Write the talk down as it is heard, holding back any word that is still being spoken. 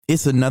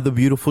It's another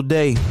beautiful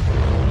day.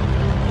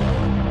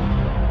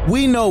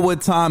 We know what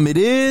time it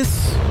is.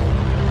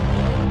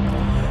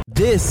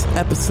 This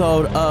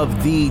episode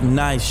of The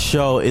Nice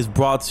Show is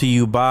brought to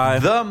you by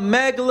the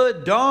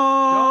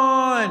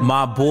Megalodon.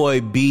 My boy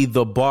B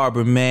the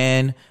Barber,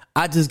 man.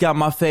 I just got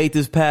my fade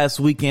this past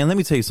weekend. Let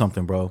me tell you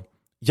something, bro.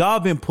 Y'all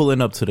been pulling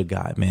up to the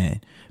guy,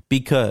 man,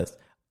 because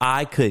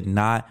I could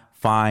not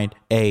find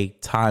a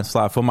time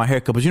slot for my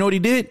haircut. But you know what he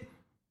did?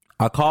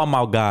 I called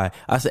my guy.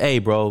 I said, hey,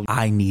 bro,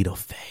 I need a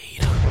fade.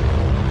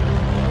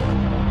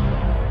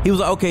 He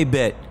was like, okay,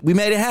 bet. We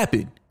made it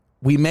happen.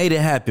 We made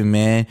it happen,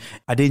 man.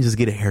 I didn't just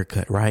get a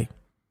haircut, right?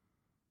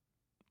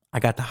 I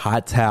got the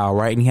hot towel,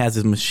 right? And he has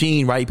his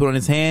machine, right? He put it on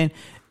his hand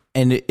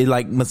and it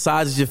like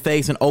massages your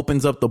face and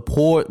opens up the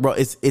pore. Bro,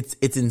 it's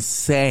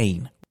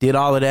insane. Did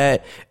all of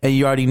that. And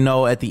you already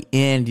know at the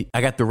end,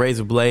 I got the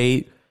razor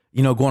blade,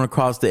 you know, going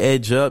across the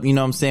edge up. You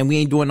know what I'm saying? We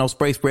ain't doing no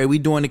spray. We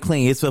doing it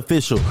clean. It's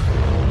official.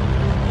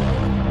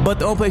 But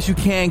the only place you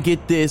can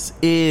get this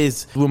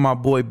is with my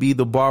boy B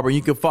the Barber.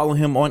 You can follow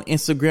him on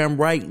Instagram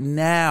right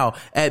now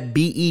at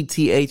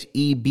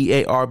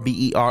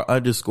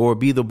BETHEBARBER_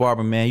 B the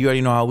Barber, man. You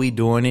already know how we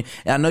doing it.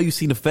 And I know you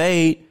see the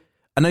fade.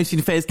 I know you see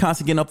the fade. It's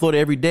constantly getting uploaded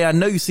every day. I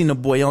know you seen the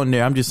boy on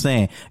there. I'm just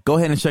saying, go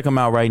ahead and check him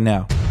out right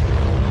now.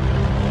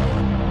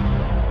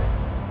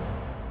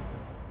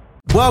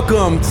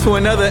 Welcome to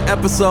another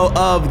episode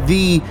of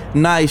The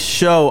Nice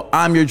Show.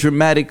 I'm your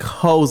dramatic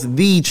host,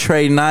 The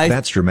Trey Nice.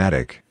 That's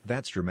dramatic.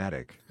 That's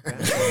dramatic. Oh,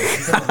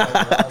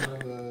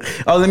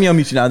 let me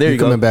unmute you now. There you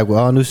go. Coming back with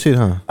all new shit,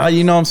 huh?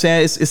 You know what I'm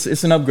saying?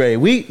 It's an upgrade.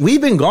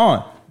 We've been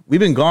gone. We've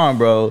been gone,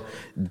 bro.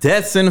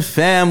 Deaths in the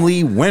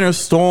family, winter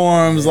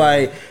storms.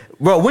 Like,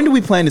 bro, when did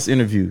we plan this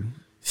interview?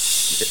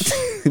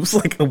 It was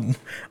like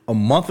a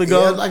month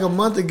ago. Yeah, it was like a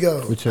month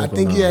ago. I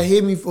think you had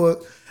hit me for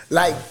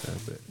like,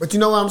 but you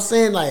know what I'm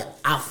saying? Like,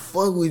 I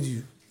fuck with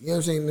you. You know what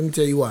I'm saying? Let me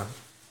tell you why.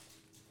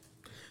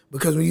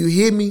 Because when you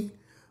hit me,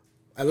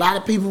 a lot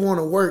of people want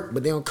to work,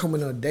 but they don't come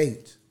in on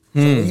dates. So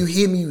when you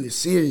hit me, you was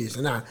serious,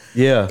 and and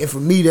for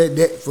me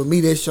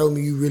that showed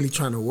me you really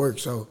trying to work.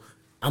 So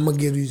I'm gonna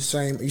give you the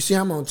same. You see,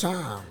 I'm on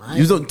time.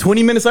 You was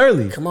 20 minutes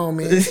early. Come on,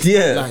 man.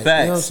 Yeah, like, facts.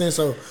 You know what I'm saying?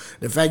 So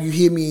the fact you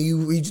hit me and you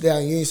reached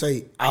out and you ain't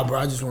say, "Oh, bro,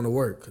 I just want to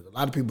work," because a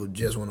lot of people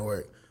just want to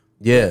work.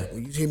 Yeah.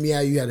 When you hit me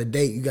out, you got a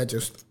date, you got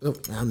your stuff.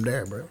 I'm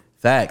there, bro.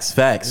 Facts.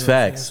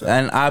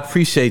 And I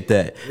appreciate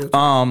that.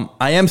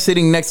 I am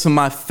sitting next to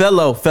my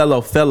fellow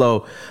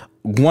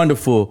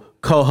wonderful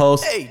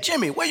co-host. Hey,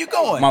 Jimmy, where you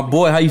going? My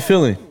boy, how you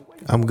feeling?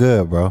 I'm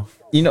good, bro.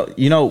 You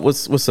know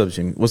what's up,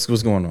 Jimmy? What's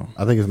going on?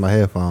 I think it's my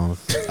headphones.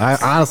 I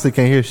honestly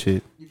can't hear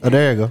shit. Oh,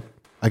 there you go.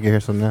 I can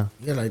hear something now.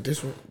 Yeah, like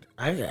this one.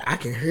 I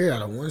can hear it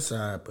out on one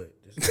side, but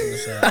this other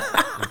side,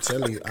 I'm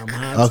telling you, I'm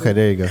high. Okay,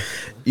 there you go.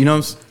 You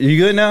know, you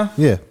good now?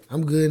 Yeah.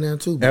 I'm good now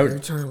too.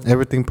 But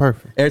Everything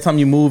perfect. Every time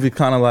you move, it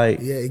kind of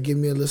like it give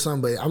me a little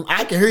something. But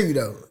I can hear you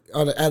though.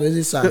 Out of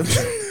this side.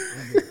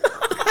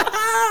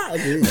 I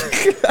can hear you.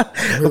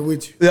 I'm here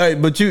with you. Yeah,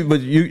 but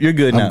you're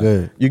good now. I'm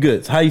good. You're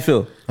good. So how you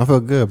feel? I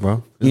feel good,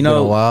 bro. It's been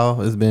a while.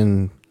 I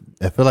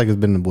feel like it's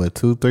been, what,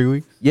 2-3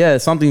 weeks? Yeah,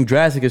 something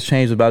drastic has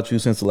changed about you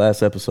since the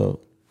last episode.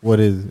 What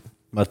is it?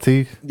 My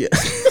teeth? Yeah.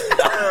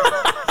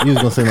 You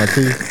was going to say my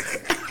teeth?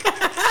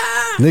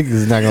 Niggas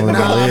is not going to let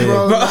my legs.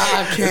 Bro,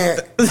 I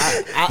can't.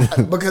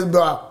 Because,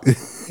 bro,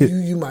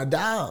 you my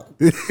dog.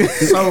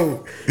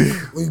 So,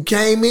 when you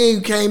came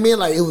in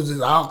like it was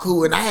just all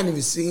cool. And I hadn't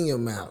even seen your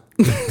mouth.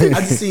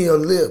 I just seen your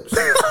lips.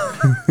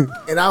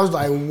 And I was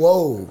like,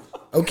 whoa.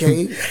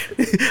 Okay.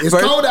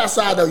 It's cold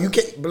outside, though. You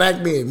can't.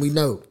 Black men, we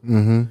know.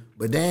 Mm-hmm.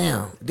 But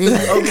damn. Then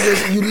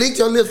you licked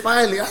your lips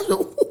finally. I was like,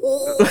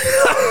 oh,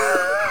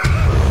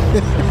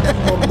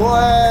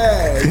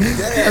 boy.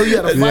 Damn, you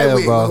had a fight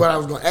with me, what I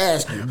was going to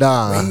ask you.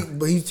 Nah.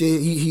 But he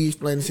said, he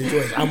explained the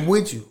situation. I'm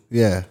with you.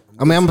 Yeah.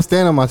 I mean, I'm going to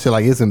stand on my shit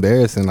like it's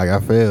embarrassing. Like, I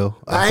feel.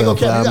 I ain't going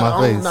to fly care.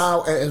 my face.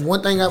 Now, as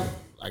one thing,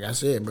 like I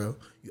said, bro,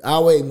 you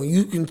always, when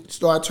you can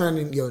start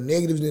turning your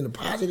negatives into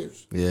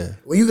positives,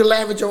 when you can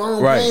laugh at your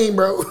own pain,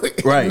 bro,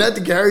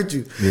 nothing can hurt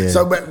you. Yeah.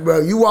 So,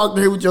 bro, you walked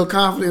in here with your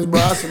confidence, bro.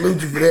 I salute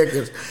you for that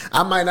because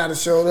I might not have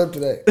showed up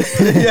today.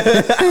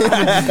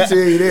 I tell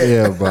you that.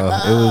 Yeah, bro.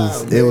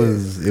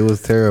 It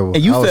was terrible.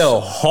 And you fell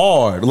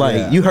hard.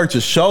 Like you hurt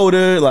your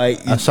shoulder.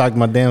 Like I shocked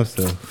my damn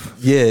self.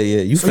 Yeah.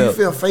 You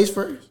fell face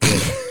first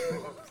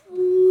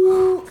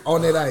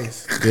on that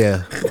ice.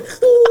 Yeah.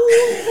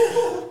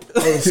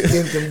 They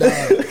skinned them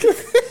down.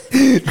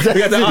 We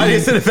got the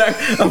audience in the back.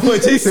 I'm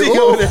putting GC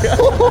over there.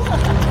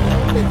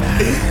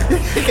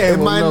 It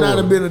might not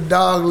have been a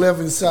dog left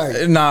in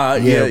sight. Nah,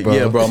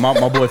 yeah, bro.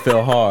 My boy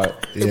fell hard.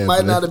 It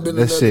might not have been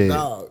another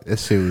dog. That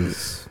shit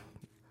was,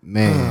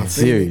 man,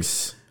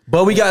 serious.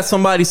 But we got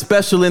somebody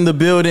special in the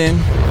building.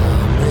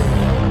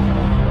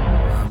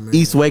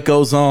 East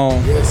Waco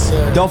zone. Yes,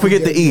 sir. Don't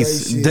forget the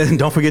East.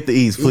 Don't forget the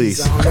East,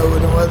 please. I don't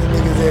know where them other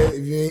niggas at.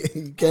 If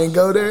you can't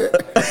go there.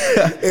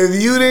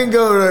 If you didn't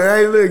go there,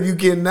 hey, look, you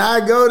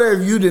cannot go there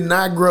if you did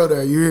not grow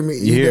there. You hear me?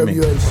 You hear me?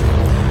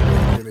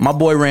 My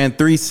boy ran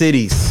 3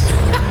 cities.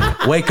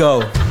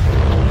 Waco,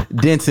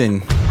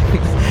 Denton,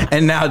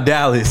 and now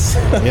Dallas.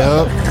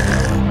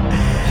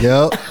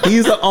 Yep.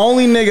 He's the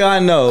only nigga I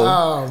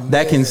know that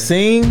man. can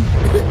sing,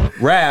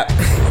 rap,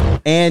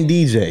 and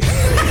DJ.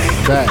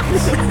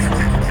 Facts.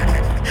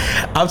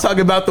 I'm talking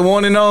about the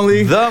one and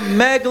only The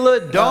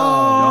Megalodon.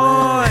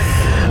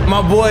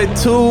 my boy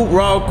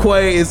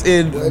 2RAWQUA is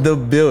in the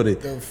building.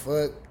 The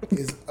fuck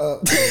is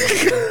up?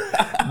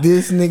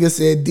 This nigga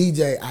said,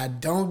 DJ, I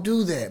don't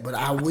do that, but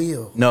I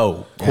will.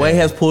 No, Quay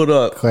has pulled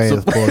up. Quay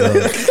has pulled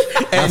up.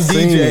 And I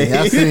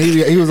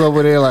seen he was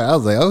over there like, I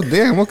was like, oh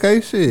damn, okay,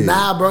 shit.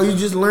 Nah, bro, you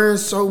just learn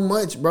so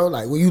much, bro.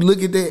 Like when you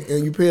look at that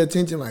and you pay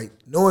attention, like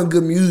knowing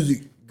good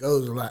music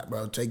goes a lot,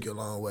 bro. Take you a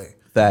long way.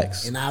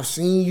 Facts. And I've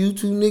seen you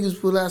two niggas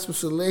pull out some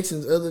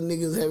selections other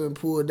niggas haven't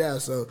pulled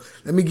out. So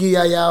let me give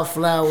y'all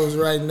flowers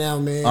right now,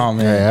 man. Oh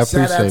man, Yeah, I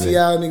Shout out appreciate to it.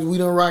 y'all niggas. We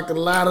done rocked a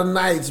lot of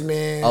nights,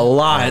 man. a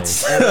lot.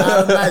 A lot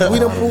of nights. We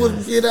done pulled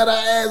some shit out our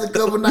ass a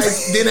couple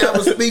nights. Didn't have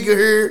a speaker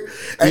here.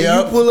 Hey,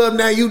 Yep. you pull up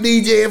now. You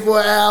DJing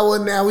for an hour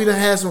now. We done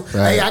had some.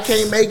 Right. Hey, I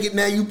can't make it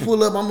now. You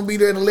pull up. I'm gonna be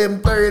there at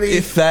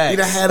 11:30. Facts. We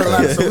done had a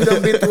lot. So we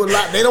done been through a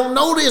lot. They don't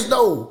know this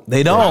though.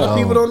 They A lot don't. of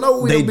people don't know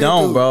what we They done been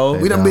don't, through. bro.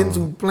 We done They been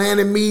don't. to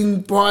planning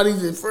meeting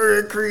parties at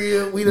Fur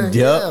Crib. We done.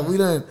 Yep. We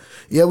done.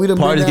 Yeah, we done.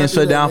 Parties been getting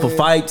shut down for man.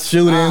 fights,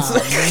 shootings.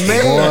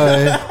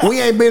 Man, we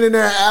ain't been in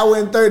there an hour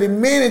and 30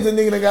 minutes. The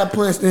nigga done got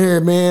punched in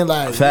here, man.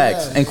 Like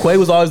Facts. yeah. And Quay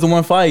was always the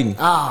one fighting.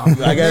 Oh,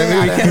 man, I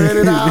done heard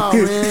it all,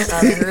 man.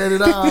 I done heard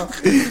it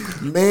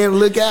all. Man,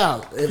 look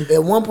out.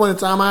 At one point in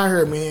time, I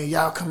heard, man,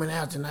 y'all coming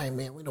out tonight,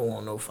 man. We don't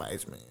want no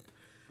fights, man.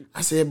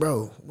 I said,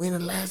 bro, when the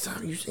last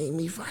time you seen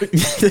me fight?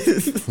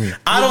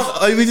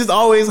 We just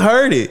always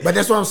heard it. But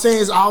that's what I'm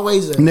saying. It's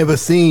always a. Never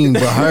seen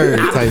but heard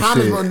I type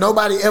promise, shit. bro,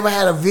 nobody ever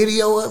had a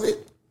video of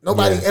it.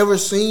 Nobody ever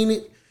seen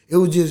it. It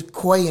was just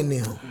Quay and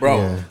them. Bro,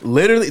 Yeah.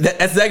 literally, that's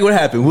exactly what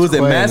happened. We was at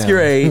Quay now.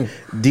 Masquerade.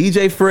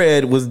 DJ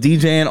Fred was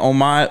DJing on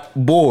my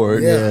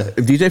board. Yeah.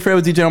 If DJ Fred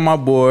was DJing on my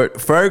board,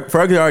 Ferg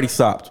had already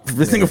stopped.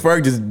 This nigga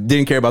Ferg just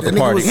didn't care about That the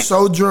nigga party. was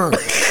so drunk.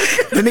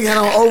 That nigga had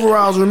on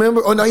overalls,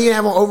 remember? Oh, no, he didn't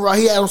have on overalls.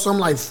 He had on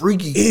something like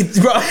freaky.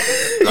 Bro, Like,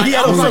 he I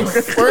had was on like,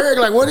 some- Ferg,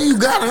 like, what do you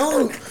got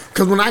on?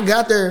 Because when I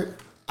got there,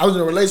 I was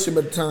in a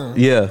relationship at the time.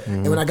 Yeah.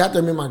 And when I got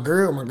there, me and my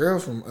girl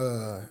from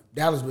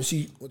Dallas, but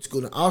she went to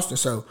school in Austin,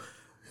 so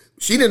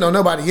she didn't know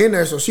nobody in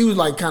there, so she was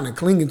like kind of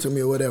clinging to me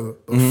or whatever.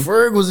 But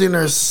Ferg was in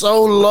there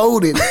so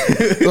loaded.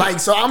 Like,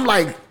 so I'm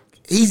like,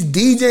 he's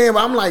DJing,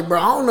 but I'm like, bro,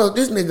 I don't know if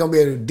this nigga gonna be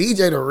able to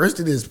DJ the rest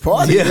of this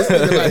party. Yeah. This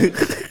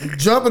nigga like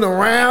jumping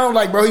around.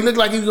 Like, bro, he looked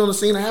like he was on the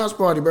scene of house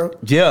party, bro.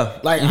 Yeah.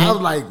 Like, I was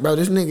like, bro,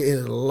 this nigga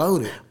is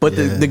loaded. But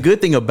the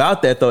good thing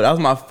about that though, that was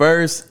my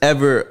first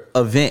ever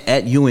event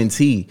at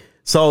UNT.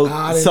 So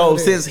I didn't know that.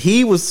 since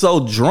he was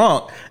so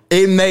drunk,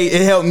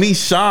 it helped me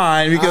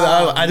shine because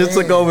I just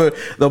took man. over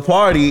the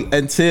party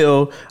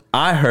until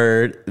I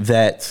heard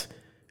that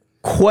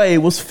Quay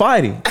was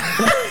fighting.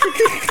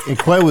 And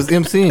Quay was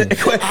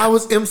MCing. I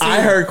was MC.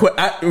 I heard Quay.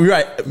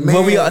 Right.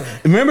 When we Man.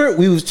 remember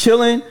we was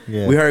chilling.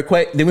 Yeah. We heard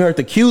Quay. Then we heard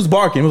the cues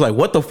barking. It was like,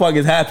 what the fuck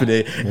is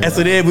happening? And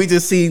so then we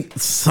just see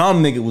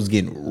some nigga was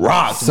getting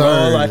rocked, bro.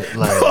 Surge, Like,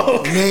 like-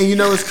 bro. Man, you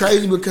know it's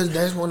crazy because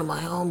that's one of my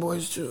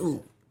homeboys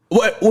too.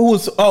 What? Who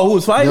was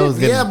fighting? That was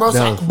good. Yeah, bro. So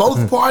That was-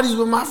 both parties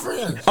with my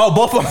friends. Oh,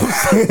 both of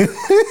them.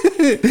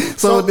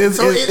 So it's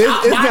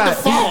by not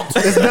default.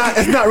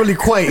 it's not really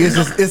Quay. It's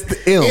just it's the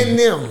M. In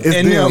them. It's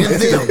In them. them.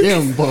 It's In them. the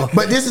M, bro.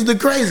 But this is the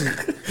crazy.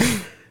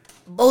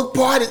 Both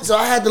parties, so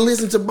I had to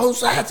listen to both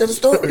sides of the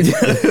story. Man,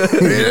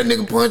 that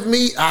nigga punched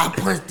me. I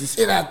punched the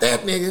shit out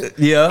that nigga.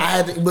 Yeah. I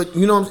had to, but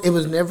you know, it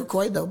was never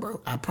quite though,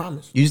 bro. I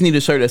promise. You just need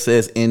a shirt that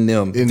says "in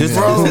them." In Just-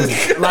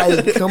 them. Bro,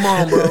 like, come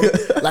on, bro.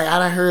 Like, I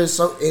done heard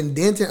so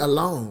indented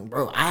alone,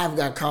 bro. I have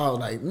got called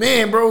like,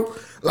 man, bro,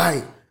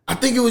 like, I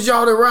think it was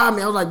y'all that robbed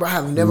me. I was like, bro, I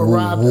have never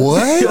robbed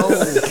What?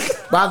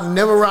 But I've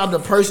never robbed a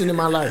person in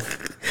my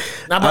life.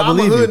 Now, bro, I I'm a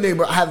believe hood you. nigga,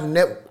 bro. I have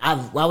never.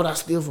 Why would I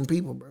steal from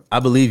people, bro? I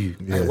believe you.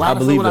 Like, why I the fuck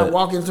believe would I that.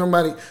 walk into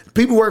somebody?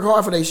 People work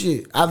hard for their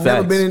shit. I've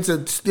never Facts. been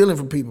into stealing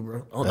from people,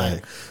 bro. I'm like,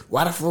 Right.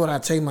 why the fuck would I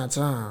take my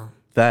time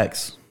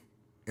Facts.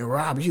 and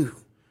rob you?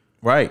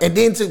 Right. And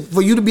then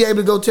for you to be able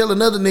to go tell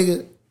another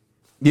nigga,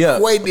 yeah.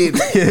 wait, did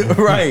it.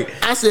 Right.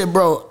 I said,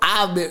 bro,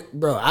 I've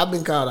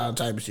been called all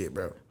type of shit,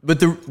 bro. But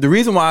the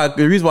reason why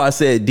I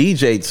said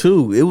DJ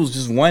too, it was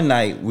just one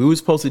night we were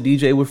supposed to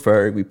DJ with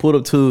Ferg. We pulled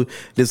up to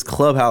this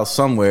clubhouse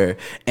somewhere,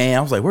 and I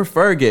was like, "Where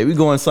Ferg at?" We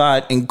go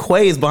inside, and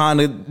Quay is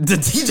behind the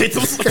DJ.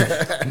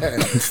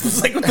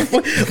 It's like, what the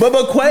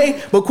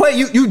fuck? But Quay,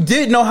 you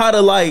did know how to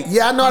like.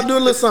 Yeah, I know I do a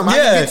little something. I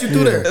Yeah. can get you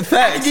through there. I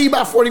Facts. can give you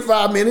about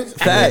 45 minutes.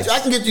 Facts. I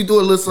can get you through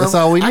a little something. That's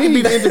all we I can be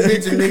need. the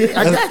intervention, nigga.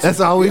 I got you. That's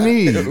all we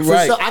need. For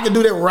Right. sure. I can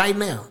do that right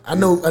now. I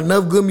know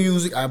enough good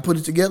music. I put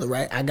it together,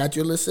 right? I got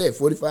you a little set,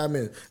 45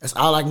 minutes. That's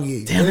all I can give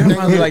you. Damn, that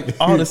reminds me of, like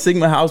all the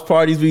Sigma house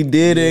parties we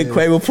did, and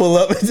Quay would pull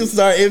up and just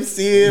start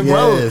MCing,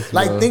 bro. Yes,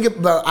 Like, bro. think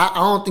about, I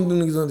don't think them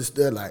niggas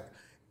understood, like,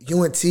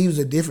 UNT was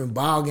a different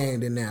ball game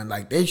than now.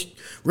 Like,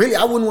 really,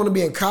 I wouldn't want to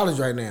be in college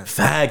right now.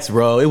 Facts,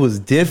 bro. It was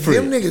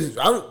different. Them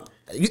niggas,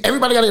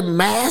 everybody got a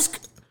mask.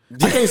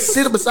 I can't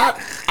sit up beside.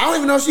 I don't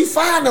even know if she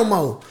fine no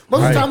more.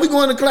 Most of the time we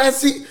go into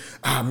class,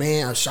 ah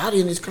man, a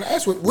shawty in this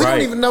class. We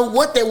don't even know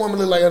what that woman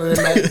look like under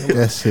that mask.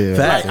 That shit.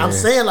 Like, I'm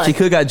saying, like, she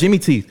could got Jimmy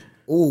teeth.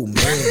 oh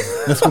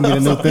man, that's gonna be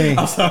the new thing.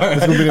 I'm sorry.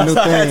 That's gonna be the new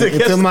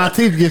thing. Until my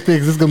teeth get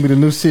fixed, it's gonna be the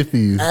new shit for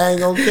you. I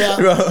ain't gonna care.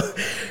 Bro.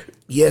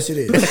 Yes, it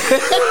is.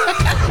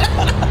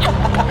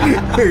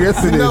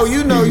 Yes, it is.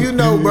 You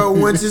know, bro.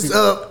 Once it's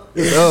up,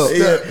 it's up.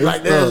 Yeah,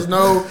 like there's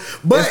no,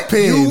 but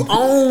you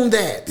own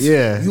that.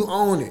 Yeah, you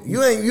own it.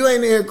 You ain't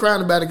in here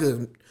crying about it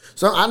because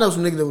I know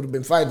some niggas that would have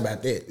been fighting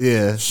about that.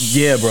 Yeah,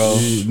 bro.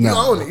 You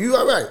own it. You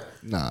all right?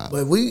 Nah,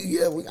 but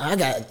I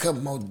got a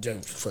couple more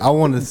jokes. I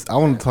want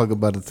to talk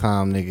about the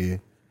time, nigga.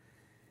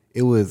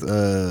 It was we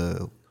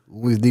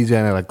was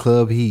DJing at a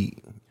Club Heat.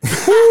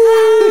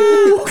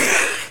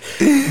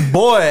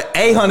 Boy,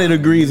 800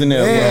 degrees in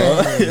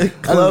there, bro.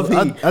 Club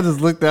Heat. I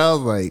just looked out. I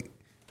was like,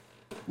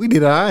 we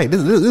did all right.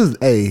 This is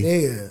A.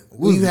 Yeah,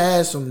 we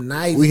had some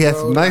nights. We had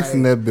some nights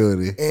in that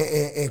building.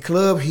 And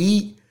Club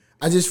Heat,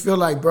 I just feel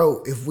like,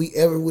 bro, if we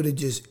ever would have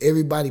just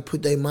everybody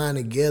put their mind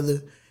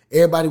together,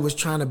 everybody was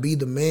trying to be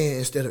the man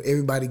instead of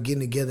everybody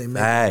getting together and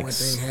making one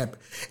thing happen.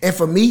 And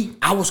for me,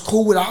 I was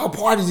cool with all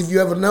parties. If you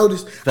ever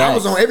noticed, I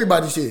was on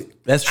everybody's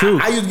shit. That's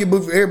true. I used to get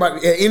booked for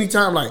everybody at any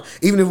time. Like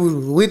even if we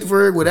was with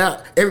Ferg,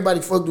 without,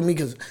 everybody fucked with me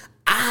because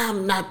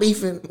I'm not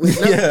beefing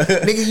with nothing.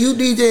 Nigga, you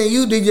DJ and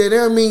you DJ. That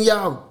don't mean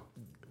y'all.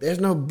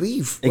 There's no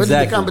beef. What's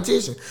the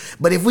competition?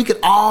 But if we could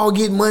all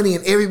get money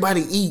and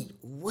everybody eat,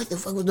 what the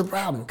fuck was the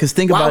problem? Because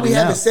think about it now. Why we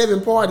having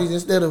 7 parties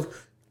instead of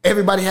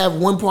everybody have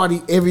one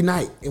party every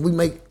night and we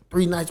make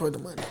 3 nights worth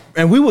of money?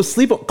 And we would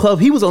sleep at Club.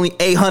 He was only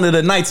 800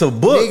 a night to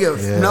book.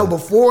 Nigga, no,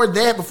 before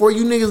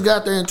you niggas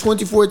got there in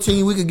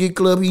 2014, we could get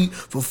Club Heat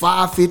for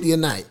 $550 a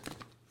night.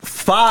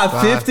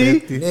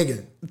 $550?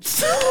 Nigga.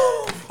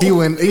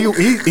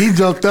 He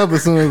jumped up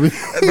as soon as we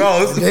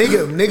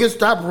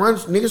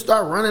niggas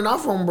start running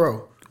off on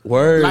bro.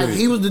 Word. Like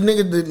he was the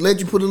nigga that let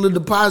you put a little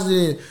deposit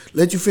in,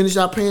 let you finish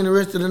out paying the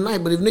rest of the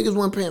night. But if niggas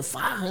weren't paying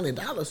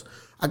 $500,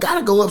 I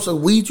gotta go up so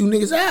weed you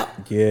niggas out.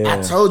 Yeah.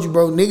 I told you,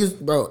 bro, niggas,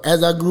 bro,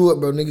 as I grew up,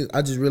 bro, niggas,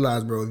 I just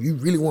realized, bro, if you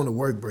really want to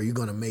work, bro, you're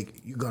gonna make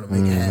it. You're gonna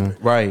make it happen.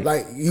 Right.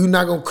 Like you're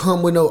not gonna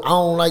come with no, I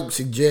don't like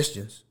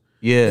suggestions.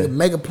 Yeah. Nigga,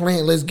 make a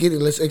plan, let's get it,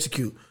 let's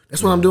execute.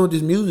 That's what I'm doing with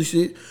this music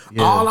shit.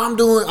 Yeah. All I'm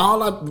doing,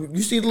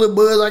 you see the little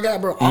buzz I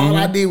got, bro, all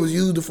I did was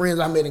use the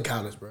friends I met in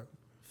college, bro.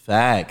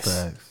 Facts.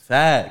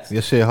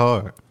 Your shit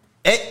hard.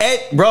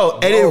 Bro,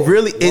 and it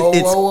really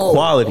it's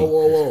quality.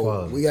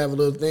 Whoa. We have a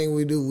little thing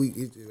we do.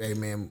 Hey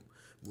man,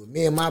 with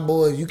me and my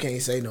boys, you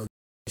can't say no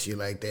shit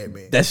like that,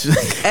 man. That's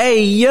just,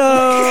 hey yo,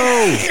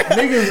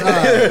 niggas.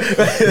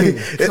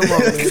 Come on,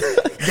 man.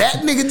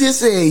 That nigga just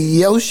said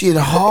yo shit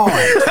hard.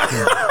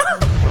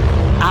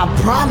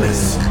 I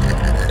promise.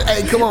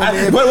 Hey, come on,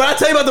 man. But when I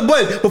tell you about the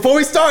button, before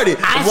we started,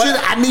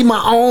 I need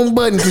my own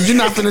button because you're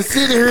not finna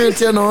sit here and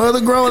tell no other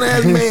grown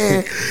ass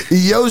man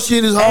your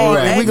shit is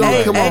hard. And we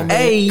gonna come on, man.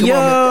 Hey, come yo. on,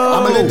 man.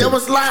 I'm gonna let that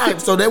one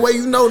slide so that way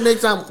you know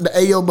next time the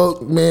Ayo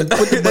boat, man,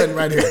 put the button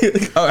right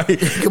here. All right,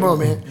 come on,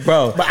 man,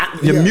 bro.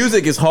 Your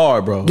music is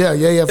hard, bro.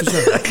 Yeah, for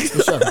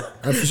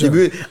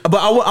sure.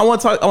 But I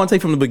want to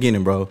take from the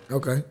beginning, bro.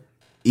 Okay.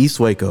 East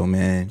Waco,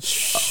 man.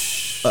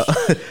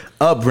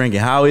 Upbringing,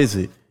 how is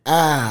it?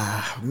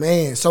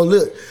 Man. So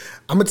look,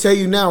 I'm gonna tell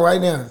you now,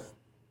 right now.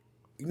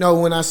 You know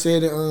when I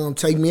said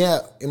take me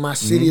out in my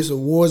city, it's a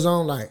war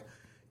zone. Like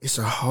it's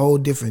a whole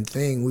different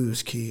thing. We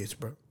was kids,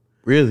 bro.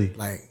 Really?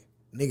 Like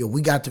nigga,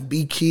 we got to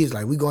be kids.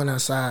 Like we going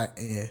outside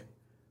and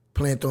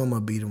playing throw 'em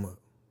up, beat 'em up.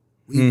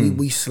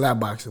 We slap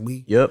boxing.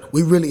 We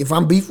really. If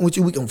I'm beefing with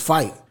you, we can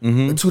fight.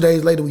 But 2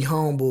 days later, we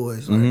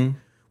homeboys. Like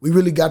we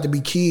really got to be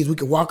kids. We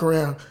could walk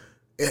around.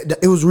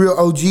 It was real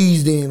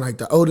OGs then. Like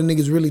the older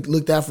niggas really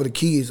looked out for the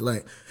kids.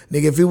 Like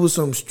nigga, if it was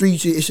some street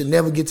shit, it should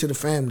never get to the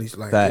families.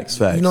 Like facts.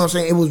 You know what I'm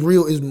saying? It was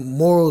real. It's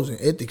morals and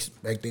ethics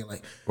back then.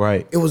 Like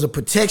it was a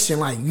protection.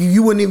 Like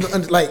you wouldn't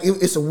even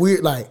it's a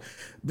weird like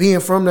being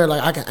from there.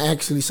 Like I can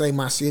actually say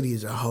my city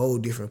is a whole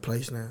different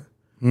place now.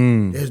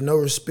 There's no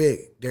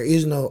respect. There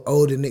is no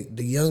older niggas.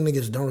 The young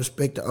niggas don't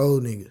respect the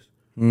old niggas.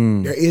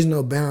 There is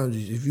no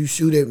boundaries. If you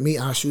shoot at me,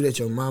 I'll shoot at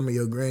your mama,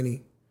 your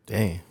granny.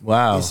 Damn.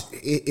 Wow.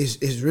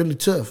 It's really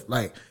tough.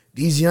 Like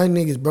these young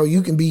niggas, bro,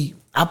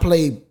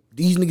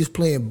 these niggas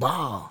playing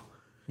ball.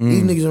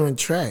 These niggas are in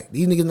track.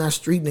 These niggas not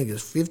street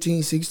niggas.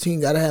 15,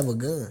 16, gotta have a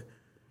gun.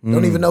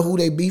 Don't even know who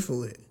they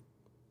beefing with.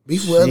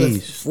 Beef with other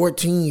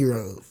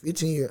 14-year-old,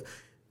 15-year-old.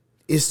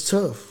 It's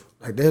tough.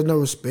 Like there's no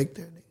respect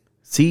there.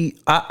 See,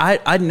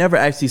 I never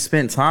actually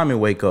spent time in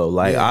Waco.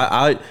 Like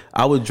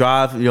I would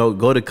drive,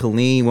 go to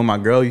Killeen when my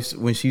girl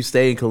when she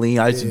stayed in Killeen.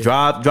 I used to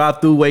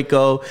drive through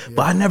Waco,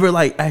 but I never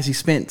like actually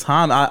spent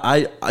time.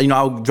 I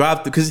would drive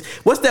through because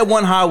what's that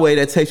one highway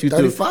that takes you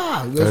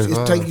 35. through?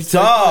 35.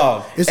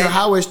 Dog, it's a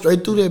highway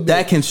straight through there.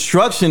 That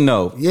construction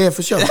though, yeah,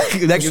 for sure.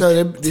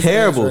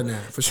 Terrible,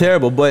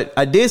 terrible. But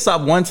I did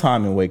stop one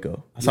time in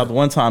Waco. I stopped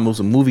one time. It was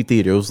a movie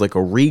theater. It was like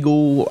a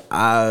Regal.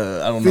 I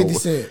don't know. 50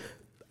 Cent.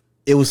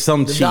 It was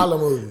some The cheap. dollar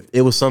movie.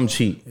 It was some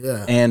cheap.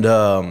 Yeah. And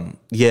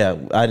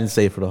I didn't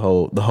say it for the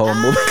whole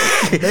movie.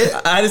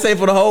 I didn't say it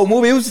for the whole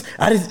movie. It was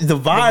the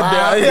vibe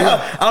there.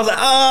 yeah. I was like,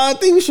 I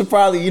think we should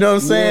probably, you know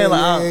what I'm saying?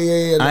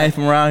 Yeah. I ain't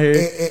from around here.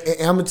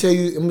 And I'm gonna tell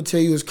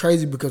you, it's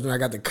crazy because when I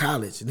got to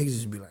college, niggas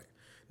just be like,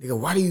 "Nigga,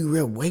 why do you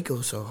rep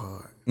Waco so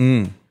hard?"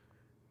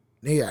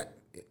 Nigga,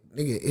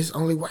 it's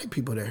only white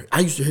people there. I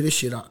used to hear this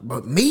shit out,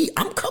 but me,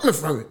 I'm coming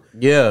from it.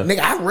 Yeah. Nigga,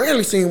 I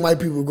rarely seen white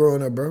people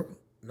growing up, bro.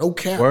 No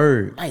cap.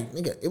 Word. Like,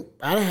 nigga,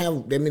 I didn't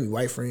have that many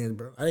white friends,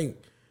 bro. I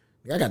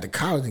got to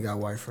college and got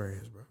white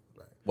friends, bro.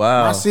 Like,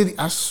 Wow. my city,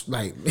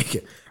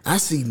 nigga, I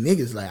see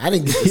niggas like I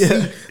didn't get to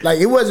see. Like,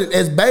 it wasn't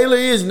as Baylor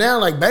is now.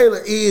 Like,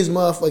 Baylor is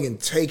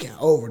motherfucking taking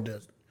over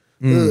the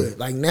hood.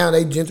 Like, now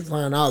they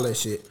gentrifying all that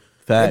shit.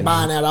 Facts. They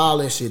buying out all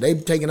that shit. They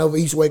taking over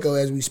East Waco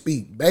as we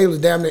speak. Baylor's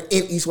down there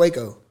in East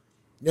Waco.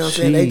 You know what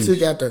I'm saying? They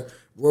took out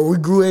where we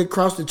grew at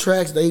across the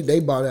tracks. They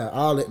bought out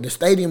all that. The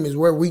stadium is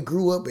where we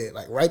grew up at,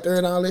 like right there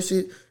and all that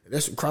shit.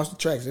 That's across the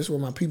tracks. That's where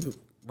my people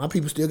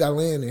still got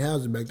land and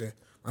houses back there.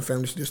 My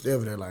family still stay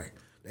over there. Like,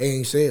 they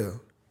ain't sell.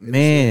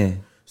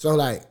 Man. So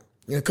like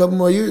in a couple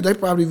more years, they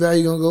probably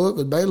value gonna go up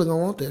because Baylor gonna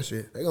want that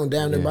shit. They gonna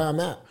down there buy them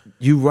out.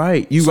 You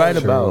right. You right.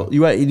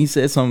 And he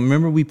said something.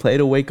 Remember we played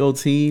a Waco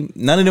team?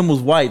 None of them was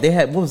white. They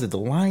had, what was it, the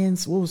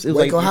Lions? What was it?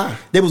 Waco like, High.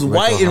 They was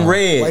white and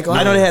red. Waco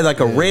I know High. they had like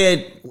a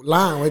red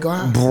Line, Waco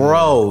High.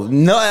 bro.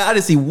 No, I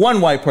didn't see one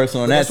white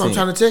person on that That's what I'm team.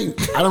 trying to tell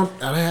you. I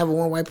don't have a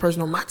one white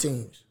person on my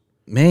teams.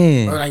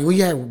 Man. Or like we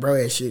had bro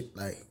that shit.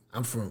 Like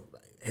I'm from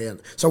hell.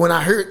 So when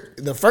I heard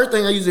the first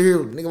thing I used to hear,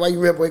 nigga, why you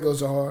rep Waco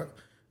so hard?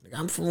 Nigga,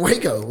 I'm from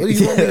Waco. What do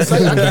you want me to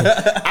say?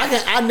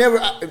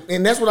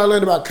 And that's what I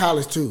learned about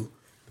college too.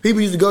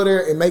 People used to go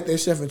there and make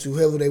themselves into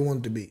whoever they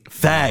wanted to be.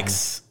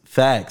 Facts.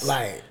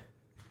 Like,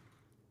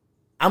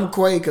 I'm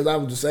Quay because I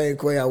was the same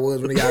Quay I was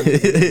when y'all.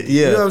 Yeah.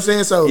 You know what I'm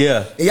saying? So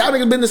Yeah. and y'all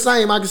niggas been the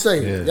same. I can say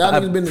y'all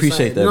niggas been the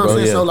appreciate same. that, You know what I'm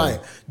bro. saying? So Yeah.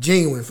 like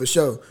genuine for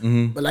sure.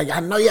 But like I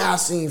know y'all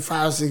seen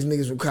 5 or 6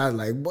 niggas from college.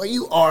 Like, boy,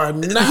 you are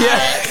not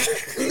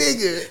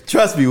nigga.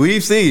 Trust me,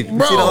 we've seen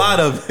a lot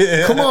of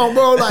it. Come on,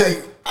 bro.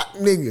 Like,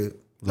 nigga,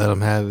 Let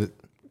them have it.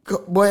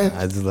 boy.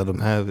 I just let them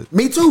have it.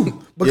 Me too.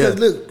 Because Yeah.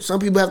 look, some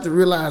people have to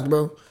realize,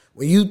 bro,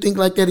 when you think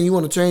like that and you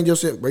want to change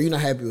yourself, bro, you're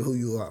not happy with who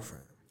you are,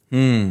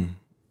 friend.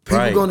 People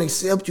Right. gonna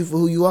accept you for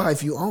who you are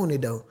if you own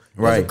it though.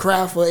 There's Right. a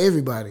crowd for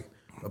everybody.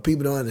 But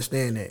people don't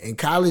understand that. In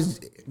college,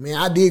 man,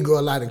 I did grow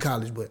a lot in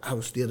college, but I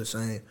was still the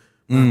same.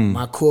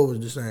 My core was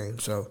the same.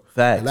 So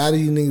Facts. a lot of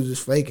these niggas is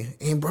faking.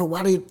 And bro,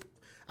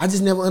 I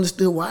just never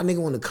understood why a nigga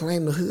want to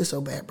claim the hood so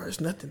bad, bro.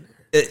 It's nothing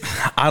there.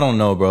 I don't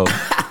know, bro.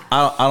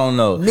 I don't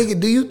know. Nigga,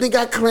 do you think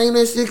I claim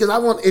that shit?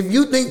 Cause if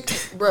you think,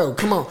 bro,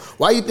 come on.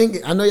 Why you think?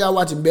 I know y'all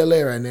watching Bel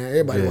Air right now.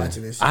 Everybody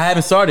watching this shit. I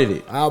haven't started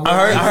it. Oh,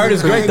 I heard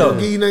it's great though.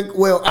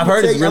 Well, I've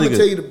heard it's really I'm gonna good.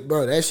 tell you,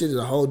 bro, that shit is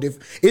a whole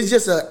different. It's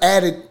just an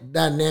added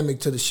dynamic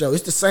to the show.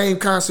 It's the same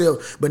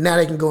concept, but now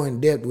they can go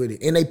in depth with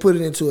it, and they put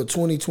it into a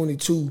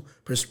 2022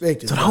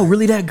 perspective. Oh,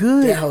 really that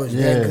good? That hoe is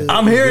that good.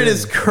 I'm hearing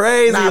it's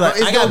crazy. Nah, like,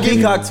 but it's I got gonna give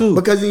Peacock you- too.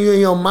 Because in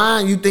your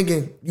mind, you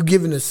thinking you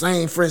giving the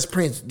same Fresh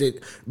Prince.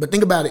 But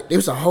think about it. It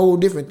was a whole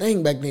different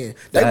thing back then.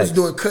 They was Facts.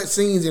 doing cut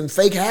scenes in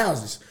fake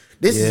houses.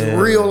 This is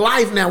real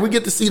life now. We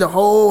get to see the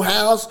whole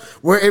house,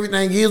 where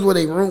everything is, where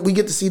they room. We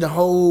get to see the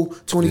whole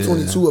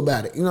 2022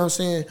 about it. You know what I'm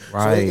saying?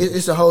 Right. So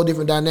it's a whole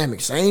different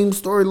dynamic. Same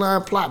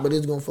storyline plot, but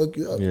it's gonna fuck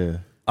you up. Yeah.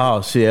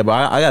 Oh shit, bro!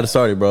 I got to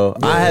start it, bro.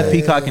 I have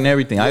Peacock and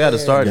everything. I got to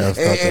start it.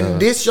 And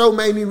this show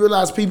made me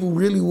realize people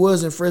really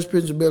wasn't Fresh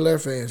Prince of Bel Air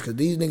fans because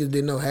these niggas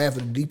didn't know half of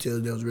the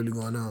details that was really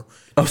going on.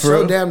 Oh, It's for so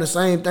real? damn the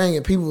same thing,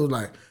 and people was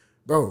like,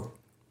 bro,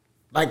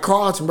 like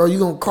Carlton,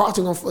 bro,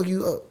 Carlton gonna fuck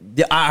you up.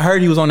 Yeah, I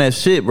heard he was on that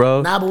shit,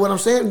 bro. Nah, but what I'm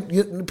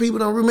saying, people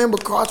don't remember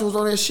Carlton was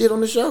on that shit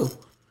on the show.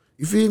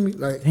 You feel me?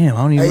 Like, Damn,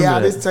 I don't even hey, y'all,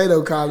 remember this that.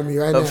 Tato calling me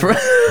right now. For-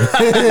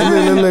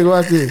 look,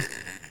 watch this.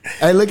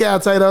 Hey, look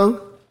out,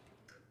 Tato.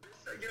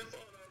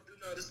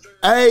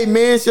 Hey,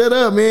 man, shut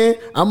up, man.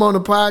 I'm on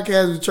the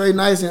podcast with Trey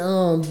Nice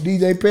and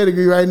DJ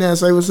Pedigree right now.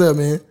 Say what's up,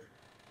 man.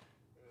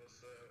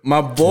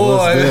 My boy.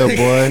 What's good,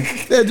 boy?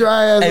 That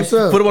dry ass, Hey, what's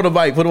up? put him on the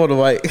mic. Put him on the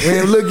mic.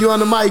 Man, look, you on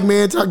the mic,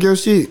 man. Talk your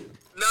shit.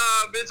 Nah,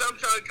 bitch, I'm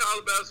trying to call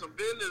about some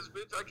business,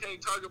 bitch. I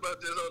can't talk about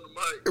this on the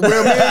mic.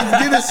 Well,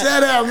 man, get a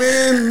shout out,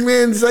 man.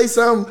 Man, say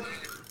something.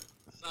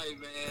 Say,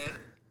 man,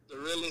 the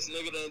realest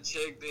nigga done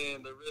checked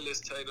in, the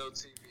realest Tato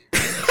TV.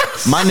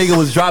 My nigga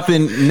was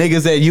dropping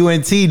niggas at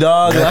UNT,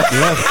 dog.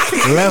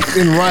 Left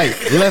and right.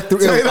 Left through.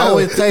 Tato.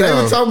 Always They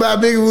Tato. was talking about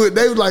niggas.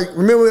 They was like,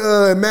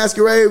 remember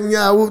Masquerade when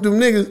y'all whooped them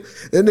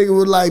niggas? That nigga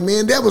was like,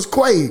 man, that was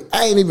Quay.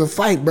 I ain't even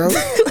fight, bro. Yeah,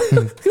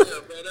 bro,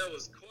 that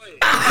was Quay.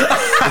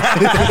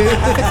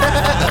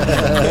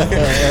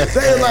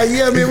 They was like,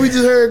 yeah, man, we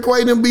just heard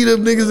Quay them beat up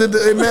niggas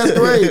at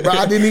Masquerade, bro.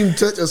 I didn't even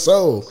touch a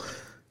soul.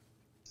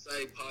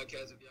 Say,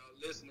 podcast, if y'all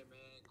listening, man,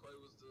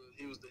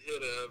 Quay was the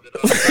hitter of it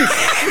all.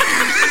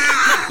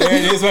 There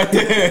it is right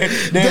there.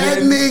 That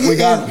nigga We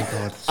got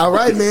is, all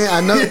right, man. I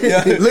know.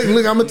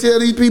 Look, I'm gonna tell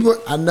these people.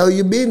 I know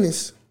your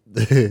business.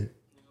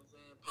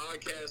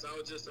 Podcast, I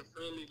was just a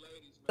friend Philly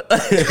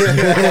ladies,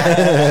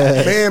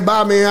 man. Man,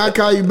 bye, man. I'll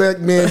call you back,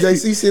 man.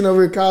 JC sitting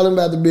over here calling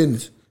about the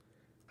business.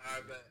 All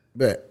right, bet.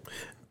 Bet.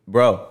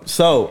 Bro.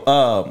 So,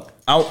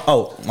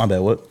 oh, my bad.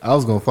 What? I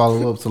was gonna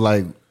follow up to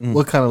like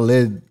what kind of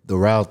led the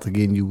route to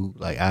getting you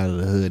like out of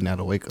the hood and out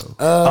of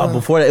Waco.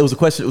 Before that, it was a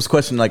question. It was a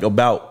question like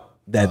about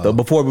that though.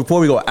 Before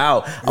we go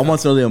out, I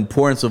want to know the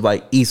importance of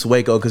like East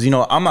Waco because you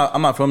know I'm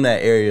not from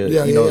that area.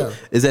 Yeah, you know, yeah.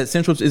 Is that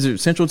central? Is it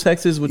Central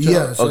Texas? Which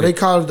Yeah, so okay. they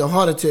call it the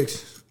heart of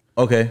Texas.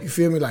 Okay. You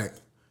feel me? Like,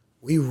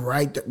 we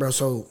right there, bro.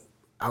 So,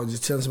 I was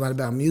just telling somebody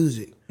about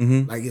music.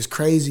 Like, it's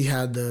crazy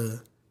how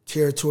the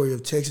territory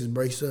of Texas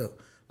breaks up.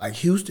 Like,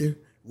 Houston,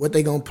 what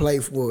they gonna play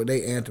for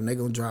their anthem, they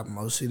gonna drop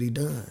Mo City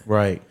Done.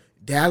 Right.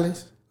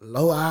 Dallas,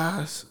 Low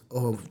Eyes,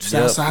 or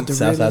Southside the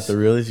Southside Realest. the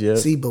realest. Yeah.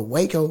 See, but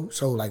Waco,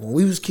 so like when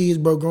we was kids,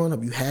 bro, growing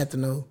up, you had to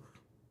know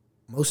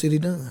Mo City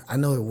Done. I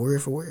know it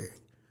word for word.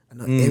 I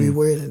know every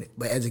word in it.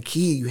 But as a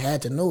kid, you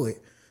had to know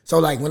it. So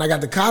like when I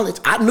got to college,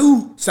 I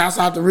knew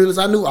Southside the Realest.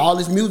 I knew all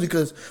this music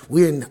because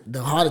we're in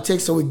the heart of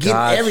Texas, so we get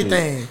Got you.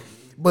 everything.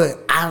 But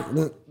I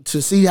went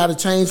to see how to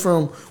change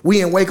from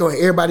we in Waco and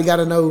everybody got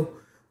to know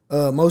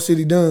Mo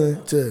City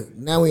Done to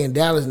now we in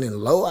Dallas and then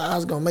Low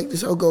Eyes gonna make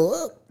this show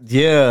go up.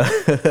 Yeah.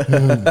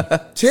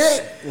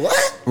 Check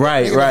what?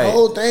 Right, And right. The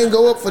whole thing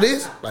go up for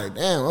this? Like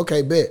damn,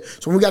 okay, bet.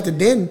 So when we got to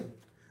Denton,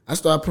 I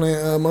started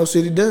playing Mo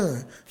City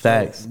Done.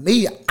 Facts.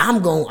 Me, I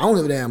don't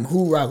give a damn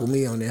who rock with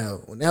me on that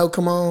hoe. When that hoe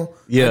come on,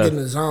 Yeah. I get in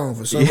the zone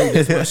for some reason.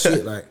 That's my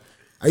shit. Like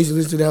I used to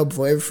listen to that hoe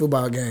before every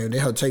football game. That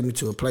hoe take me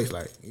to a place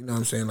like, you know what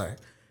I'm saying? Like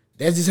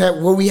that's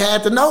just what we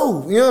had to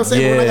know. You know what I'm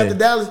saying? When I Yeah. got to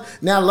Dallas,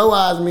 now Low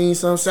Eyes means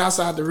something,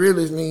 Southside the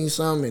Realest means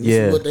something, and this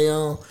Yeah. is what they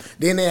on.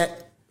 Then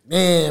that,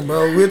 man,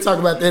 bro, we'll talk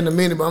about that in a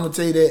minute, but I'm gonna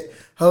tell you that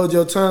Hold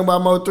Your Tongue by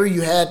Mo 3,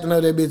 you had to know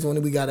that bitch when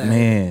we got out.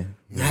 Man.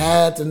 You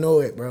had to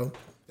know it, bro.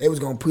 They was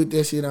gonna put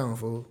that shit on,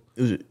 fool.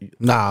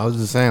 Nah, I was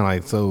just saying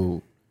like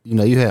so you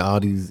know you had all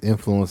these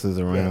influences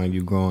around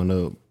you growing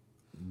up,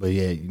 but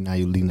yeah now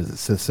you leading a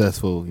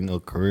successful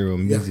career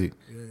in music.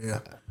 Yeah.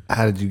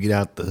 How did you get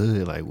out the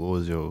hood? Like what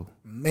was your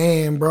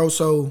Man, bro,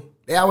 so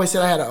they always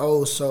said I had an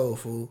old soul,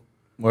 fool.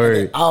 Word.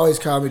 They always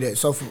called me that.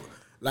 So, for,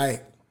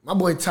 like, my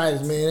boy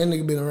Titus, man, that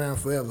nigga been around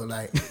forever.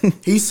 Like,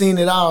 he seen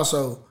it all,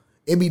 so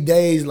it be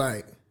days,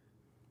 like,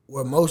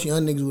 where most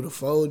young niggas would have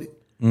folded.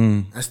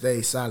 I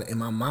stayed solid. And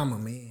my mama,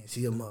 man,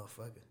 she a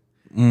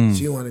motherfucker.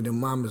 She one of them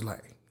mamas,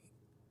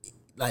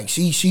 like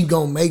she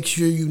gonna make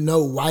sure you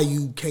know why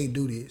you can't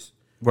do this.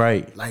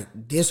 Right. Like,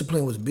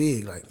 discipline was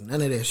big. Like,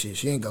 none of that shit.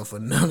 She ain't go for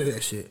none of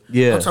that shit.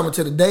 Yeah. I'm talking about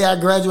to the day I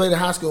graduated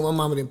high school, my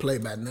mama didn't play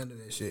about none of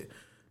that shit.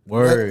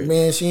 Word. But,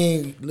 man,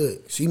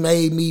 she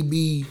made me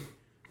be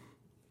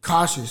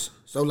cautious.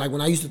 So, like, when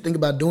I used to think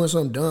about doing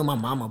something dumb, my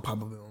mama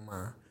pop up in my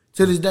mind.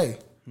 To this day.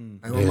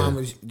 Like, my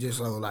mama's just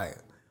so, like...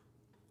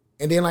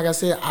 And then, like I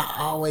said,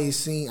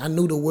 I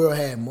knew the world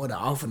had more to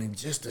offer than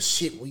just the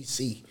shit we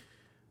see.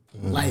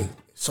 Like,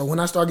 so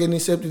when I started getting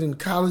accepted in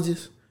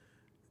colleges...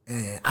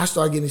 And I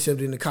started getting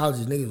accepted in the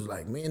colleges. Niggas was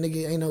like, man,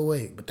 nigga, ain't no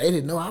way. But they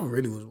didn't know I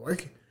really was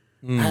working.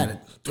 I had a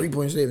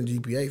 3.7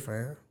 GPA,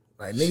 fam.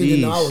 Like, niggas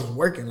didn't know I was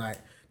working. Like,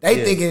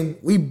 they thinking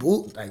we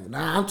boot. Like,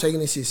 nah, I'm taking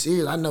this shit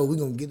serious. I know we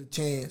gonna get a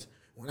chance.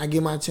 When I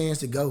get my chance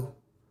to go,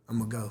 I'm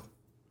gonna go.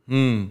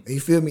 You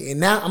feel me? And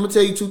now, I'm gonna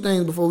tell you two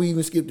things before we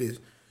even skip this.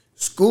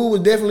 School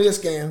was definitely a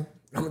scam.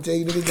 I'm gonna tell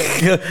you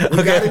niggas that.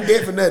 We got in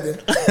debt for nothing.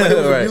 But,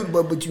 it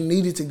was but you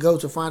needed to go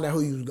to find out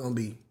who you was gonna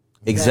be.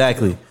 You had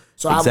to go.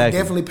 So I would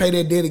definitely pay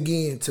that debt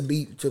again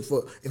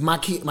for if my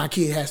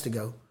kid has to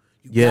go.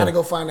 You gotta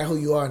go find out who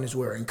you are in this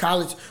world. In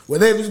college,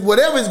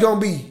 whatever it's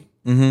gonna be,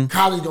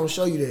 college gonna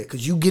show you that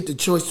because you get the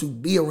choice to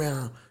be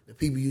around the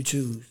people you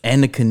choose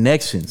and the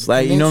connections.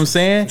 Like you know what I'm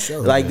saying?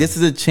 Sure. Like this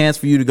is a chance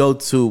for you to go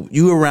to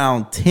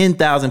around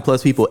 10,000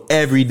 plus people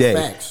every day.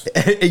 Facts.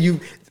 And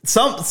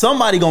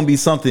somebody gonna be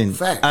something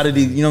out of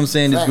these. You know what I'm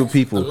saying? These good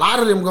people. A lot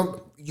of them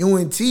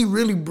UNT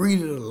really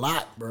breeded a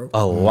lot, bro.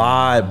 A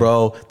lot,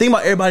 bro. Think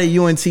about everybody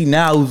at UNT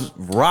now who's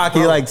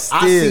rocking like still.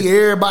 I see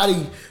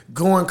everybody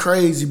going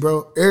crazy,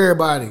 bro.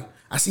 Everybody.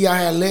 I see I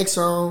had Lex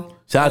on.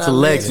 Shout out to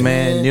Lex,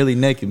 man. Nearly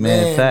naked,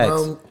 man. Facts.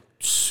 Bro,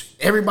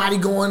 everybody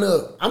going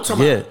up. I'm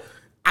talking about.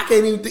 I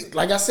can't even think.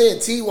 Like I said,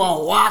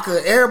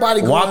 2RAWQUA.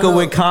 Everybody going Walker up.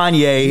 with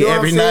Kanye You know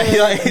every what I'm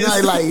night.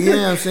 saying? Like, you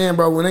know what I'm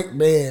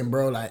saying,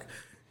 bro? Like,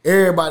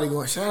 everybody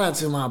going. Shout out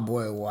to my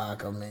boy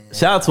WACA, man.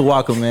 Shout out to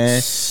Walker,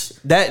 man.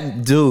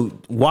 That dude,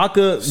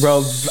 Walker, bro.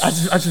 I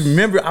just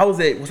remember I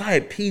was at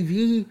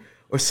PV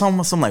or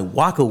something like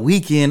Walker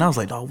Weekend. I was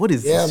like, dog, what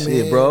is this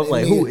shit, bro? I'm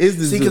like, who is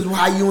this? See, dude? because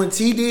how UNT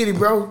did it,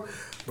 bro.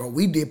 Bro,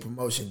 we did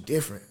promotion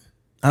different.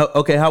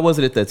 Okay, how was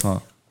it at that time?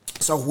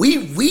 So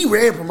we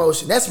ran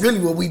promotion. That's really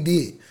what we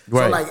did.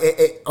 Right. So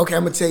like, okay,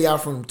 I'm gonna tell y'all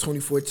from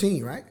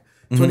 2014, right?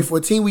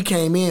 2014, we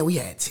came in. We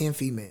had 10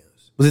 females.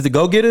 Was it the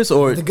Go Getters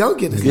or The Go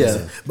Getters?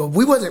 Yeah. But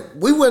we wasn't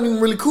even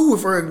really cool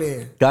with Ferg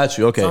then. Got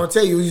you. Okay. So I'm gonna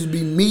tell you, it used to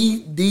be me,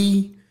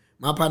 D,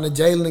 my partner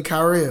Jalen, and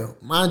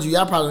Kyrell. Mind you,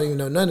 y'all probably don't even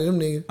know none of them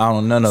niggas. I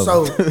don't know none of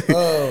them.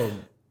 So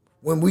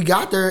when we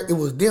got there, it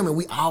was them, and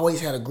we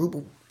always had a group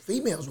of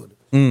females with us.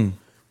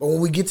 But when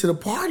we get to the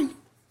party,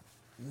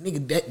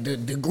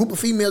 nigga, the group of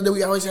females that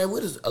we always had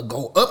with us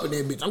go up in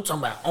that bitch. I'm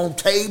talking about on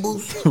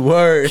tables,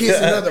 Word.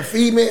 kissing other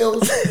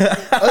females.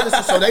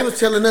 So they was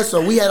telling us.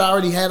 So we had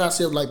already had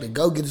ourselves like the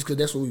go getters because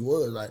that's what we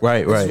was. Like,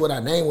 Right. This is what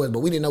our name was, but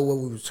we didn't know what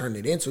we was turning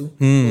it into. What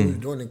we was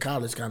doing in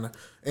college, kind of.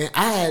 And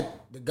I had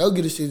the go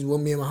getter shit with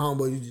me and my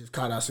homeboy. You just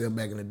caught ourselves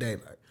back in the day,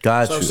 like.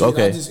 Got So you. shit,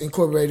 Okay. I just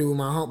incorporated with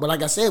my home. But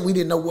like I said, we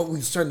didn't know what we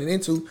was turning it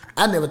into.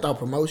 I never thought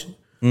promotion.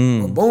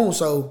 But boom,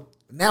 so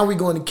now we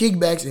going to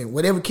kickbacks, and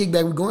whatever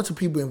kickback we going to,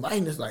 people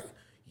inviting us like,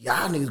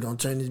 y'all niggas gonna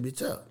turn this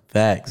bitch up.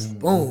 Facts.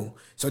 Boom.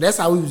 So that's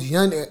how we was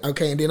young.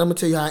 Okay, and then I'm gonna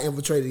tell you how I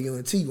infiltrated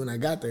UNT when I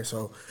got there.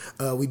 So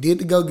we did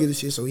the go getter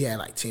shit. So we had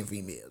like 10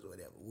 females or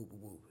whatever. Woo, woo,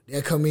 woo.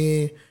 They'll come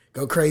in,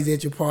 go crazy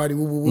at your party.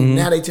 Woo, woo, woo.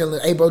 Now they telling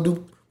us, hey bro,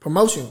 do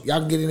promotion. Y'all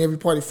can get in every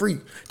party free.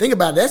 Think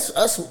about it. That's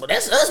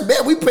us.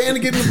 Bet we paying to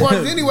get in the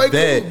parties anyway.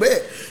 Bet. Cool,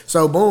 bet.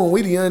 So boom,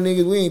 we the young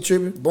niggas. We ain't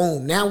tripping.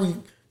 Boom. Now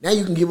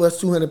you can give us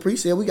 200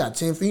 pre-sale. We got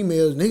 10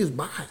 females. Niggas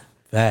buying.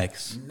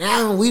 Facts.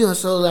 Now we done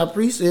sold our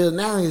pre-sales.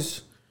 Now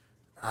it's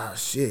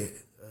shit.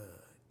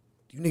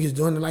 You niggas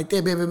doing it like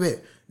that, bet.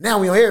 Now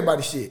we on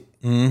everybody's shit.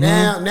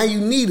 Now you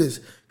need us.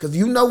 Cause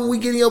you know when we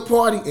get in your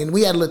party, and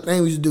we had a little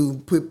thing we used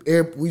to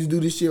do. We used to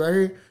do this shit right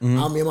here.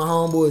 All me and my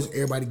homeboys,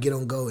 everybody get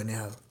on go in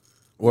there.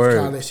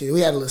 Word. Call that shit. We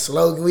had a little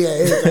slogan. We had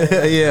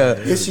everything. Yeah.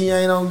 If she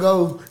ain't on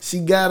go,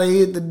 she gotta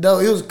hit the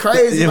door. It was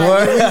crazy. Yeah, Like,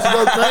 word. we used to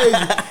go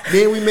crazy.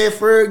 Then we met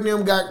Ferg and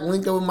them, got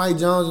linked up with Mike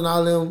Jones and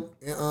all them.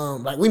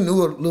 And, like we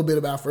knew a little bit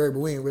about Ferg, but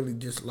we ain't really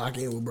just lock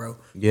in with bro.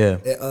 Yeah.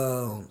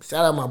 And,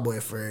 shout out my boy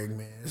Ferg,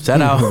 man. Shout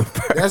out.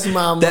 That's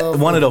my That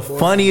one of the boy.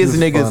 funniest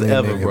He's niggas funny,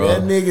 ever, nigga. bro.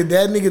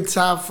 That nigga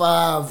top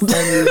 5 funniest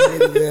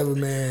niggas ever,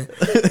 man.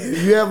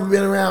 If you ever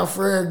been around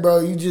Ferg,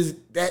 bro,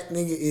 that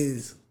nigga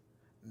is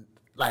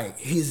like,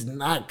 he's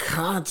not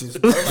conscious,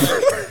 bro.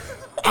 Like,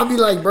 I'll be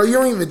like, bro, you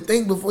don't even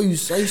think before you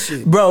say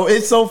shit. Bro,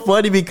 it's so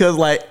funny because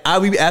like I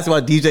be asking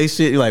about DJ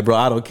shit. You're like, bro,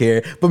 I don't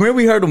care. But remember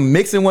we heard him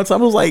mixing one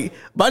time. I was like,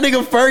 my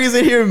nigga Ferg's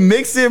in here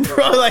mixing,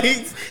 bro. Like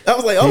I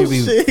was like, oh He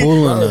be shit,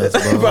 fooling us,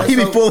 bro. Bro, he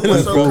be fooling What's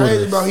us, so bro.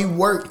 crazy, bro, he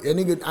work. That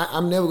nigga,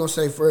 I'm never gonna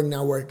say Ferg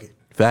not working.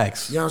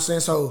 Facts. You know what I'm saying?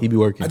 So He be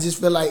working. I just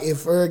feel like if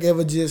Ferg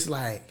ever just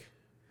like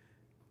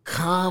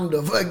calm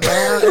the fuck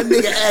down, that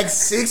nigga act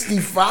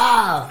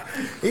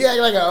 65. He act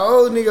like an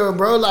old nigga,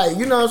 bro. Like,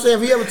 you know what I'm saying?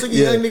 If he ever took a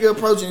Yeah. young nigga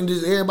approach and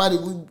just everybody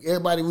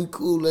we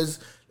cool, let's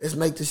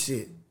make this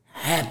shit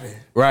happen.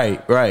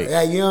 Right.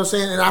 Yeah, you know what I'm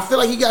saying? And I feel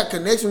like he got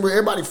connection where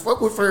everybody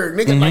fuck with Ferg.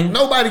 Nigga, like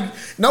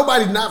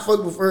nobody not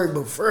fuck with Ferg,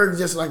 but Ferg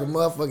just like a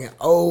motherfucking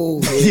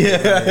old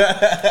head,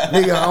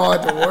 man. Nigga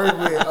hard to work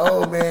with.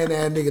 Oh man,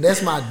 that nigga.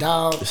 That's my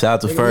dog. Shout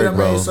out to Nigga, Ferg, we done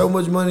bro. made so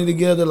much money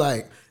together.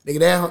 Like, nigga,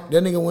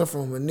 that nigga went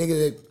from a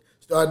nigga that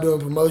started doing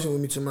promotion with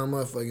me to my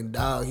motherfucking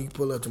dog. He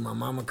pull up to my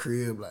mama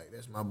crib. Like,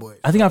 that's my boy.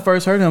 I think I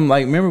first heard him.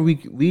 Like, remember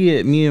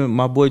me and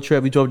my boy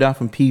Trev, we drove down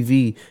from PV.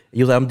 He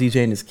was like, I'm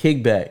DJing this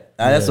kickback.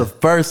 That's the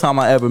first time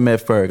I ever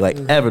met Ferg. Like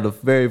ever, the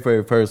very,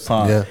 very first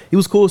time. Yeah. He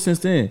was cool since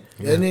then.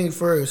 That nigga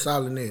Ferg is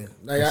solid nigga.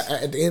 Like,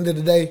 at the end of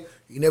the day,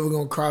 he never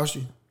gonna cross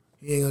you.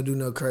 He ain't gonna do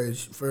no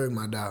crazy. Ferg,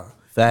 my dog.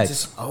 Facts.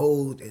 Just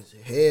old as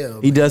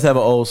hell. He does have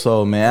an old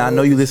soul, man. I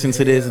know you listen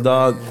to this,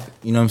 dog.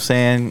 You know what I'm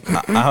saying?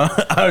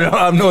 I don't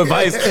have no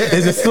advice.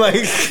 It's just like,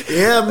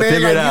 Yeah, man, figure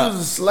like it out. he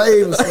was a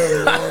slave or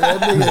something, man.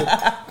 That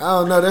nigga, I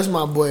don't know. That's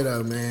my boy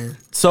though, man.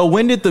 So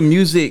when did the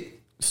music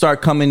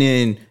start coming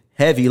in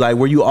heavy? Like,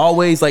 were you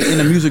always like in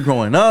the music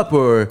growing up,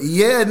 or?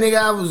 Yeah,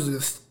 nigga, I was a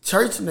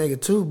church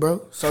nigga too,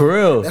 bro. So For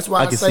real? That's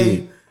why I I can see say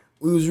it.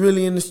 we was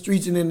really in the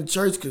streets and in the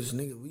church, cause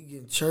nigga, we get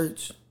in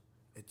church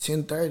at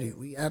 10:30.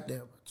 We out there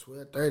at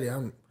 12:30.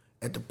 I'm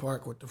at the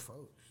park with the folks.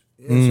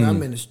 You know what I'm saying?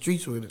 I'm in the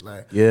streets with it,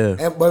 like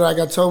but like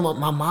I told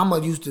my mama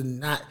used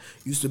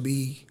to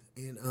be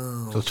in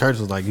So church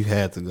was like you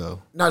had to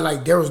go. no,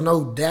 like there was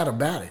no doubt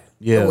about it.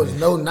 Yeah. There was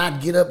no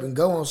not get up and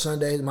go on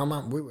Sundays. My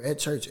mom, we were at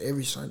church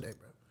every Sunday,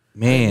 bro.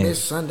 Man. I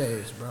missed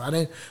Sundays, bro. I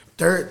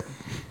didn't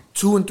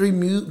 2 and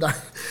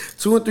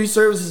 3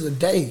 services a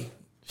day.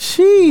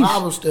 Sheesh.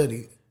 Bible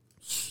study,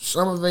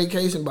 summer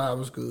vacation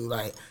Bible school,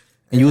 like.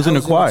 And you was in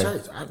the choir.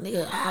 church.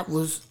 I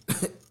was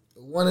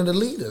one of the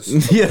leaders.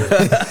 Yeah.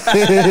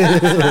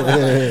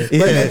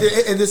 But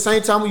at the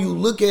same time, when you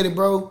look at it,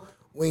 bro,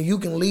 when you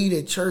can lead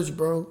at church,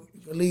 bro,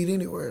 you can lead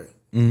anywhere.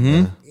 Mm-hmm. You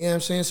know what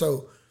I'm saying?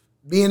 So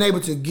being able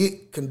to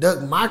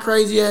conduct my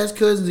crazy ass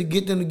cousins and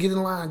get them to get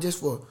in line just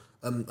for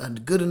a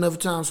good enough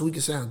time so we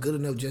can sound good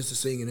enough just to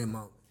sing in that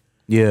moment.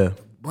 Yeah.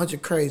 Bunch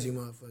of crazy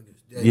motherfuckers.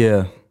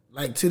 Yeah.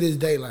 Like to this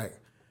day, like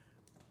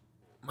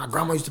my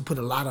grandma used to put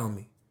a lot on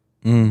me.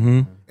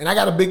 Mm-hmm. And I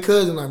got a big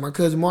cousin, like my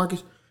cousin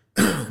Marcus.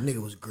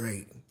 Nigga was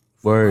great.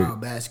 Word. Football,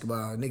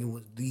 basketball. Nigga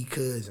was the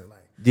cousin.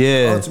 Like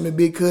Yeah. ultimate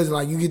big cousin.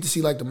 Like you get to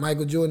see like the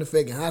Michael Jordan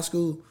effect in high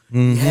school.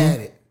 Mm-hmm. He had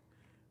it.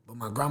 But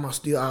my grandma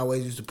still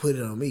always used to put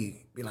it on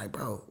me. Be like,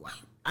 bro, why?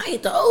 I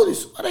ain't the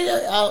oldest. Why they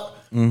out?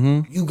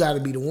 Mm-hmm. You gotta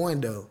be the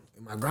one though.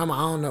 And my grandma,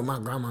 I don't know. My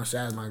grandma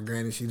size my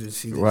granny. She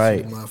the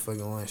Right.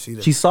 motherfucking one.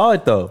 She saw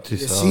it though.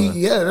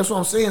 Yeah, that's what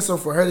I'm saying. So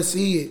for her to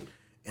see it,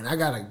 and I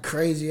got a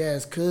crazy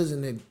ass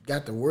cousin that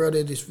got the world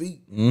at his feet.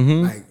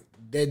 Mm-hmm. Like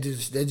that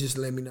just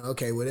let me know,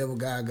 okay, whatever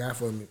God got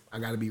for me, I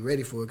got to be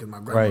ready for it because my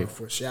grandmother Right.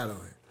 foreshadowing.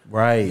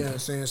 Right. You know what I'm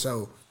saying?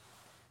 So,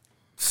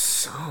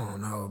 I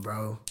don't know,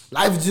 bro.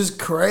 Life is just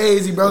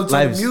crazy, bro.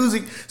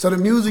 So the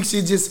music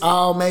shit just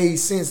all made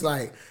sense.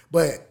 Like,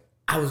 but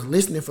I was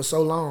listening for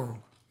so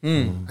long.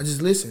 I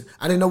just listened.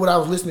 I didn't know what I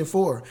was listening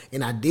for,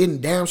 and I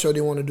damn sure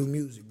didn't want to do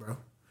music, bro.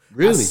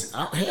 Really?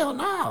 Hell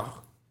no.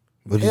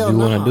 What did you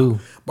want to do?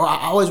 Bro,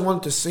 I always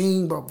wanted to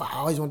sing, bro. But I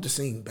always wanted to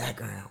sing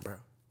background, bro.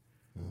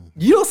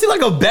 You don't seem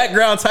like a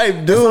background type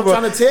dude, That's what bro.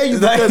 I'm trying to tell you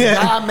because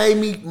God made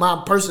me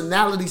my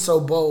personality so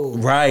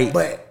bold. Right.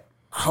 But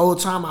whole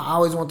time I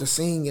always want to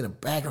sing in the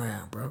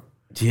background, bro.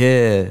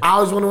 Yeah. I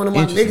always wanted one of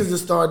my niggas to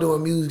start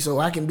doing music so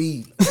I can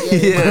be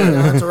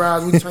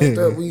entourage. We turned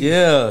up.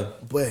 Yeah.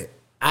 But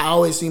I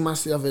always see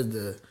myself as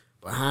the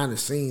behind the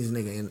scenes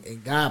nigga,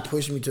 and God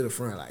pushed me to the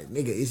front. Like,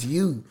 nigga, it's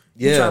you.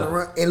 You trying to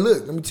run. And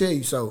look, let me tell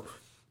you. So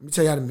let me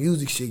tell you how the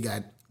music shit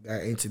got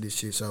into this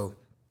shit. So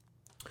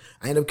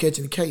I ended up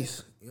catching the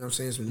case. You know what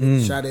I'm saying? Some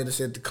niggas shot at us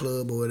at the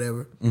club or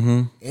whatever.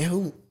 And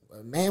who?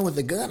 A man with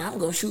a gun, I'm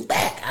gonna shoot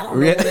back. I don't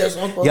know what else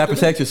I'm supposed to do. You gotta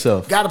protect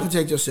yourself. Gotta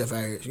protect yourself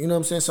out here. You know what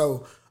I'm saying?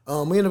 So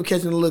we ended up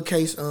catching a little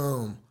case.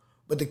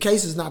 But the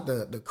case is not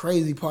the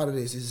crazy part of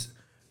this. Is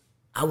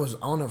I was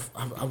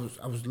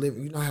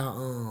living. You know how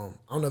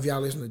I don't know if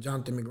y'all listen to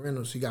Jonathan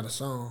McReynolds. He got a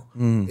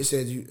song. It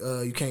says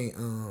you can't.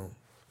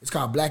 It's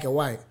called Black and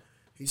White.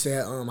 He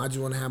said I just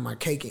want to have my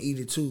cake and eat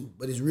it too.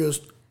 But it's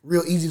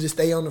real easy to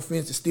stay on the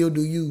fence and still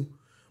do you.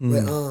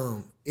 But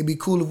it'd be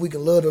cool if we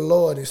can love the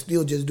Lord and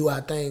still just do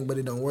our thing. But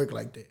it don't work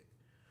like that.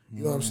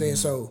 You know what I'm saying?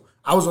 So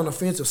I was on the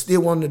fence of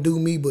still wanting to do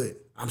me, but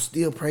I'm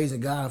still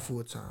praising God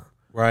full time.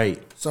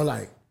 Right. So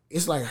like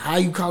it's like how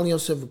you calling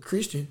yourself a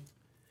Christian,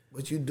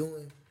 but you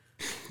doing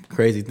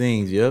Crazy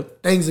things,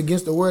 yep. things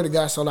against the word of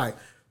God. So like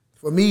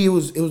for me, it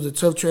was a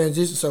tough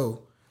transition.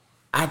 So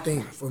I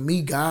think for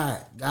me,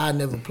 God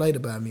never played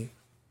about me.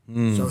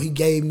 So He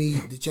gave me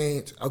the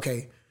chance.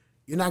 Okay,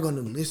 you're not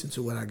gonna listen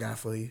to what I got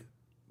for you.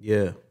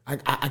 Yeah.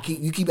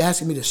 You keep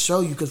asking me to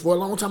show you because for a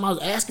long time I was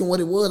asking what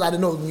it was. I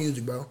didn't know it was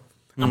music, bro.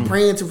 I'm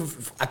praying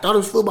I thought it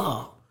was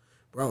football,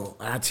 bro.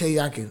 I tell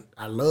you,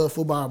 I love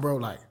football, bro.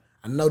 Like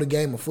I know the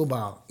game of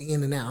football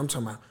in and out. I'm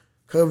talking about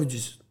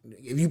coverages.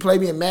 If you play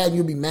me in Madden,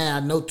 you'll be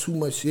mad. I know too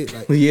much shit.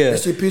 Like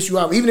that shit piss you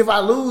off. Even if I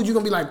lose, you're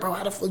gonna be like, bro,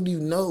 how the fuck do you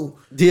know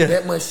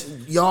that much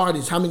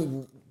yardage? How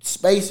many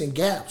space and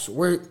gaps?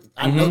 Where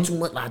I know too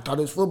much. Like, I thought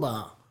it was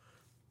football.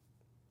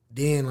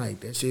 Then like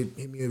that shit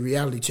hit me a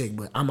reality check.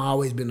 But I'm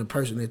always been the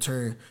person that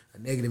turned a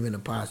negative into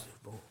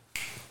positive. Boom.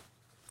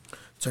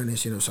 Turn that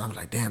shit up. So I was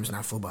like, damn, it's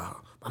not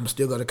football. I'ma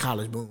still go to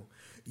college. Boom.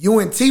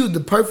 UNT was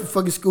the perfect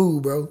fucking school,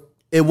 bro.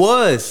 It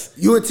was.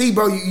 UNT,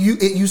 bro.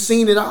 You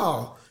seen it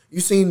all. You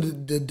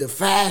seen the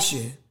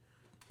fashion,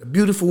 the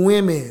beautiful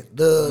women,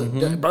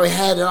 bro. It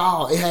had it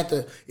all.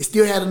 It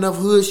still had enough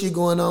hood shit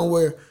going on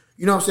where,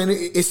 you know what I'm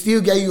saying? It still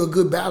gave you a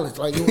good balance.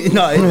 Like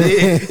No, it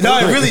did. No,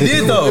 it really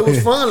did though. It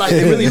was fun. Like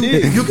it really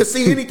did. You could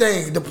see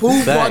anything. The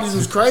pool parties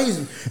was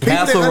crazy. People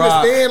Castle didn't Rock.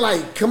 understand.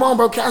 Like, come on,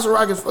 bro. Castle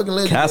Rock is fucking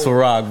legendary. Castle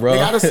Rock, bro.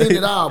 Like, I done seen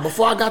it all.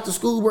 Before I got to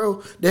school,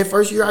 bro, that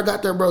first year I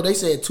got there, bro, they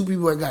said 2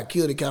 people had got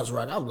killed at Castle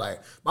Rock. I was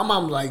like, my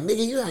mom was like,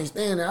 nigga, you ain't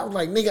staying there. I was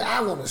like, nigga,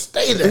 I want to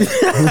stay there.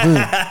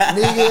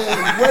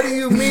 Nigga, what do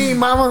you mean,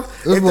 mama?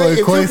 This boy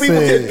Quay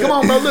said. Come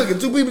on, bro, look,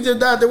 if 2 people just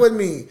died there with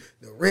me,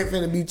 the rent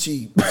finna be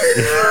cheap.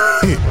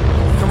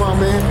 Come on,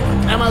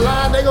 man. Am I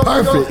lying? They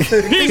gonna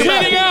Perfect. He's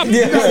heating up.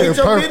 You gotta get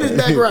your Perfect.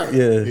 business back right.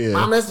 Yeah.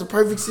 Mom, that's the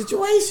perfect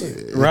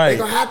situation. Right. They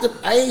gonna have to,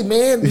 hey,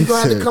 man, you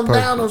gonna have to come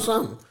down on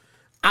something.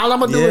 All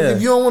I'm gonna do is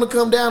if you don't want to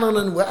come down on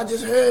it, well, I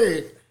just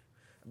heard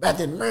about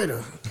that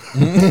murder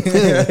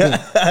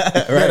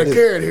that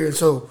occurred here.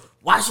 So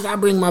why should I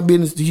bring my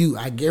business to you?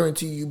 I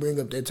guarantee you bring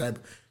up that type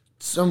of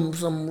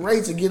some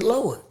rates will get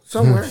lower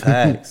somewhere.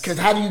 Facts. Because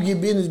how do you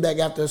get business back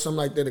after something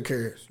like that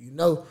occurs? You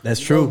know, That's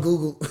true.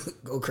 Google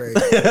go crazy.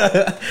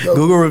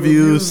 Google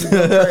reviews.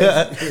 Go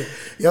crazy.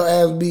 Your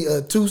ass be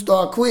a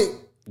 2-star quick.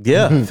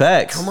 Yeah,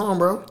 facts. Come on,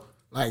 bro.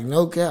 Like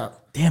no cap.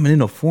 Damn, and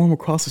in a forum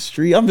across the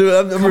street. I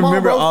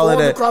remember bro, all of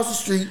that. Across the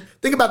street.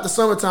 Think about the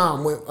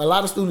summertime when a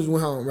lot of students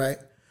went home, right?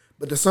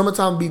 But the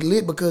summertime be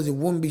lit because it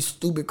wouldn't be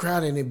stupid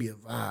crowded and it'd be a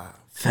vibe.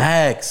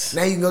 Facts.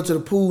 Now you can go to the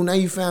pool. Now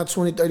you found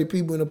 20, 30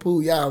 people in the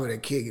pool. Y'all over there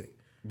kicking it.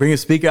 Bring a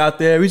speaker out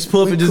there. We just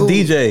pull up We and just cool.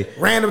 DJ.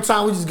 Random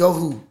time, we just go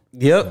hoop.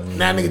 Yep.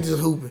 Now nigga just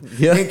hooping.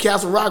 Yeah. Then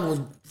Castle Rock was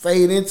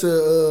fade into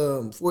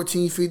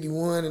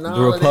 1451 and all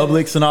The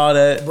Republics and all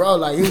that. Bro,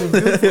 like it was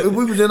beautiful.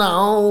 We was in our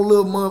own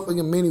little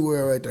motherfucking mini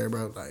world right there,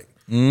 bro. Like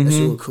that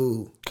shit was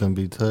cool. Couldn't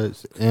be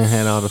touched. And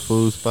had all the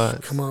food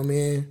spots. Come on,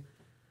 man.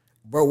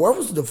 Bro, where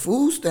was the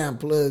food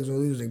stamp plugs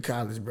when we was in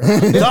college, bro?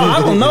 No, I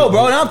don't know,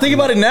 bro. Now I'm thinking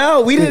about it now.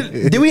 We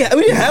didn't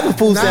have a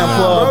food stamp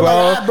plug,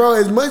 bro. Bro,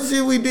 as much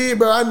shit we did,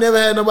 bro, I never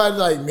had nobody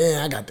like, man,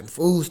 I got them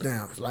food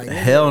stamps. Like,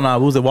 Hell no.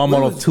 We was at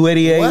Walmart on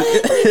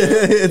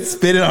 288.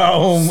 Spitting our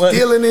own money.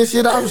 Stealing this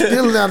shit. I'm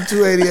stealing out of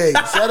 288.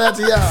 Shout out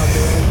to y'all,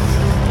 man.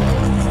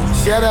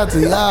 Shout out to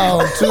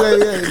y'all on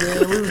 288,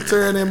 man. We was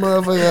tearing that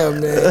motherfucker up,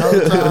 man. The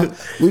whole time,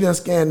 we done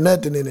scanned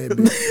nothing in that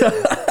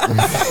bitch.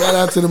 Shout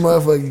out to the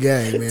motherfucking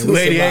gang, man. We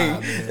 288.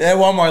 survived, man. That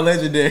Walmart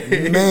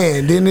legendary.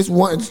 Man, then it's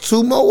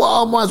two more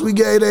Walmarts we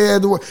gave they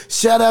had to work.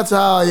 Shout out to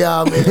all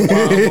y'all, man.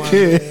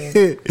 Walmart,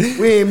 man.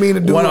 We ain't mean to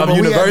do One it, of but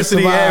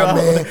University, we had to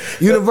survive, yeah. man.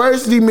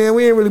 University, man,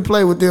 we ain't really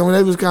play with them.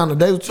 They was trying to,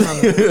 they was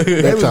trying to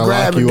grabbing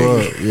lock you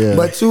niggas. up, yeah.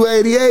 But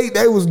 288,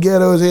 they was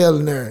ghetto as hell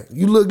in there.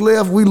 You look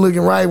left, we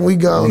looking right, and we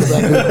gone. You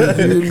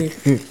hear me?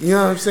 You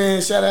know what I'm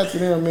saying? Shout out to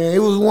them, man. It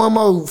was one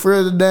more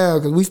further down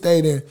because we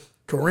stayed in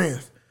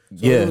Corinth. So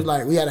Yeah. it was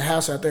like we had a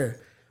house out there.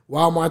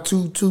 Walmart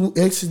two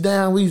exits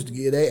down, we used to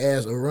give their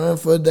ass a run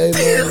for a day,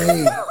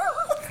 man.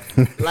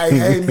 Like,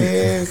 hey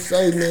man,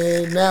 say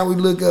man, now we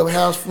look up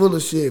house full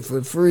of shit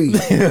for free.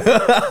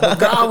 But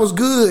God was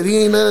good. He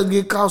ain't let us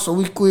get caught, so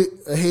we quit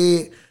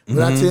ahead.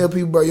 But I tell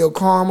people, bro, your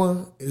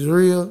karma is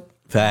real.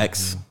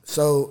 Facts.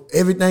 So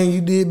everything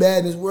you did bad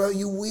in this world,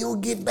 you will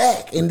get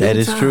back. In That due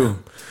is time.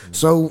 true.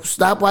 So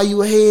stop while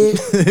you ahead.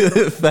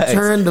 Facts.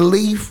 Turn the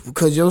leaf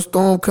because your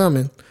storm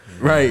coming.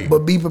 Right. But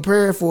be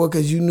prepared for it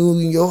because you knew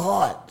in your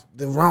heart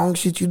the wrong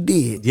shit you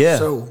did. Yeah.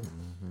 So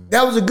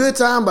that was a good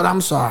time, but I'm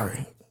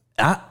sorry.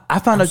 I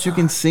found out you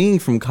can sing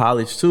from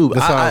college too.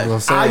 That's what I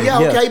was gonna say. Yeah,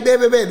 okay,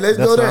 baby. Let's That's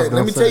go what I there. was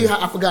Let me gonna tell you say.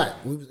 how I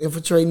forgot. We was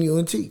infiltrating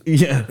UNT.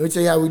 Yeah. Let me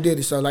tell you how we did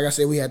it. So, like I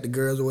said, we had the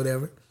girls or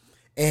whatever.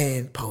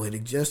 And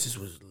Poetic Justice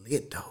was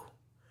lit, though.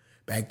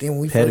 Back then, when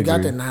we first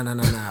got there,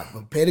 nah.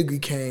 But Pedigree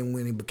came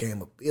when it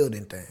became a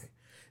building thing.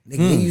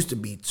 Nigga, it used to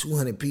be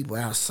 200 people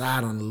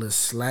outside on the little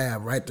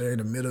slab right there in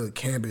the middle of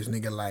campus,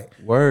 nigga, like.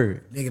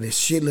 Word. Nigga, this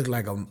shit looked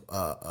like a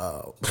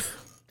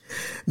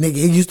nigga,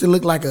 it used to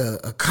look like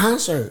a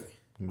concert.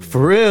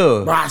 For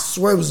real. Bro, I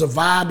swear it was a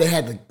vibe. They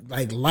had the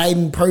like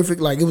lighting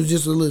perfect. Like it was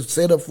just a little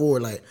setup for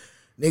it. Like,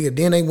 nigga,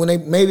 then when they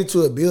made it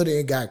to a building,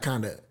 it got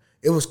kind of,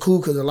 it was cool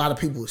because a lot of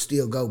people would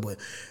still go. But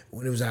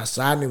when it was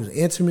outside and it was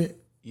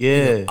intimate,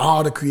 Yeah.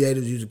 all the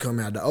creatives used to come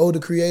out. The older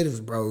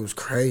creatives, bro, it was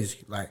crazy.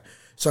 Like,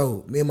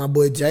 so me and my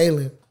boy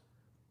Jalen,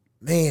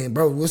 man,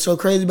 bro, what's so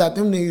crazy about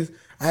them niggas?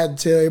 I had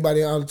to tell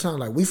everybody all the time,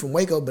 like, we from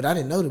Waco, but I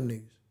didn't know them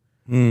niggas.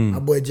 My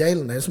boy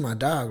Jalen, that's my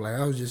dog. Like,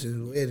 I was just at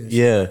his wedding.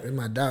 Yeah. That's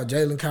my dog,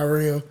 Jalen,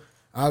 Kyrell,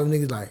 all them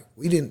niggas, like,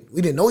 we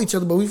didn't know each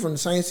other, but we from the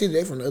same city.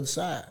 They from the other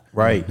side.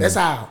 Right. That's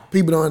how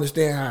people don't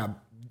understand how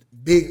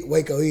big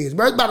Waco is.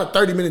 Bro, it's about a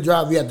 30-minute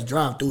drive. We had to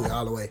drive through it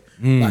all the way.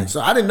 Like, so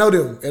I didn't know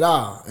them at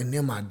all. And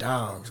then my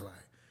dogs, like,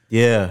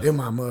 Yeah. they're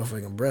my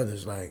motherfucking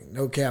brothers. Like,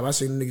 no cap. I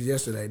seen them niggas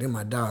yesterday. They're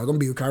my dog. I'm gonna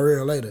be with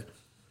Kyrell later.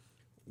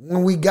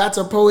 When we got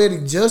to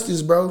Poetic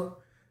Justice, bro,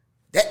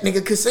 that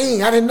nigga could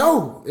sing. I didn't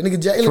know. That nigga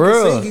Jalen For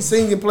could real? sing. He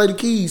sing and play the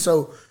keys.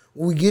 So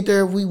when we get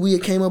there, we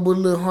came up with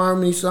a little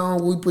harmony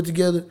song we put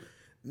together.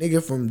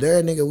 Nigga, from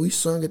there, nigga, we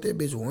sung at that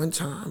bitch one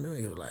time. And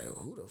nigga was like,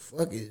 who the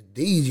fuck is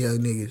these young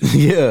niggas?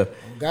 Yeah.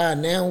 God,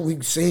 now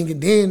we sing and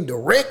then the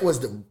wreck was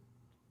when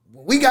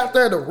we got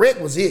there, the wreck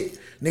was it.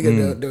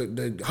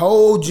 Nigga, the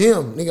whole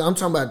gym. Nigga, I'm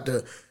talking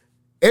about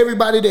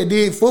everybody that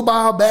did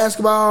football,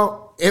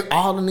 basketball,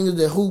 all the niggas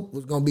that hoop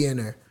was gonna be in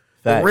there.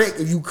 Facts. The wreck,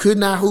 if you could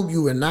not hoop,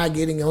 you were not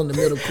getting on the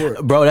middle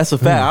court. Bro, that's a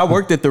fact. I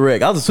worked at the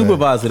rec. I was a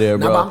supervisor there,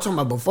 Now, bro. but I'm talking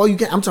about before you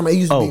came, I'm talking about it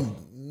used to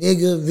be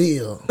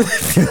Niggaville.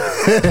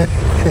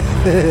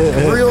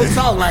 Real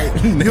talk, like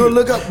you'll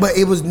look up, but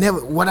it was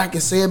never what I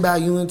can say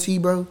about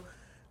UNT, bro.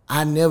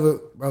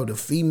 The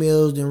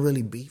females didn't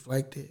really beef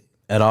like that.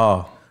 At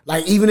all.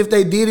 Like even if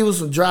they did, it was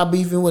some dry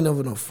beef. It wasn't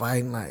never no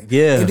fighting. Like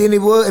Yeah. and then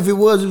it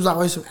was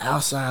always some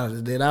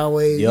outsiders that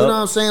always. You Yup. know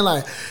what I'm saying?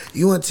 Like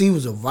UNT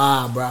was a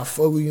vibe, bro. I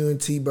fuck with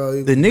UNT,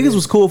 bro. The niggas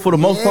was cool for the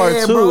most part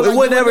too. Bro, It like,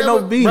 wasn't you ever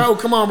no beef. Bro,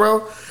 come on,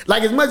 bro.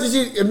 Like as much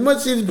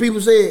as people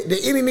said,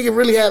 did any nigga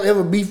really have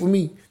ever beef with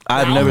me?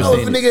 I've I never don't know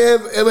seen if a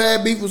nigga ever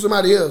had beef with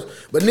somebody else.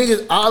 But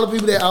niggas, all the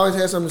people that always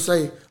had something to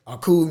say are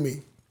cool with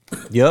me.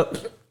 Yep.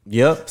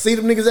 See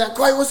them niggas out,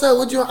 Quay, what's up?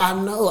 What you? I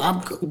know.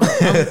 I'm cool. Who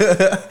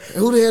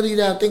the hell do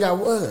you think I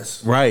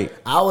was? Right.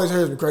 I always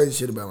heard some crazy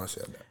shit about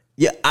myself.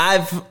 Yeah,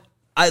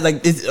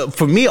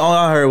 for me, all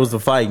I heard was the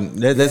fighting.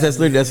 That's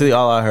literally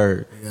all I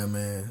heard. Yeah,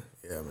 man.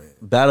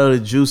 Battle of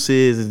the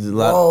Juices is a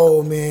lot.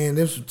 Oh man,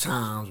 them some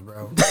times,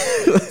 bro.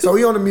 So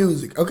we on the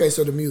music. Okay,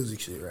 so the music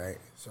shit, right?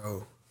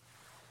 So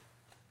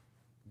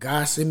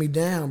God set me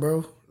down,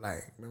 bro.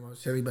 Like, remember I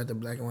was telling you about the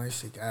black and white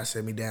shit? God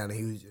set me down and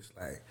he was just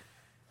like,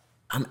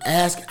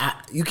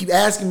 you keep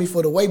asking me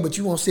for the way, but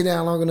you won't sit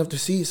down long enough to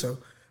see it, so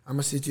I'm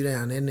gonna sit you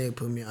down. That nigga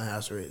put me on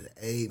house arrest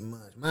 8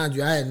 months. Mind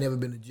you, I had never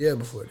been to jail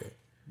before that.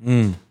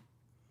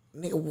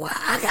 Nigga, why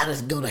I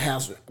gotta go to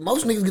house arrest?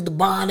 Most niggas get the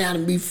bond out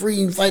and be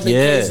free and fight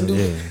their case and do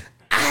it.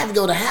 I had to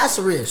go to house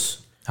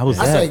arrest. How was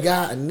I that? say,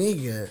 God,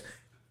 nigga,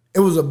 it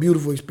was a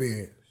beautiful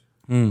experience.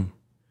 I'm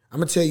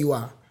gonna tell you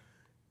why.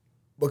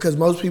 Because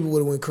most people would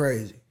have went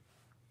crazy.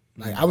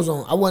 Like I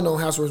wasn't on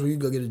house arrest where you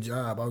go get a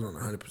job. I was on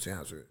 100%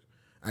 house arrest.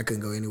 I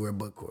couldn't go anywhere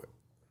but court.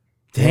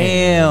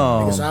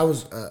 Damn. Because I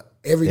was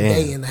every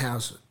day in the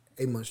house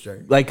 8 months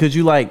straight. Like, could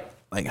you like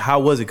how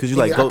was it? Could you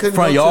like Nigga, I go couldn't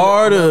front go to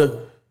yard the-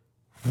 or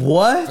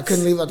what? I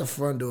couldn't leave out the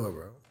front door,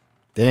 bro.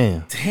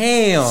 Damn.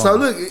 So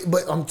look,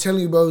 but I'm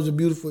telling you, bro, it was a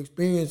beautiful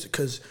experience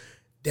because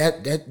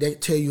that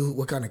tell you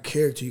what kind of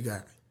character you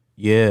got.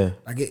 Yeah.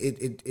 Like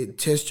it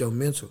tests your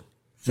mental.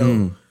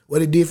 So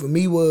what it did for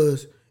me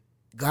was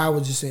God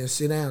was just saying,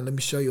 sit down, let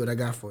me show you what I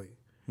got for you.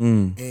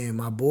 And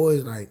my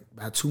boys, like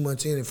about 2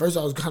 months in, at first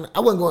I wasn't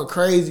going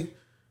crazy.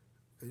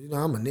 You know,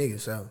 I'm a nigga,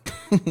 so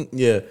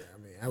Yeah. I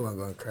mean, I wasn't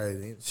going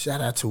crazy. Shout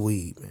out to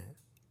weed, man.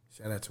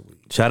 Shout out to weed.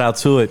 Shout out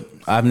to it.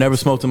 I've never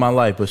smoked in my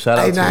life, but shout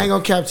out Hey, to now I it. ain't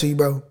gonna cap to you,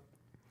 bro.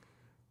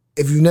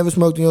 If you never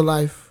smoked in your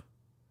life,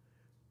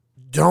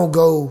 don't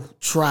go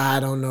try, I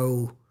don't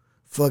know,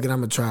 fuck it,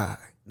 I'ma try.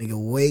 Nigga,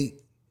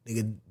 wait.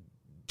 Nigga,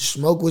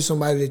 smoke with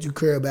somebody that you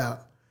care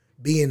about.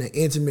 Be in an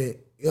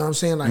intimate, you know what I'm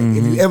saying? Like,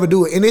 if you ever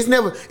do it, and it's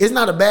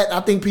not a bad,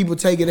 I think people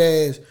take it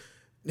as,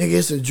 nigga,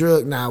 it's a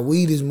drug. Nah,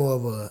 weed is more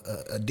of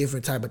a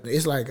different type of thing.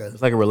 It's like a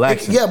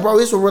relaxing. Yeah, bro,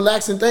 it's a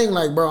relaxing thing.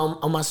 Like, bro,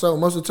 on my soul,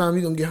 most of the time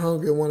you gonna get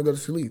hungry and want to go to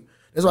sleep.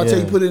 That's why I tell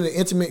you put it in an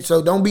intimate.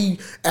 So don't be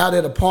out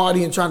at a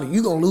party and trying to.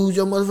 You gonna lose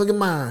your motherfucking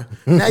mind.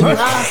 Now you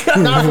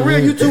high. Nah, for real,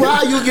 you too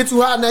high. You get too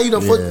high. Now you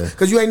don't fuck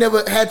because you ain't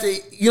never had to.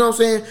 You know what I'm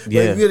saying?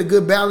 Yeah. But if you had a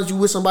good balance, you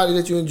with somebody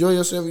that you enjoy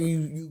yourself. And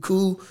you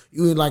cool.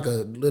 You in like a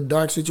little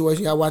dark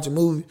situation. Y'all watch a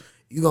movie.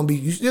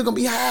 You still gonna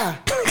be high.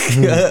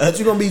 But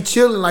you gonna be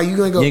chilling. Like you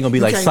gonna go. You ain't gonna be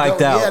like psyched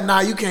go, out. Yeah,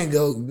 nah, you can't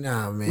go.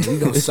 Nah, man, you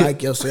gonna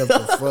psych yourself the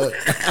fuck.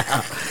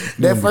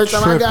 That first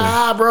time I got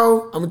high,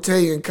 bro. I'm gonna tell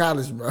you in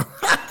college, bro.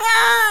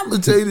 I'm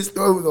gonna tell you the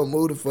story. We're gonna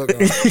move the fuck on.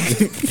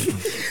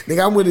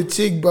 Nigga, I'm with a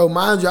chick, bro.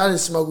 Mind you, I didn't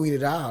smoke weed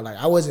at all. Like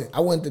I wasn't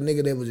the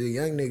nigga that was a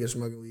young nigga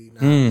smoking weed.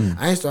 Nah,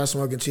 I ain't start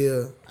smoking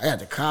till I got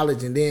to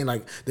college, and then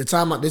like this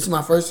is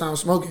my first time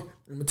smoking.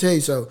 I'm gonna tell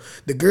you. So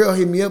the girl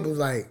hit me up and was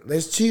like,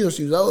 "Let's chill."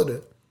 She was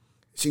older.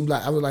 She was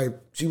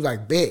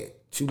like, bet.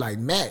 She was like,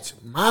 match.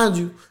 Mind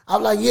you, I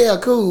was like, yeah,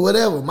 cool,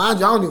 whatever. Mind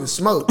you, I don't even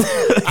smoke.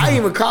 I ain't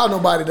even call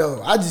nobody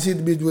though. I just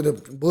hit the bitch with a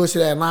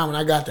bullshit ass line when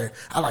I got there.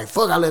 I like,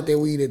 fuck, I left that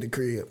weed at the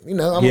crib. You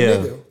know, I'm a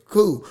nigga.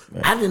 Cool.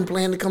 Right. I didn't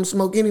plan to come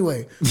smoke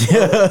anyway.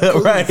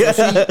 Cool. Right.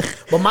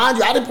 But mind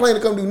you, I didn't plan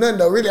to come do nothing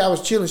though. Really, I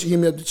was chilling. She hit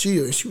me up to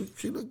chill. And she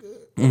looked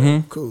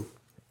good. Cool.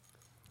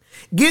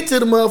 Get to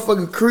the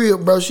motherfucking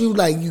crib, bro. She was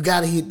like, you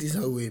gotta hit this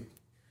hoe with me.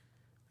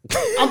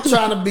 I'm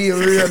trying to be a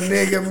real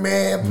nigga,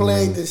 man.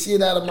 Playing the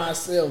shit out of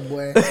myself,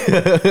 boy. I hit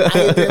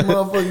that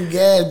motherfucking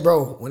gas,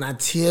 bro. When I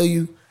tell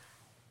you,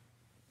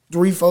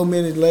 3-4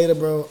 minutes later,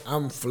 bro,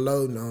 I'm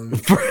floating on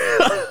it.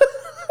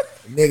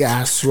 Nigga,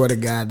 I swear to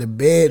God, the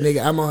bed,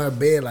 nigga, I'm on her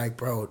bed like,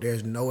 bro,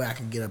 there's no way I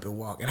can get up and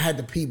walk. And I had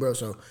to pee, bro.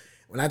 So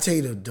when I tell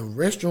you the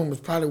restroom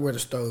was probably where the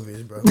stove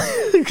is, bro.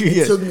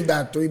 It took me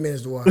about 3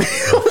 minutes to walk. And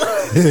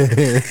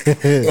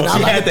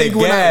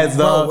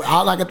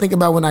all I could think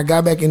about when I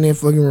got back in that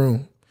fucking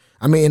room,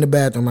 I mean, in the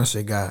bathroom, I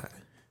said, God,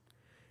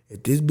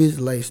 if this bitch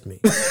laced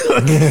me,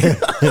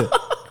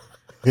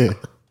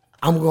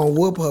 I'm gonna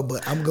whoop her,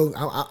 but I'm going,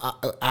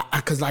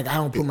 cause like I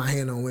don't put my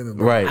hand on women,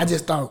 bro. Right. I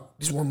just thought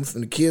this woman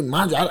finna kill me.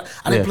 Mind you,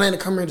 I didn't plan to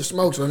come here to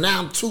smoke, so now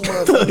I'm too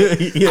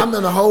motherfuckers. I'm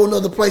in a whole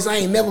nother place. I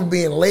ain't never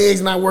been.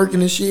 Legs not working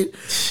and shit.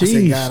 Sheesh. I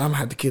said, God, I'm gonna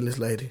have to kill this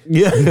lady.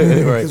 Yeah,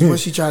 right. Cause what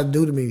she tried to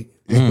do to me,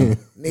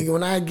 nigga.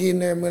 When I get in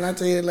there, when I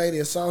tell you that lady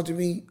assaulted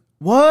me,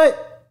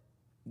 what?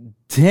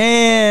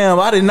 Damn,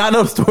 I did not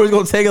know the story was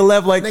gonna take a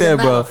left like that,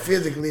 bro. Not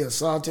physically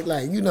assaulted,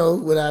 like you know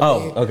what I mean.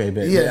 Oh, okay,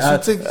 baby.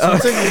 Yeah, she took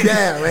me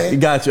down, man.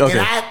 Got you. Okay.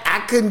 And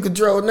I couldn't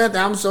control nothing.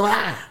 I'm so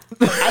high.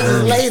 I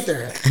just laid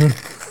there.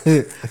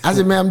 I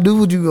said, "Man, do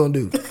what you gonna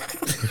do."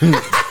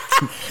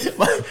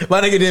 My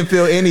nigga didn't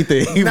feel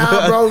anything.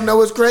 Nah, bro. No,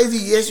 what's crazy?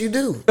 Yes, you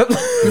do.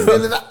 You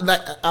feel it?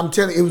 Like I'm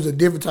telling you, it was a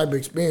different type of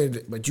experience.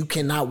 But you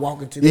cannot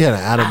walk into. Yeah,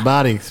 an out of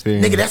body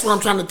experience. Nigga, that's what I'm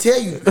trying to tell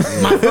you.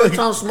 My first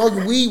time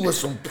smoking weed was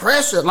some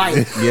pressure. Like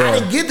I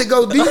didn't get to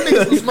go. These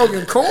niggas was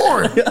smoking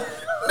corn.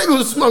 Niggas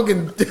was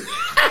smoking.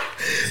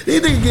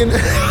 These niggas getting.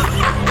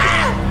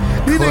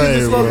 These niggas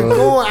was smoking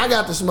corn. I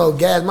got to smoke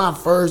gas my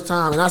first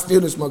time, and I still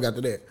didn't smoke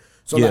after that.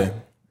 So like,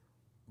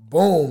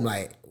 boom,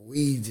 like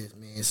weed just.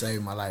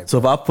 Saved my life. So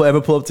if I ever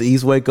pull up to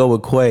East Waco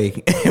with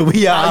Quay,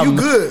 we out. You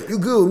good? You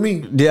good with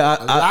me? Yeah,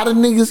 a lot of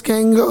niggas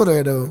can't go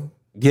there though.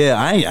 Yeah,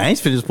 I ain't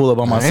finna just pull up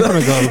on myself.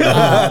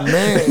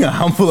 Man,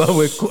 I'm pull up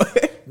with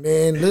Quay.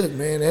 Man, look,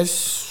 man,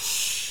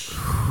 that's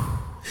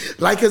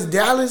like cause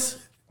Dallas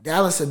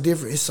are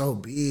different. It's so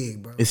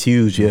big, bro. It's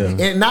huge, yeah.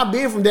 And not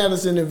being from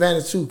Dallas is an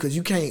advantage too, cause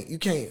you can't.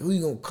 Who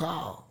you gonna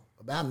call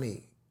about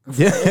me?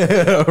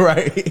 Yeah,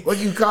 right. What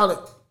you call it?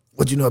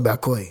 What you know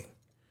about Quay?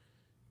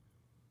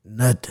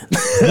 Nothing.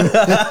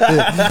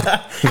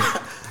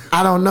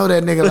 I don't know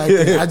that nigga like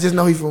that. I just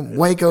know he from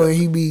Waco and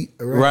he be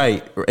around.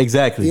 Right,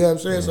 exactly. You know what I'm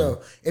saying? Yeah.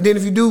 So, and then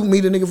if you do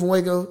meet a nigga from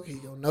Waco, he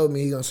gonna know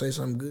me. He gonna say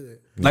something good.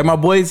 Like my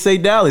boys say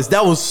Dallas.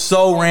 That was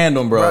so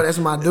random, bro. Bro, that's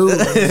my dude.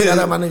 Shout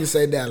out my nigga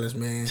say Dallas,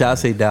 man. Shout out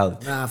say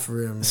Dallas. Nah, for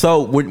real, man.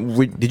 So,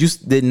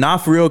 did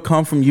not for real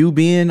come from you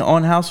being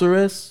on house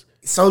arrest?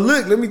 So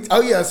look,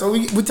 so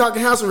we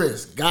talking house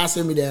arrest. Guy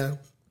sent me down.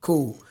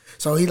 Cool.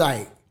 So he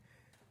like.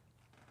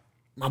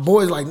 My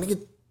boy's like,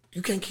 nigga,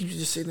 you can't keep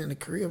just sitting in the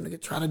crib,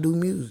 nigga. Try to do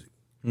music.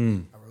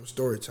 I wrote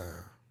story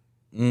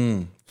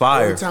time.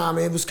 Fire. Story time,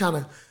 it was kind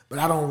of, but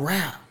I don't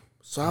rap.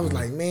 So I was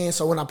like, man.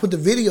 So when I put the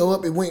video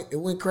up, it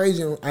went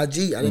crazy on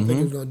IG. I didn't think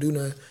it was gonna do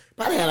nothing.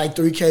 Probably had like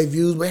 3K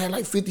views, but it had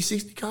like 50,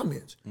 60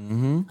 comments.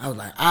 I was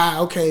like,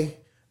 okay,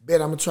 bet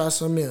I'm gonna try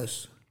something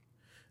else.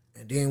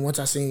 And then once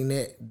I seen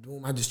that,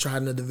 boom, I just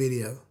tried another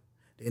video.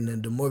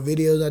 And the more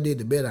videos I did,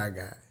 the better I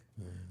got.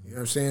 You know what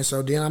I'm saying?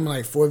 So then I'm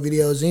like 4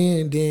 videos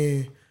in,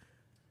 then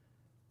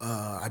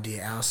I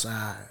did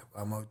Outside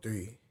by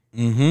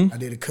Mo3. I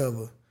did a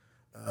cover.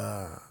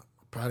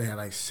 Probably had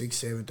like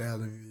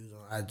 6,000-7,000 views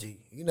on IG.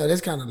 You know,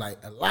 that's kind of like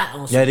a lot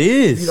on That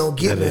is. If you don't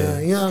get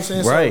there, you know what I'm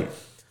saying? Right.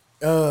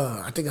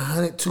 So, I think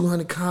 100,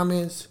 200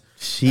 comments.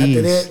 Jeez.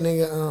 After that,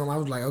 nigga, I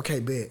was like, okay,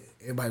 bet.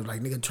 Everybody was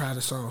like, nigga, try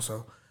the song.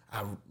 So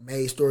I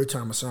made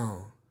Storytime a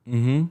song.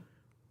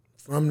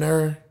 From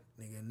there,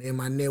 nigga, then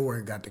my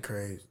network got the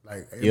craze.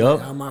 Like,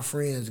 all my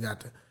friends got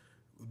the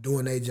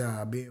doing their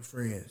job, being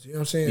friends. You know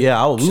what I'm saying?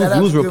 Yeah, we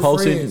was good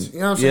reposting. friends.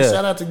 You know what I'm saying?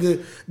 Shout out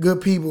to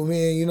good people,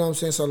 man. You know what I'm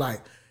saying? So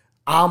like,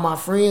 all my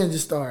friends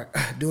just start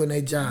doing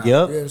their job. You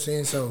know what I'm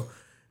saying? So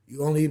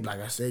you only,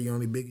 like I said, you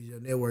only big as your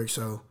network.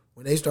 So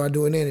when they start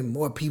doing that, and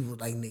more people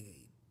like, nigga,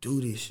 do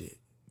this shit.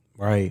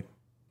 Right.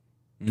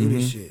 Do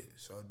this shit.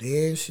 So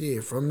then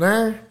shit, from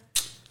there,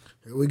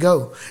 here we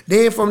go.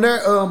 Then from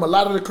there, a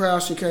lot of the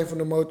crowd shit came from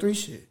the Mo3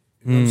 shit.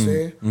 You know what I'm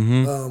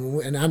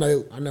saying? And I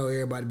know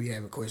everybody be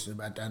having questions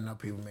about that. I know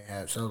people may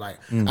have. So like,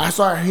 I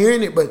started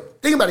hearing it, but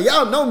think about it.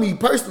 Y'all know me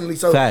personally.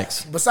 So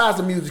Facts. Besides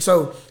the music,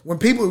 so when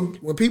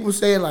people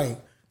say like,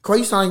 "Croy,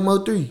 you sound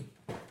like Mo3,"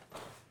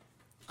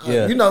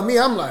 you know me.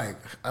 I'm like,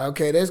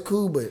 okay, that's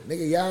cool, but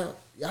nigga,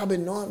 y'all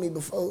been knowing me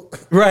before.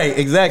 Right.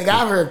 Exactly. Nigga,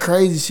 I heard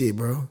crazy shit,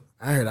 bro.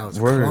 I heard I was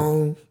a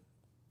clone.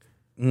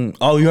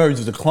 Oh, you heard it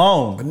was a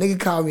clone. A nigga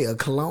called me a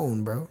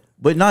clone, bro.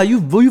 But nah,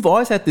 you've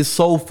always had this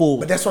soulful.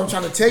 But that's what I'm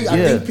trying to tell you. I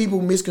think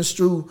people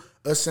misconstrue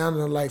us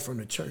sounding alike from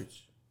the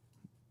church.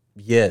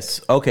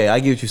 Yes. Okay, I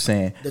get what you're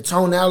saying. The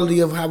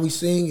tonality of how we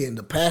sing and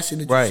the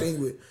passion that you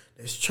sing with,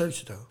 that's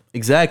church though.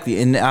 Exactly.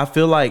 And I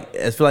feel like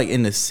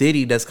in the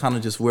city, that's kind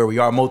of just where we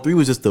are. Mo3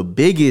 was just the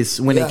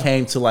biggest when it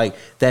came to like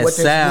that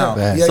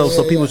sound.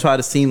 So people try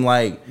to seem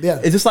like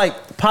it's just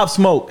like Pop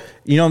Smoke,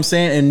 you know what I'm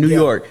saying, in New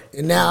York.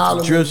 And now all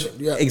of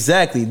them,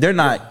 exactly. They're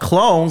not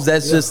clones.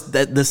 That's just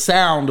that the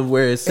sound of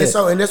where it's at.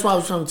 And that's why I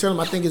was trying to tell them,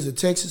 I think it's a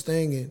Texas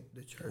thing in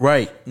the church.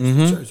 Right.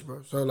 The church,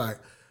 bro. So like,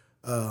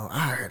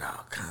 I heard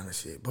all kind of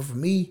shit. But for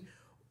me,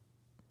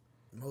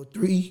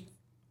 Mo3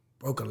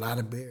 broke a lot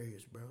of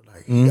barriers, bro.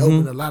 Like, he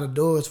opened a lot of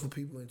doors for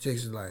people in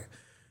Texas. Like,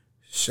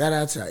 shout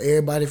out to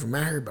everybody from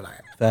out here, but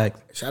like,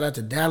 Fact. Shout out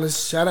to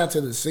Dallas. Shout out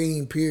to the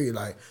scene, period.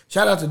 Like,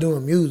 shout out to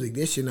doing music.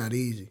 This shit not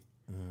easy.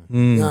 You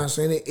know what I'm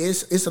saying?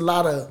 It's a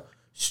lot of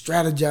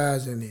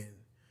strategizing and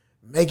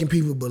making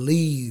people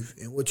believe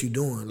in what you're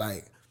doing.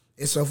 Like,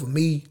 and so for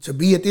me to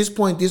be at this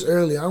point this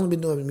early, I only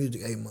been doing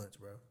music 8 months,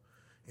 bro.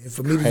 And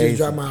for me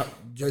to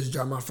just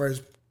drop my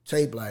first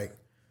tape, like,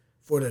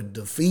 for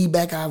the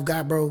feedback I've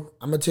got, bro,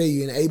 I'm gonna tell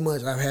you, in 8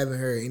 months I haven't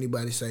heard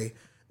anybody say,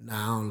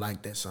 "Nah, I don't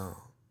like that song."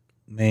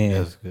 Man,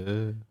 that's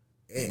good.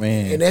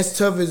 And that's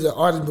tough as an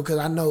artist because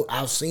I know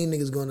I've seen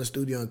niggas go in the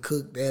studio and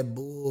cook that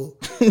bull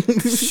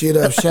shit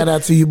up. Shout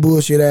out to you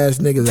bullshit ass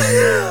niggas out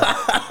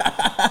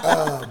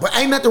here. But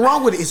ain't nothing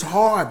wrong with it. It's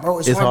hard, bro.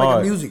 It's hard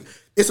making music.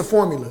 It's a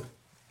formula.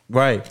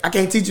 Right. I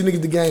can't teach you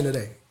niggas the game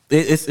today.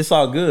 It's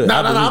all good. No,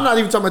 I'm not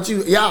even talking about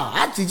you. Y'all,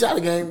 I teach y'all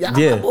the game. Y'all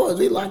my boys,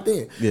 we locked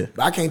in. Yeah.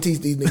 But I can't teach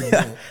these niggas the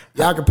game.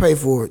 Y'all can pay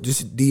for it.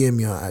 Just DM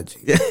me on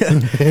IG.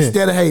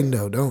 Instead of hating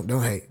though,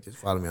 don't hate. Just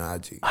follow me on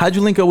IG. How'd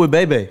you link up with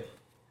Bebe?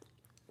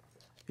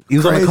 He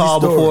was Crazy on the call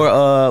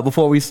story.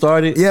 before we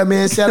started. Yeah,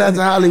 man. Shout out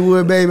to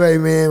Hollywood, baby,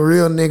 man.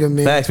 Real nigga,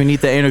 man. Facts. We need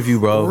that interview,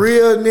 bro.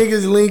 Real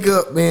niggas link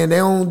up, man. They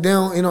don't,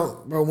 you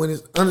know, bro. When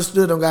it's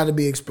understood, don't got to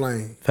be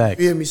explained. Facts.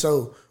 You feel me?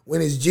 So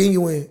when it's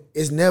genuine,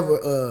 it's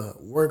never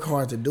work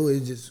hard to do it.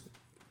 It's just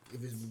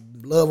if it's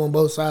love on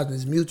both sides and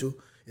it's mutual,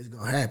 it's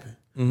gonna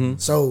happen.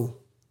 So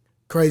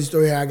crazy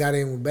story how I got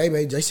in with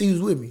Bebe. JC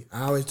was with me.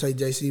 I always take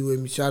JC with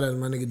me. Shout out to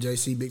my nigga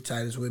JC, Big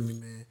Titus with me,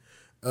 man.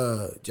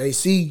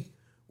 JC.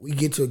 We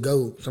get to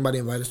go, somebody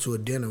invited us to a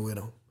dinner with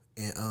him.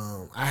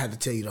 And I had to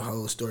tell you the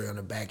whole story on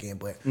the back end.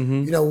 But,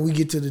 you know, when we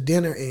get to the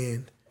dinner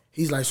and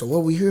he's like, so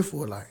what we here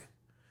for? Like,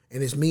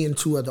 and it's me and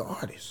 2 other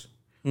artists.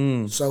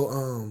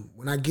 So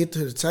when I get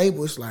to the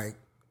table, it's like,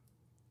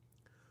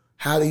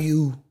 how do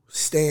you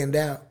stand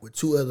out with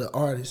 2 other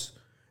artists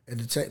at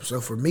the table? So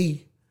for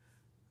me,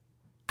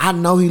 I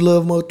know he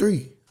loved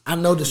Mo3. I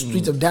know the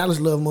streets of Dallas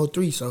love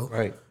Mo3.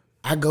 So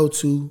I go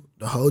to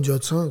the Hold Your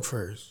Tongue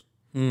first.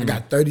 I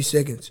got 30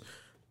 seconds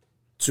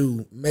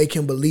to make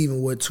him believe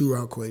in what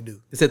 2RAWQUA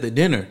do. It's at the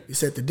dinner.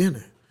 It's at the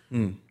dinner.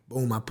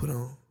 Boom, I put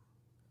on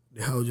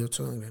the Hold Your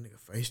Tongue, that nigga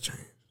face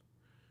changed.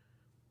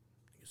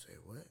 You say,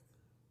 what?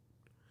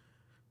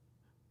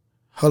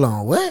 Hold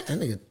on, what? That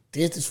nigga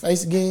did his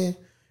face again.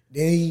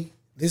 Then he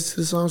listened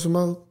to the song some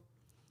more.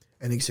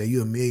 And nigga said,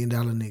 you $1 million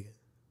nigga.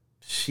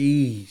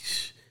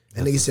 Sheesh.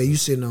 And nigga said, you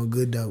sitting on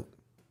good dope.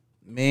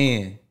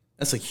 Man,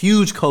 that's a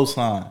huge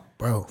cosign.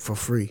 Bro, for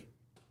free.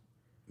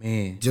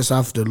 Man. Just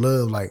off the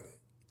love, like,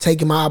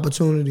 taking my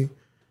opportunity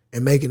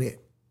and making it,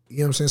 you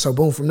know what I'm saying? So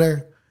boom, from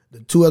there, the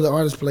 2 other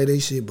artists play their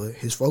shit, but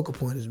his focal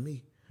point is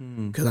me.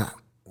 Because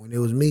when it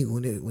was me,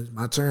 when it was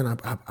my turn,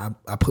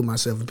 I put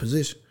myself in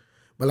position.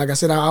 But like I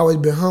said, I always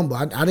been humble.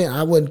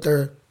 I wasn't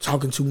there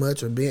talking too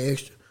much or being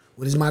extra.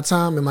 When it's my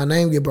time and my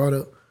name get brought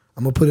up,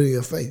 I'm gonna put it in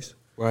your face.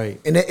 Right.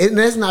 And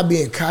that's not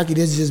being cocky.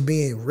 That's just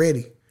being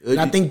ready.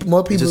 And I think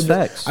more people.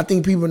 I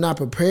think people are not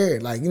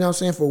prepared. Like, you know what I'm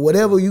saying? For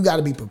whatever, you got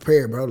to be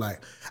prepared, bro.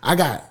 Like,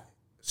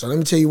 so let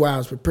me tell you why I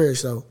was prepared.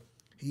 So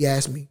he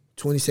asked me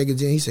 20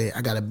 seconds in. He said,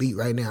 "I got a beat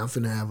right now. I'm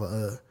finna have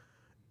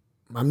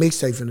my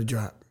mixtape finna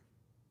drop.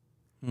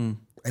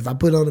 If I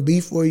put on a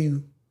beat for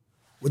you,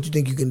 what you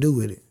think you can do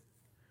with it?"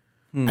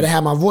 I didn't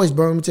have my voice,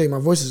 bro. Let me tell you, my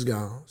voice is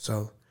gone.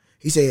 So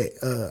he said,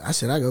 I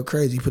said, I go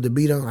crazy. He put the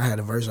beat on. I had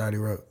a verse I already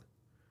wrote.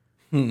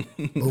 Boom,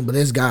 but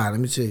that's God. Let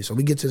me tell you. So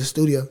we get to the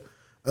studio.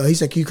 He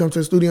said, "Can you come to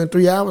the studio in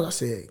 3 hours?" I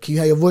said, "Can you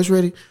have your voice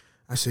ready?"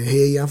 I said, "Hell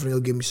yeah, I'm finna go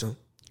get me some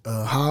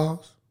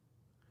Halls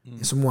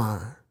and some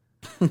wine."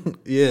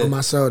 Yeah. On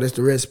my soul, that's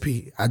the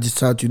recipe. I just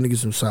taught you niggas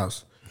some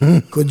sauce.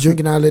 Quit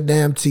drinking all that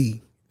damn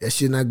tea. That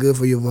shit not good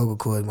for your vocal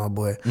cords, my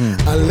boy.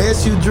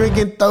 Unless you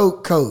drinking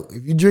throat coat.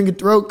 If you drinking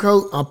throat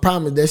coat, I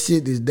promise that's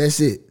it.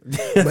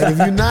 But if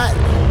you're not,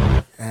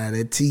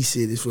 that tea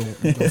shit is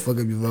gonna fuck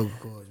up your vocal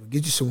cords.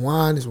 Get you some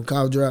wine and some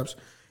cough drops.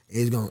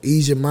 It's gonna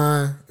ease your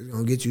mind.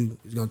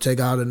 It's gonna take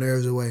all the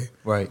nerves away.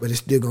 Right. But it's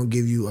still gonna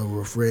give you a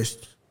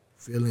refreshed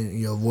feeling, and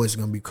your voice is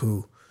gonna be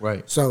cool.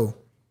 Right. So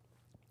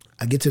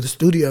I get to the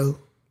studio,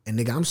 and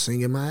nigga, I'm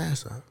singing my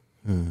ass off.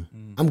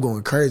 I'm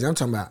going crazy. I'm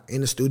talking about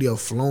in the studio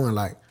flowing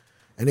like.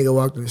 A nigga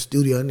walked in the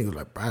studio, and nigga was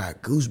like, "Bro, I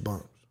got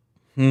goosebumps."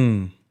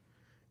 And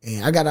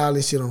I got all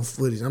this shit on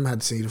footage. I'm gonna have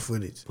to see the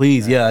footage.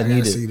 Please, yeah, I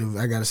need it.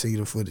 I gotta see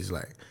the footage.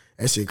 Like,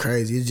 that shit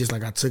crazy. It's just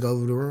like I took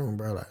over the room,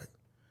 bro. Like,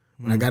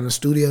 when I got in the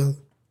studio,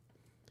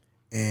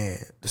 and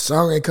the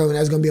song ain't coming,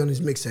 that's gonna be on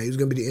his mixtape. It's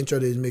gonna be the intro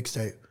to his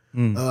mixtape. I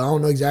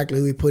don't know exactly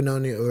who he putting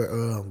on it,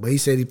 but he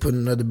said he putting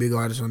another big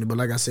artist on it. But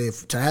like I said,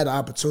 to have the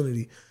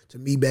opportunity to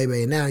meet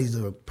Baby, and now he's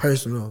a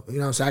personal, you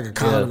know what I'm saying? I can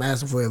call him,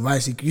 ask him for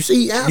advice. You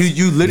see, he answered.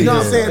 You literally, you know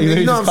what I'm saying?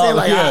 You know what I'm saying?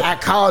 Like, I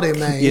called him,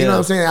 man. Yeah. You know what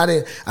I'm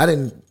saying? I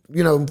didn't.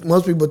 You know,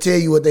 most people tell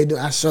you what they do.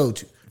 I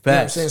showed you. Facts. You know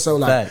what I'm saying? So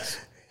like, Facts.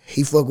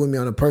 he fuck with me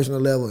on a personal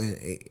level,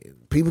 and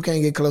people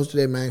can't get close to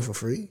that man for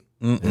free.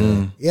 You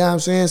know what I'm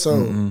saying?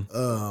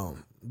 So,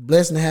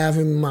 blessed to have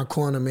him in my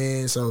corner,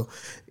 man. So,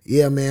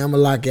 yeah, man, I'm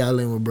gonna lock y'all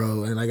in with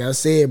bro. And like I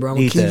said, bro, I'm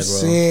gonna keep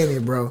saying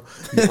it, bro.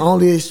 You're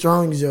only as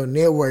strong as your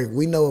network.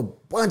 We know a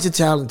bunch of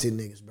talented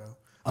niggas, bro.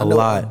 A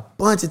lot. A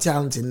bunch of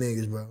talented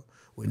niggas, bro,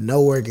 with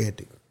no work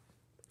ethic.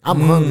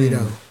 I'm hungry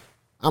though.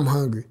 I'm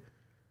hungry.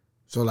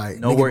 So like,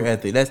 no work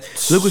ethic.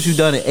 Look what you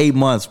done in 8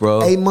 months,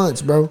 bro. 8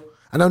 months, bro.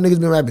 I know niggas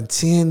been rapping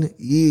 10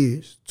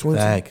 years, 20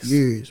 Facts.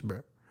 years,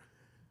 bro.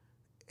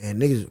 And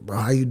niggas, bro,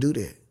 how you do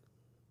that?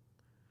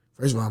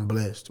 First of all, I'm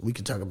blessed. We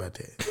can talk about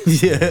that.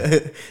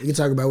 Yeah. We can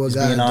talk about what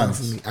God done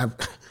for me.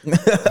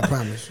 I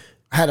promise.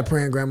 I had a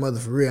praying grandmother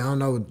for real. I don't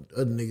know what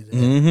other niggas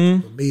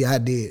had. For me, I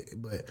did.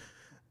 But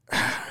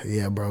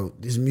yeah, bro,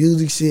 this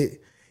music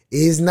shit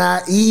is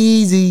not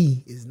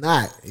easy. It's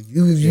not. If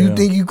you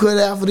think you cut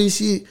out for this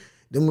shit,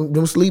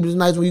 them sleepless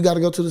nights when you got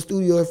to go to the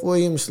studio at 4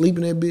 a.m.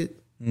 sleeping that bit.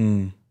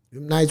 Them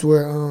nights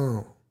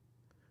where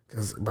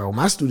cause bro,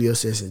 my studio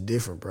session is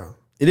different, bro.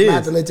 It is. I'm gonna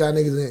have to let y'all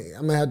niggas in.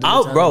 I'm gonna have to let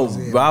y'all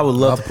niggas in. Bro, I would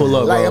love to pull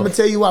up, Like, bro. I'm gonna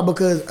tell you why,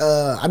 because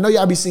I know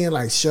y'all be seeing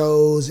like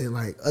shows and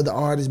like other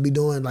artists be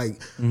doing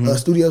like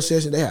studio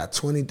sessions. They have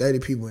 20, 30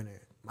 people in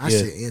there. My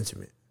shit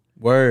intimate.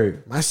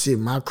 Word. My shit,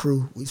 my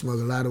crew, we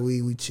smoke a lot of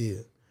weed, we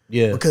chill.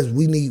 Yeah. Because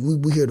we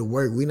here to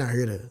work. We not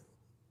here to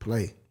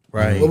play.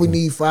 Right. What we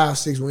need 5,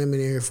 6 women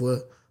in here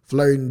for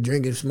flirting,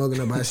 drinking,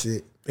 smoking up our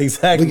shit.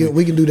 Exactly.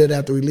 We can do that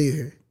after we leave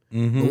here.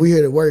 But we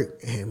here to work,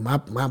 and my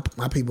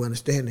people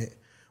understand that.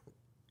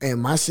 And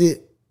my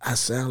shit, I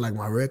sound like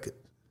my record.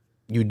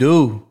 You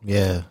do.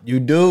 Yeah. You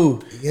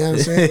do. You know what I'm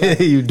saying? Like,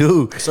 you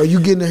do. so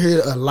you getting to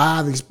hear a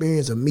live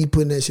experience of me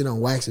putting that shit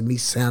on wax and me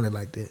sounding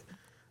like that.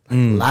 Like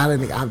a lot of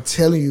niggas, I'm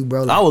telling you,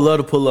 bro. Like, I would love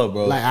to pull up,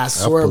 bro. Like, I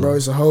swear, bro,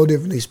 it's a whole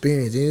different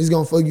experience. And it's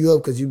going to fuck you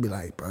up because you be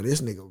like, bro, this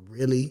nigga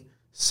really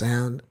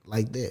sound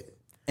like that.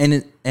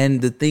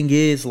 And the thing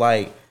is,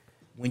 like,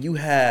 when you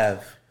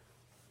have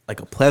like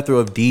a plethora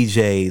of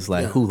DJs,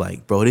 like who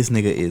like, bro, this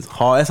nigga is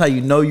hard. That's how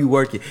you know you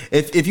working.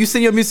 If you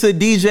send your music to a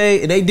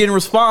DJ and they didn't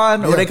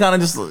respond, or they kind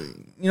of just,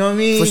 you know what I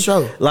mean? For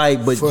sure.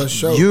 Like, but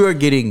you are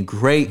getting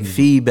great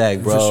feedback,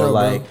 bro. For sure,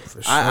 like, bro.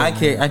 For sure,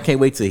 I can't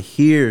wait to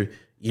hear.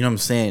 You know what I'm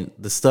saying?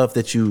 The stuff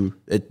that's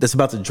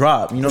about to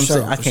drop. You know what I'm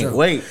saying? I can't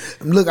wait.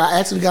 Look, I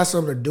actually got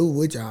something to do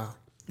with y'all.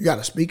 You got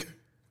a speaker?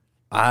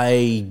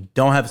 I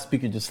don't have a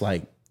speaker. Just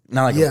like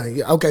not like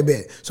yeah. Okay,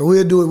 bet. So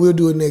we'll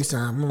do it next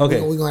time. Okay.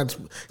 We're gonna have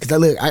to, cause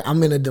look,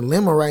 I'm in a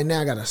dilemma right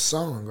now. I got a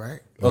song, right?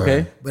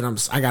 Okay. But I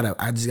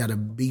just got a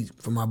beat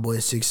for my boy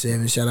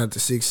 6-7. Shout out to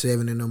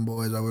 6-7 and them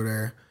boys over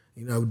there.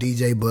 You know,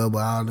 DJ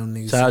Bubba, all them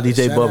niggas. Shout out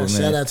DJ Bubba, man.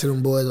 Shout out to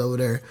them boys over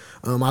there.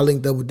 I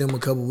linked up with them a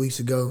couple weeks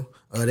ago.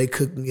 They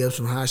cooked me up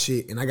some hot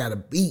shit, and I got a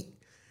beat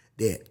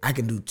that I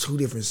can do 2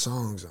 different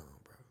songs on,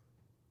 bro.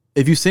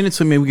 If you send it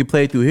to me, we can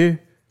play it through here.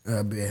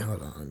 Bet,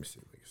 hold on, let me see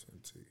if we can send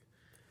it to you.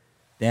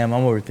 Damn,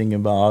 I'm overthinking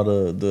about all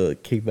the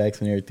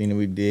kickbacks and everything that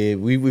we did.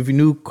 If we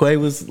knew Quay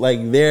was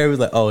like there, it was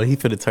like, oh, he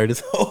finna turn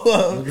this whole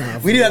up.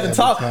 We didn't have to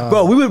talk,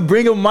 bro. We would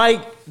bring a mic.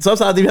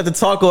 Sometimes we have to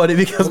talk on it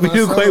because we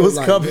knew Quay was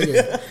coming.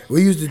 Nigga, I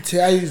used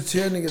to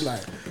tell niggas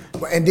like,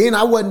 and then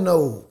I wasn't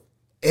no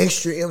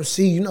extra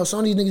MC. You know,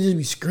 some of these niggas just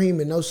be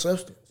screaming, no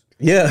substance.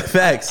 Yeah,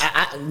 facts.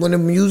 When the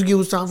music, it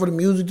was time for the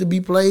music to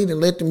be played and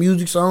let the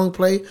music song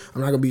play.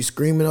 I'm not gonna be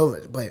screaming over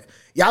it, but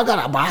y'all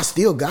got it. But I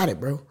still got it,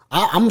 bro.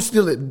 I'm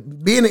still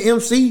being an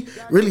MC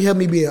really helped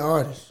me be an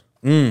artist.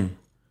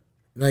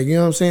 Like, you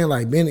know what I'm saying?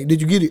 Like, Benny,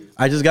 did you get it?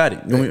 I just got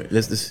it.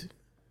 Let's 6-7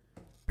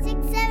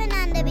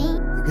 on the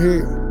beat.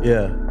 Here.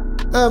 Yeah.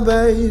 Oh,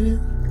 baby.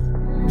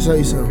 Let me show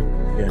you something.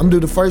 Yeah. I'm gonna do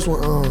the first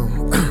one.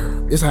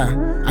 It's high.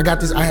 I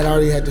got this. I had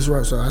already had this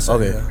rough, so I said,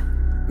 Okay.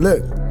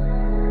 Look.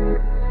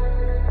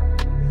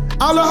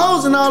 All the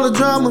hoes and all the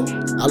drama,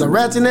 all the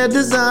rats in that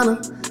designer.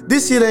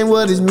 This shit ain't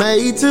what it's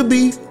made to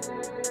be.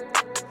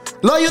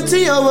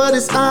 Loyalty over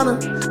dishonor.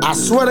 I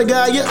swear to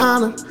God, your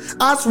honor.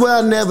 I swear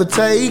I'll never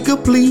take a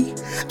plea.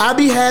 I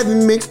be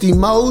having mixed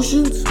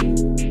emotions.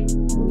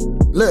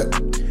 Look,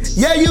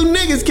 yeah, you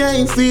niggas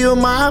can't feel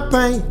my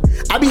pain.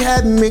 I be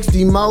having mixed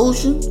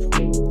emotions.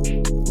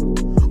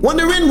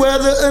 Wondering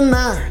whether or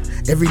not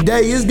every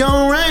day is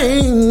gonna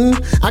rain.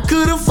 I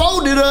could've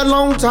folded a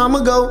long time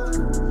ago,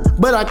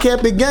 but I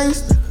kept it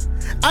gangster.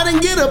 I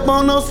didn't get up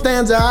on no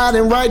stanza, I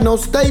didn't write no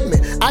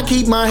statement. I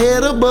keep my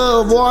head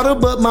above water,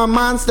 but my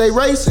mind stay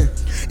racing.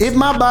 If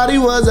my body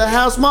was a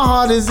house, my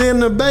heart is in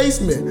the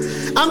basement.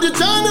 I'm just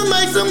trying to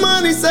make some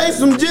money, save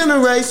some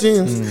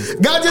generations.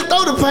 God just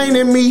throw the pain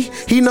at me,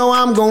 he know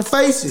I'm gon'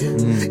 face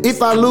it.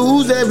 If I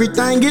lose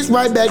everything, it's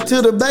right back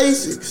to the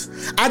basics.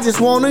 I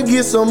just wanna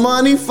get some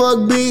money,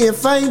 fuck being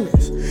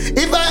famous.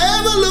 If I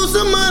ever lose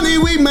some money,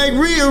 we make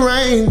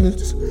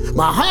rearrangements.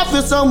 My heart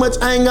feels so much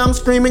anger, I'm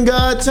screaming,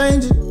 God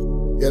change it.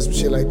 Yeah, some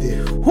shit like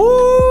that. Woo!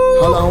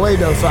 Hold on, wait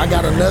though. So I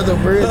got another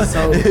verse.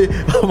 So,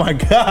 oh my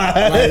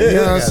God. like, you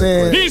know what I'm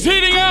saying? He's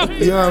heating up.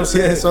 You know what I'm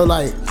saying? So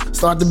like,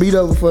 start the beat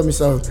over for me.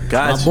 So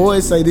Gotcha. my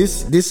boys say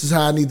this is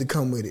how I need to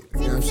come with it.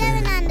 You know what I'm 6-7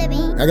 saying? on the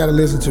beat. I gotta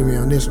listen to me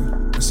on this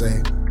one. I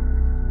say,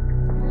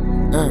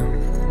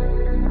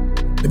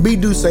 the beat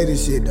do say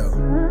this shit though,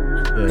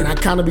 and I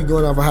kind of be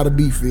going off of how the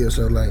beat feels.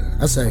 So like,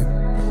 I say,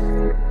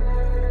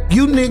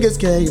 you niggas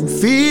can't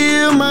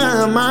feel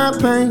my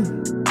pain.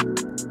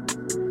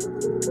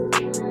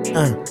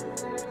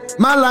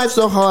 My life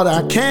so hard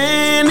I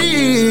can't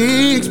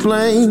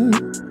explain.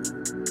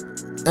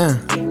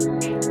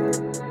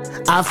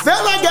 I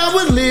felt like I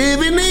was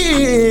living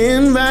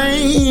in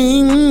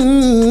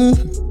vain.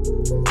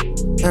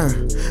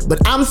 But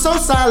I'm so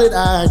solid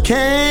I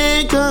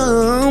can't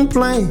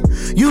complain.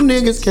 You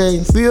niggas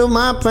can't feel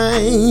my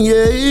pain,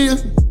 yeah.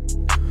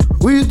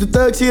 We used to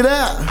thug shit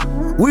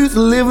out. We used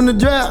to live in the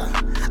drought.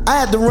 I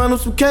had to run up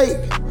some cake,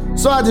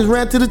 so I just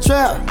ran to the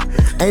trap.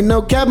 Ain't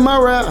no cap in my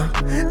route.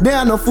 There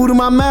ain't no food in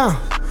my mouth.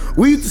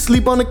 We used to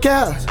sleep on the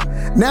couch.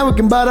 Now we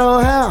can buy the whole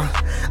house.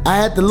 I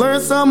had to learn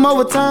something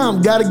over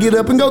time. Gotta get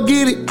up and go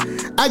get it.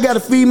 I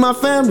gotta feed my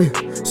family,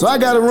 so I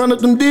gotta run up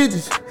them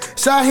digits.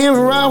 Shot him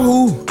around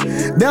who?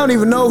 They don't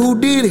even know who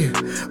did it.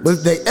 But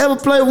if they ever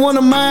play one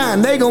of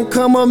mine, they gon'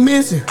 come up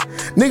missing.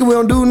 Nigga, we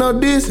don't do no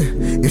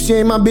dissing. If she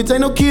ain't my bitch,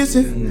 ain't no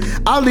kissing.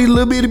 All these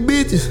little bitty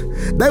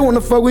bitches, they wanna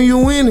fuck when you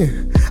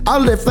winning.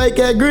 All of that fake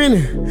ass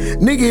grinning.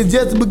 Nigga, it's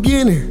just the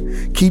beginning.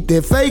 Keep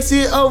that fake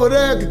shit over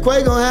there, cause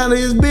Quay gon' handle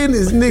his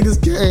business. Niggas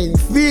can't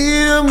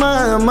feel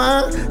my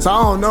mind. So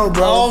I don't know,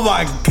 bro. Oh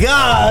my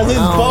God, this is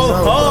both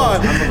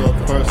hard. I'm gonna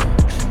go first.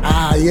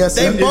 Yes.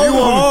 They both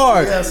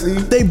hard. Yeah, see?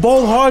 They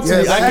both hard to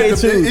Yes, me. I can't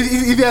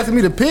choose. If you asking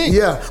me to pick,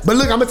 Yeah, but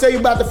look, I'm gonna tell you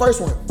about the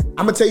first one.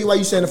 I'm gonna tell you why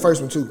you saying the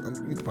first one too.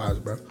 You can pause,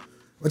 bro. I'm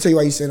gonna tell you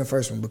why you saying the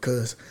first one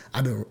because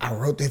I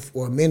wrote that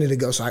for a minute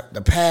ago, so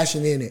the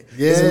passion in it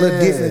is a little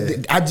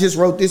different. I just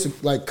wrote this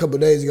like a couple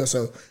of days ago,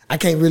 so I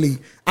can't really.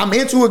 I'm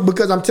into it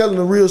because I'm telling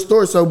a real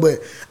story. So, but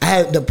I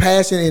had the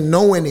passion in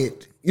knowing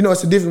it. You know,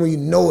 it's a different when you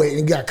know it and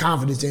you got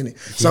confidence in it.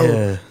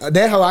 So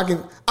that how I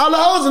can all the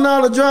hoes and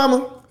all the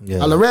drama. Yeah.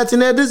 All the rats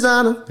in that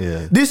designer.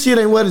 Yeah. This shit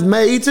ain't what it's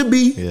made to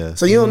be. Yeah.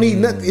 So you don't need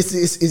nothing.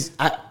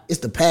 It's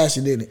the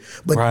passion in it.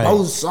 But Right.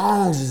 both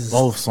songs is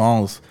Both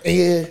songs.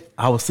 yeah.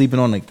 I was sleeping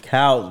on the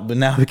couch, but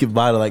now we can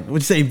buy what you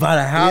say, buy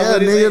the house? Yeah, What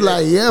do you nigga, say?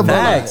 like, yeah, bro.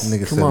 Facts.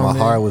 Like, nigga come said on, my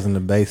man. heart was in the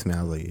basement.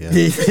 I was like, yeah.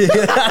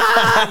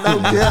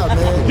 No doubt,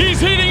 man. He's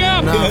heating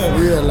up. Nah, for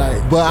real,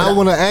 like. But I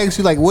want to ask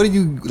you, like, what do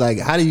you like?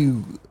 How do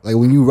you like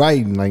when you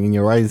writing, like in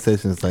your writing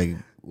sessions, like,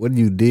 what do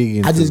you dig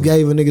into? I just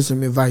gave a nigga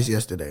some advice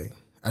yesterday.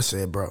 I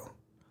said, bro,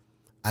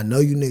 I know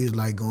you niggas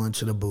like going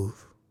to the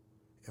booth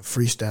and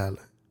freestyling.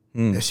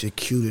 That shit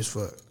cute as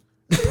fuck.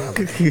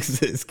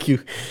 It's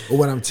cute. But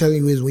what I'm telling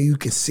you is when you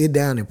can sit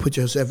down and put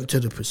yourself into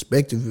the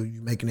perspective of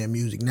you making that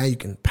music, now you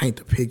can paint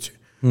the picture.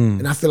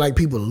 And I feel like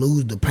people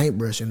lose the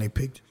paintbrush in their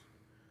pictures.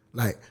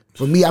 Like,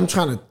 for me, I'm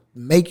trying to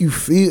make you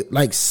feel,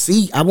 like,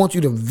 see. I want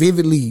you to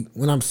vividly,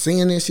 when I'm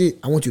saying that shit,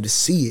 I want you to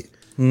see it.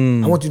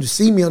 I want you to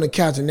see me on the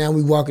couch and now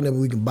we walking up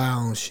and we can buy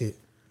our own shit.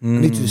 I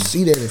need you to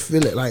see that and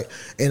feel it. Like,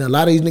 and a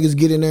lot of these niggas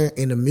get in there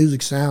and the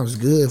music sounds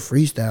good,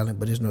 freestyling,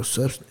 but there's no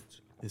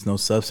substance. There's no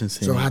substance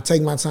in So it. I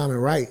take my time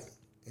and write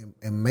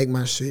and make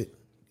my shit.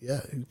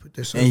 Yeah, you put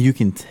that And you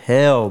can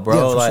tell, bro.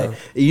 Yeah, for like, sure.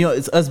 you know,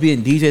 it's us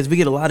being DJs. We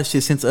get a lot of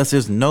shit sent to us.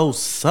 There's no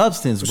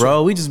substance,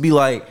 bro. We just be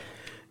like,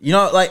 you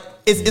know, like,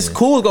 it's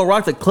cool to go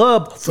rock the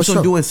club. For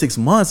sure. do in 6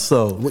 months,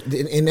 so.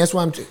 And that's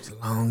why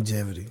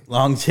longevity.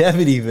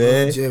 Longevity,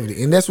 man.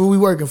 Longevity. And that's what we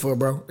working for,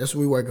 bro. That's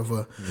what we working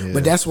for. Yeah.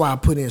 But that's why I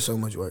put in so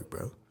much work,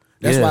 bro.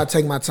 That's Yeah. why I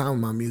take my time with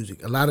my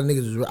music. A lot of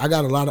niggas, I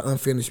got a lot of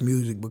unfinished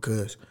music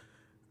because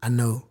I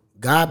know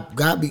God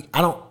be,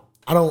 I don't,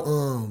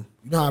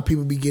 you know how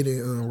people be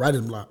getting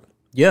writer's block.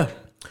 Yeah.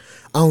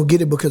 I don't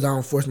get it because I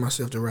don't force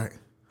myself to write.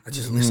 I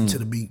just listen to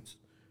the beats.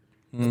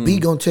 The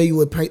beat gonna tell you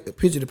what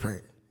picture to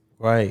paint.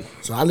 Right.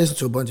 So I listen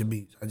to a bunch of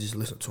beats. I just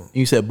listen to them.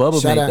 You said Bubba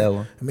Shout made out, that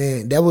one.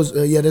 man. That was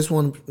that's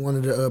one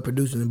of the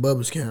producers in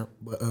Bubba's camp.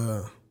 But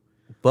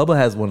Bubba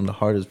has one of the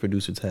hardest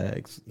producer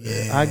tags.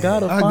 Yeah. I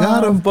gotta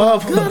find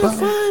Bubba.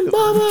 find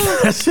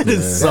Bubba. That shit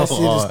is so That shit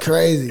hard. is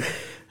crazy.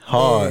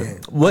 Hard.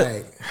 Man, What?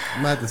 like,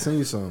 I'm about to send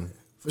you something.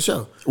 for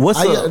sure. What's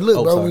I, up? Look,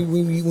 Oh, bro. sorry.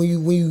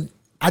 When you,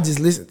 I just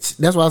listen.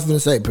 That's what I was gonna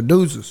say.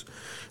 Producers,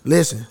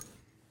 listen.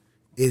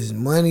 Is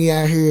money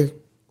out here?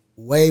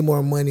 Way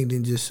more money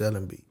than just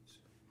selling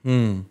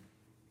beats.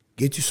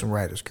 Get you some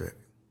writers credit.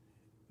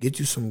 Get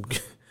you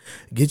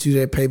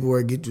that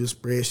paperwork. Get you a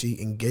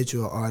spreadsheet and get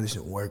you an artist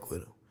and work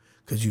with them.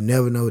 Cause you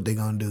never know what they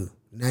gonna do.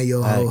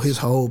 Now his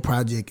whole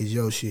project is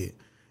your shit,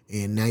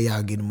 and now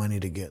y'all getting money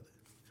together.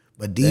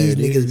 But these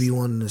niggas be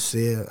wanting to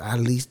sell. I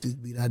lease this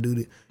beat. I do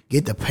this.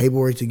 Get the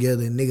paperwork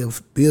together and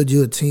nigga build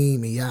you a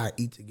team and y'all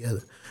eat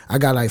together. I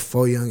got like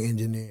 4 young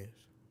engineers,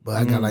 but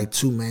I got like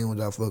 2 main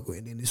ones I fuck with,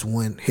 and then this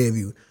one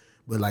heavy.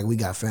 But like we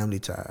got family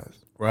ties.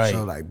 Right.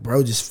 So like,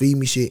 bro, just feed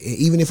me shit. And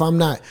even if I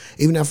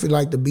feel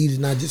like the beat is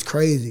not just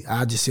crazy,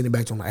 I just send it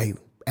back to him like, hey,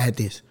 add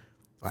this.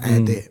 Or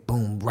add that.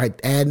 Boom. Right.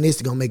 Adding this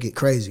is gonna make it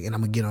crazy. And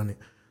I'm gonna get on it.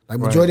 Like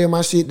majority of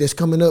my shit that's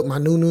coming up, my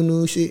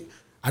new shit,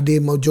 I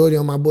did majority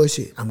on my boy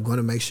shit. I'm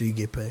gonna make sure you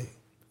get paid.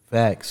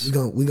 Facts.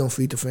 We gonna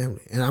feed the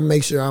family. And I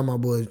make sure all my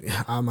boys,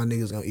 all my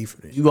niggas gonna eat for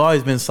this. You've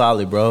always been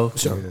solid, bro.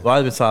 Sure. You've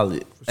always been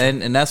solid.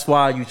 And that's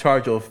why you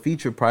charge your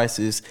feature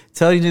prices.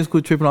 Tell these niggas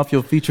quit tripping off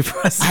your feature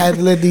prices. I had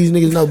to let these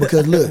niggas know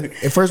because look,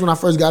 at first when I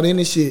first got in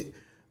this shit,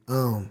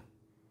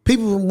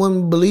 people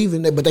wasn't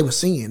believing that, but they was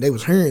seeing, they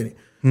was hearing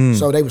it.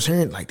 So they was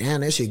hearing like, damn,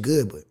 that shit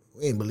good, but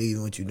we ain't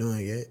believing what you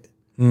doing yet.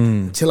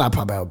 Until I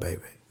pop out,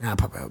 baby. Now I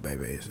pop out,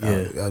 baby. It's,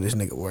 oh, this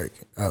nigga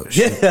working. Oh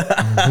shit.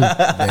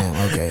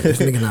 Damn, okay. This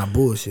nigga not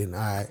bullshitting. All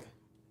right.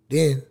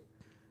 Then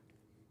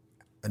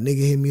a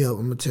nigga hit me up.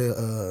 I'm gonna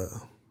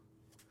tell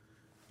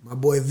my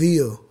boy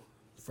Ville,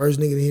 first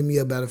nigga to hit me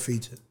up about a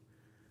feature.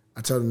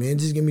 I told him, man,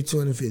 just give me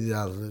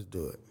 $250. Let's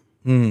do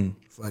it.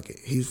 Fuck it.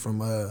 He's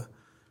from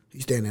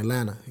he stay in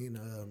Atlanta. You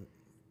know,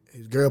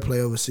 his girl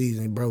play overseas,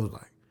 and bro was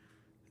like,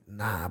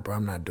 nah, bro,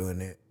 I'm not doing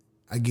that.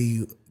 I give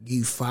you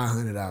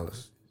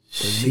 $500.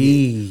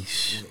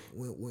 Sheesh.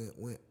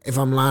 If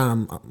I'm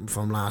lying,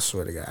 I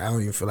swear to God, I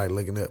don't even feel like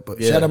looking up.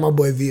 But shout out my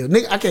boy Ville.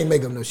 Nigga, I can't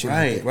make up no shit.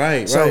 Right,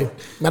 like that. right.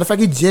 Matter of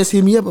fact, he just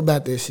hit me up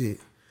about that shit.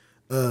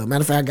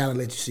 Matter of fact, I gotta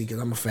let you see because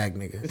I'm a fact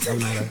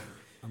nigga.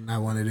 I'm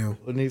not one of them.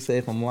 What nigga say?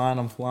 If I'm lying,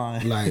 I'm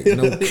flying. Like,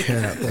 no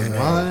cap. If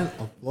I'm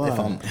Look, lying, bro,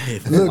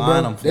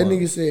 I'm that flying.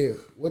 nigga said,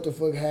 what the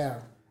fuck how?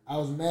 I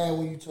was mad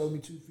when you told me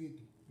 250.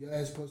 Your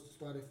ass supposed to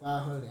start at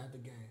 500 at the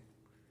game.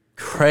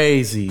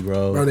 Crazy,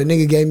 bro. Bro, the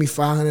nigga gave me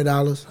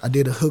 $500. I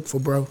did a hook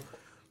for bro.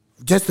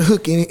 Just the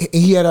hook, and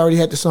he had already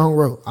had the song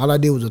wrote. All I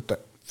did was a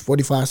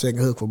 45-second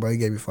hook for bro. He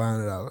gave me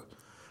 $500.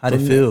 How'd it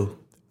feel?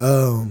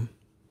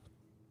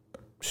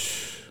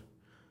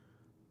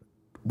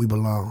 We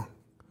belong.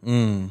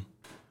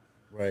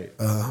 Right.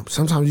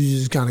 Sometimes you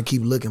just kind of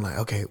keep looking like,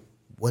 okay,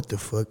 what the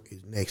fuck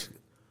is next?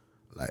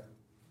 Like,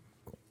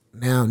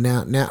 now.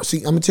 See,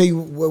 I'm gonna tell you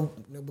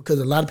what, because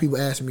a lot of people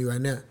asking me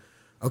right now,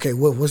 okay,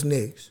 what's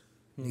next?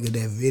 Nigga,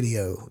 that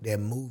video, that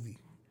movie.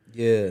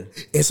 Yeah.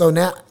 And so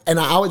now, and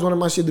I always wanted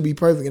my shit to be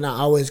perfect, and I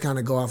always kind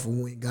of go off of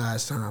when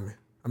God's timing.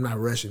 I'm not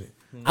rushing it.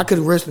 I could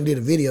have rushed and did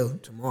a video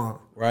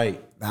tomorrow.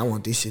 Right. But I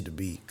want this shit to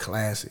be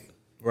classy.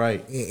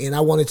 Right. And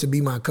I want it to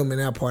be my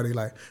coming out party.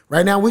 Like,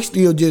 right now, we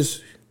still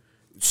just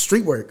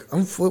street work.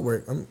 I'm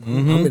footwork. I'm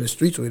in the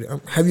streets with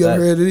it. Have you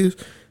ever heard of this?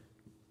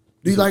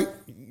 Do you like,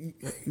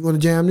 you want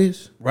to jam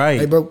this? Right.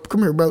 Hey, bro,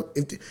 come here, bro.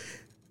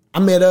 I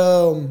met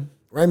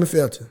Raymond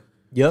Felton.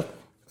 Yep.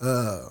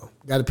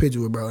 Got a picture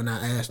with bro, and I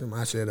asked him,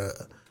 I said,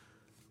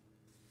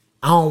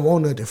 I don't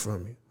want nothing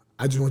from you.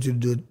 I just want you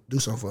to do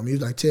something for me. He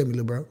was like, tell me,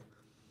 little bro.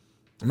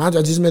 Mind you,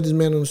 I just met this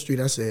man on the street.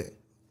 I said,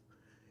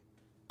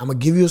 I'm going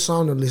to give you a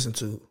song to listen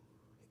to.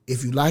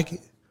 If you like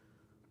it,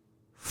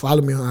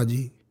 follow me on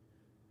IG.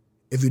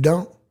 If you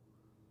don't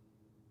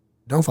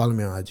follow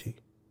me on IG.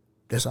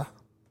 That's all.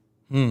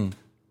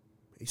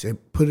 He said,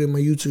 put it in my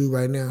YouTube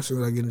right now. As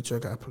soon as I get in the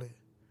truck, I play it.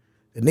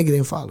 The nigga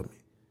didn't follow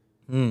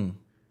me.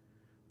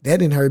 That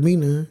didn't hurt me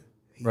none.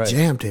 He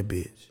jammed that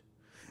bitch.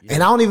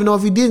 And I don't even know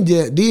if he did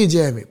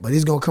jam it, but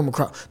it's gonna come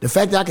across. The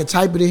fact that I can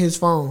type it in his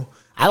phone,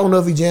 I don't know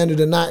if he jammed it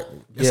or not.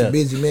 That's a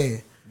busy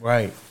man.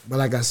 Right. But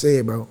like I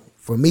said, bro,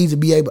 for me to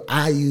be able,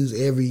 I use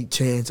every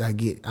chance I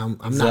get. I'm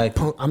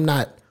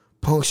not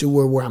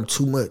punctual where I'm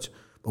too much.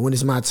 But when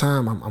it's my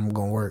time, I'm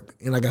gonna work.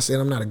 And like I said,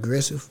 I'm not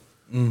aggressive.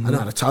 I know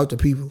how to talk to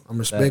people. I'm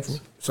respectful.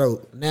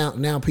 So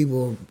now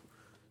people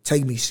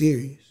take me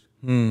serious.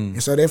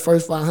 And so that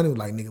first 500 was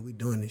like, nigga, we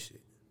doing this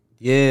shit.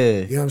 Yeah.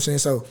 You know what I'm saying?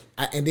 So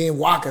and then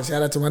Waka,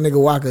 shout out to my nigga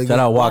Waka. Shout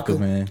out Waka,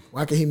 man.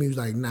 Waka hit me, was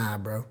like, nah,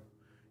 bro,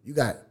 you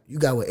got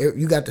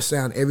the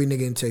sound every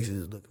nigga in Texas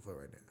is looking for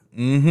right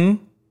now.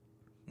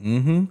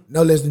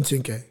 No less than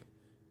 10K.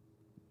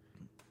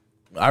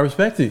 I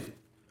respect it.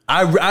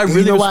 I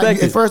really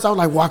respect it. At first I was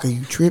like, Waka,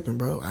 you tripping,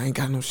 bro? I ain't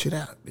got no shit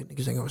out. The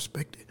niggas ain't gonna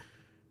respect it.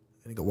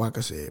 Nigga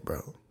Waka said,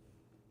 bro,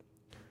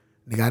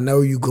 nigga, I know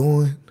where you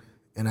going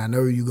and I know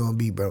where you gonna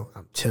be, bro.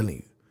 I'm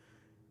telling you.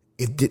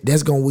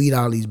 That's gonna weed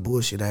all these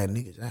bullshit ass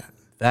niggas out.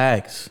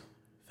 Facts.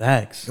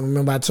 And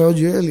remember I told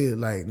you earlier,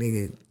 like,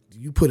 nigga,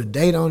 you put a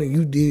date on it,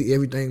 you did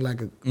everything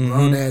like a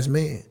grown ass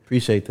man.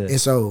 Appreciate that. And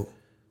so,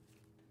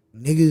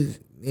 niggas,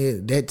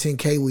 that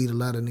 10K weed a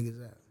lot of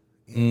niggas out.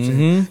 You know what I'm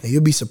saying? And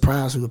you'll be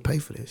surprised who would pay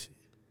for that shit.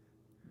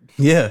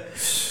 Yeah.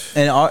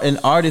 And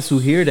artists who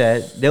hear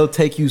that, they'll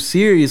take you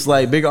serious.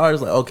 Like, bigger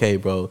artists, like, okay,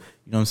 bro, you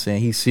know what I'm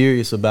saying? He's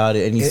serious about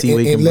it and he see what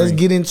he can and let's bring.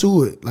 get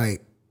into it.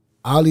 Like,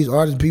 all these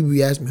artists, people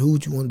be asking me, who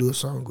would you want to do a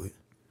song with?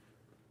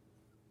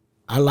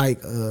 I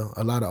like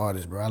a lot of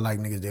artists, bro. I like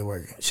niggas that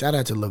work. Shout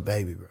out to Lil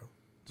Baby, bro.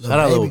 Shout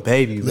out Lil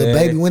Baby, man. Lil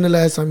Baby, when the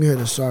last time you heard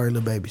a Sorry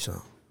Lil Baby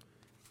song?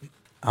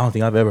 I don't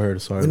think I've ever heard a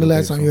Sorry When the Lil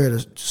last Baby time you heard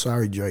a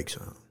Sorry Drake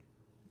song?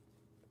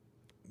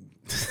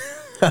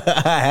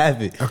 I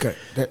haven't. Okay,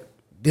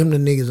 them the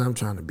niggas I'm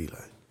trying to be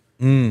like.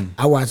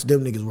 I watch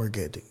them niggas work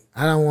ethic.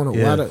 I don't want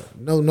to,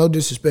 no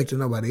disrespect to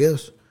nobody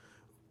else,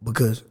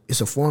 because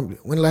it's a formula.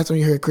 When the last time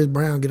you heard Chris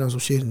Brown get on some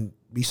shit and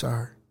be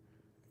sorry?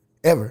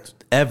 Ever.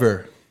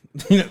 Never.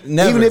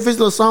 Even if it's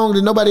a song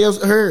that nobody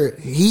else heard,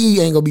 he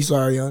ain't gonna be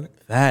sorry on it.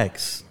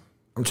 Facts.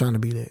 I'm trying to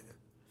be that.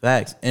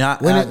 Facts. And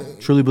I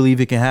truly believe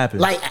it can happen.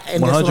 Like,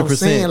 and 100%. That's what I'm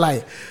saying.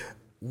 Like,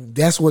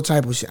 that's what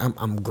type of shit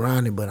I'm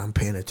grinding, but I'm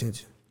paying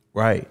attention.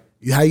 Right.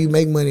 How you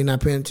make money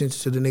not paying attention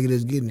to the nigga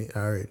that's getting it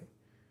already.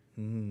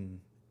 You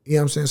know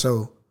what I'm saying?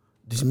 So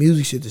this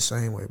music shit the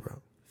same way,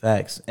 bro.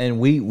 Facts. And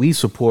we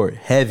support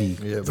heavy.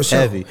 Yeah, for sure.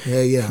 Heavy.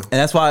 Yeah. And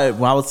that's why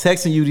when I was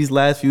texting you these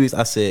last few weeks,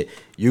 I said,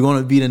 you're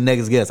gonna be the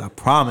next guest. I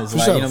promise. For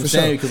like, sure, you know what I'm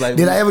saying? Because like,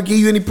 did I ever give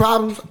you any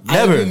problems?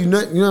 Never. I ain't give you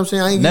nothing, you know what I'm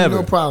saying? I ain't give you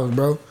no problems,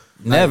 bro.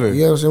 Never. Like,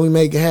 you know what I'm saying? We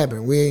make it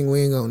happen. We ain't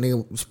gonna,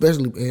 nigga,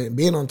 especially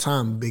being on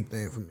time, a big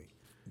thing for me.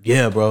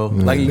 Yeah, bro.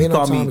 Like, you being on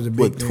called time me is a big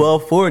with thing.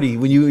 12:40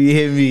 when you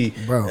hit me,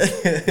 bro.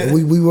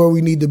 we where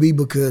we need to be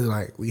because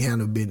like we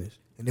handle business,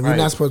 and if we're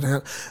not supposed to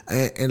handle,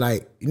 and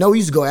like, you know, we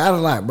used to go out a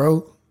lot,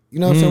 bro. You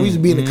know what I'm saying? We used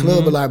to be in the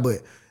club a lot,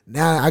 but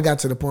now I got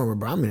to the point where,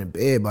 bro, I'm in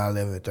bed by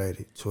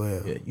 11:30,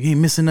 12. Yeah, you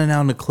ain't missing nothing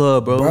out in the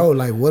club, bro. Bro,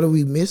 like, what are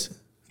we missing?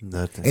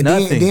 Nothing. And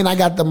then I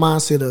got the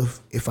mindset of,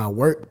 if I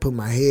work, put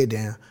my head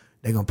down,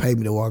 they gonna pay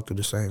me to walk through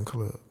the same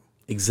club.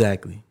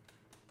 Exactly.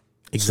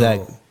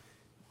 So,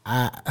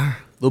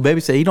 Lil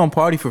Baby said he don't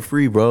party for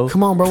free, bro.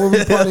 Come on, bro. What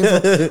we party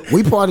for?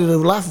 We partied a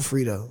lot for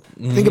free though.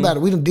 Think about it.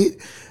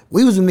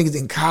 We was them niggas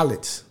in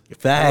college.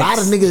 Facts. A lot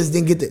of niggas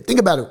didn't get that. Think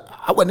about it.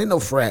 I wasn't in no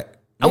frat.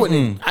 I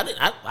wasn't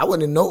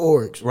in no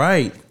orgs.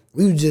 Right.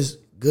 We was just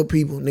good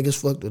people. Niggas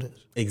fucked with us.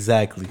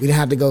 Exactly. We didn't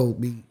have to go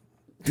be.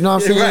 You know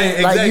what I'm saying? Right, Like,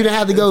 exactly. you didn't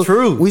have to go.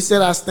 True. We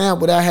set our stamp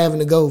without having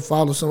to go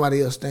follow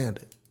somebody else's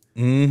standard.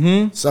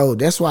 So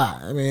that's why,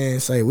 I mean,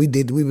 we've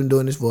been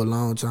doing this for a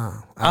long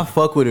time. I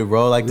fuck with it,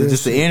 bro. Like,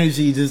 just the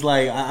energy, just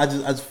like I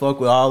just fuck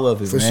with all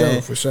of it,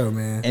 For sure,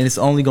 man. And it's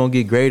only gonna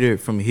get greater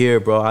from here,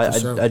 bro.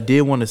 sure. I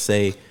did want to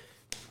say,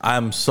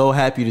 I'm so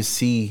happy to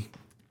see,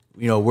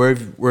 you know, where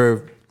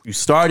you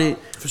started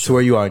to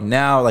where you are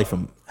now, like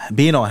from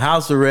being on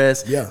house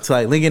arrest to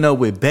like linking up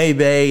with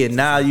Bebe, and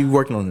now you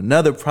working on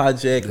another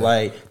project.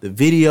 Like the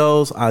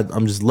videos,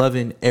 I'm just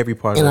loving every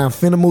part of it. And I'm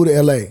finna move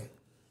to LA.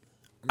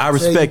 I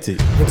respect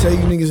it. I'll tell you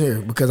niggas here,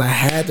 because I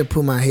had to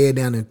put my head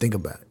down and think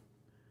about it.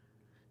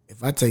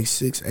 If I take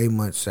 6-8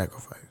 months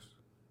sacrifice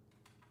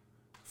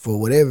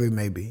for whatever it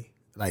may be,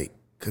 like,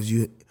 because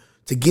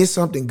to get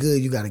something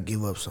good, you got to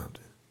give up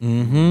something.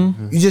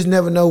 You just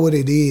never know what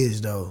it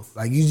is, though.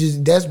 Like, you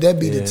just that'd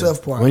be the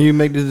tough part. When you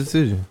make the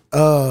decision?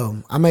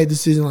 I made the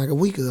decision like a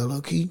week ago, low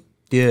key.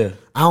 Yeah.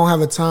 I don't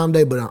have a time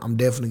date, but I'm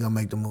definitely gonna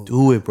make the move.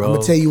 Do it, bro. I'm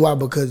gonna tell you why,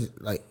 because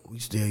like we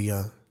still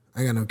young.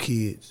 I ain't got no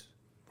kids.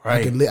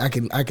 Right. I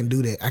can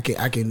do that.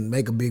 I can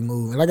make a big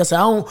move. And like I said,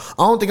 I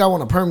don't think I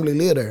want to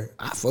permanently live there.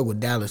 I fuck with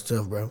Dallas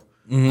tough, bro.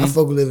 I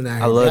fuck with living out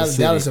here. I love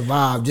Dallas a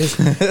vibe.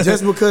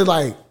 Just because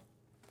like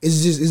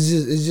it's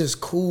just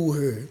cool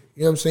here.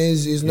 You know what I'm saying?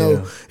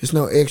 It's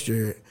no extra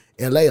here.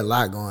 LA a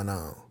lot going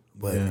on.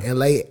 But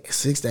LA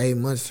 6 to 8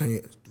 months,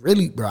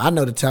 really, bro, I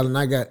know the talent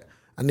I got.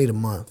 I need a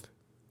month.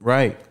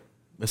 Right.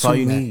 That's all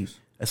you need.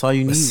 That's all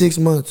you need. 6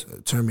 months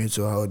turned me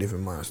into a whole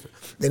different monster.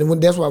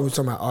 And that's why we're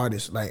talking about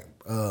artists. Like,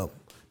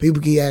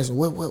 People keep asking,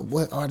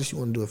 what artist you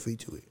want to do a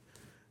feature with?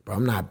 Bro,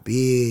 I'm not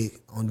big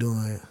on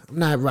doing.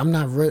 I'm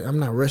not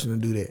rushing to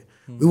do that.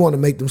 We want to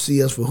make them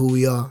see us for who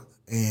we are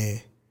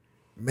and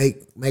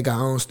make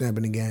our own stamp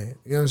in the game.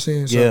 You know what I'm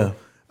saying? So,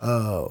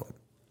 Yeah.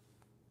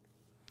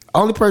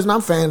 Only person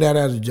I'm fanned out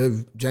of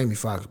is Jamie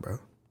Foxx, bro.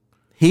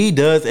 He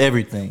does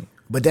everything.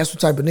 But that's the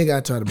type of nigga I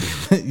try to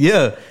be.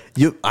 Yeah.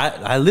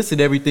 I listened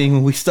to everything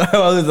when we started.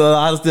 There's a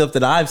lot of stuff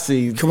that I've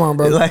seen. Come on,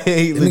 bro. Like, That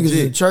niggas in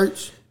legit.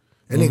 church,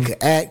 and they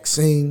could act,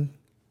 sing.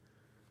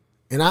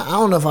 And I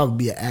don't know if I would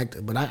be an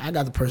actor, but I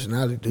got the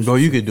personality to do Bro, some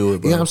you shit. could do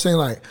it, bro. You know what I'm saying?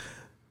 Like,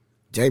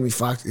 Jamie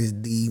Foxx is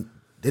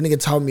that nigga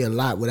taught me a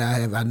lot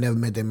I never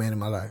met that man in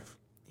my life.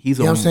 He's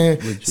You know what I'm saying?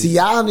 legit. See,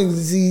 y'all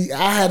niggas,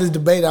 I had this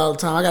debate all the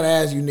time. I gotta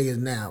ask you niggas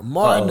now.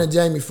 Martin or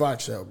Jamie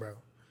Foxx show, bro?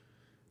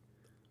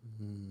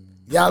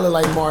 Y'all look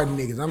like Martin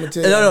niggas. I'm gonna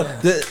tell you. No.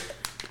 now.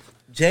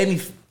 Jamie.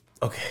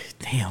 Okay,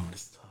 damn.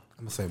 This is tough.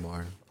 I'm gonna say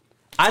Martin.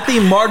 I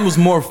think Martin was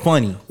more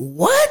funny.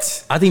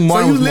 What? I think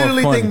Martin So you was more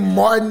literally funny. think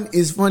Martin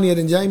is funnier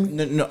than Jamie?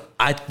 No.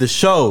 The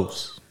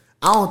shows.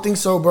 I don't think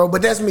so, bro.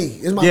 But that's me.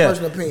 It's my Yeah,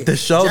 personal opinion. the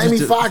shows Jamie is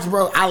just- Foxx,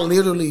 bro. I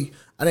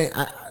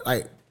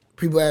like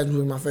people ask me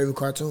what's my favorite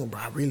cartoon, bro.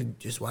 I really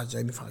just watch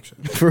Jamie Foxx show.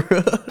 For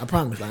real. I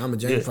promise. Like I'm a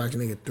Jamie Foxx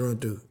nigga through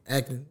and through.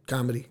 Acting,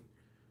 comedy.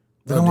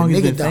 How long the he's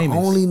nigga, been the famous?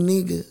 only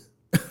nigga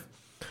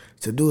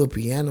to do a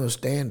piano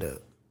stand up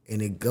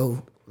and it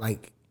go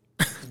like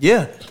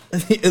Yeah.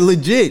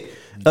 Legit.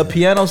 A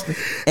piano. that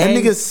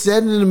nigga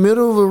sitting in the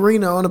middle of an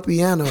arena on a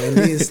piano and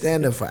did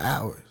stand up for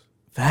hours.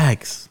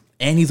 Facts.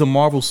 And he's a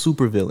Marvel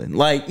supervillain.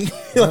 Like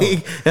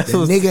that's The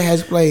what. nigga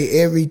has played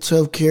every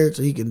tough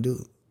character he can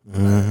do.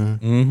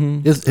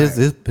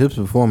 His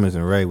performance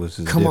in Ray was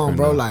just Come on, different,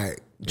 bro. though. Like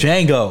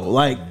Django.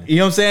 Like, you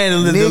know what I'm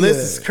saying? The list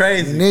is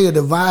crazy. Nigga,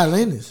 the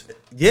violinist.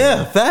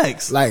 Yeah,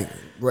 facts. Like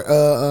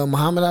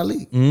Muhammad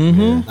Ali.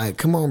 Mm-hmm. Like,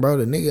 come on, bro.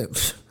 The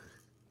nigga's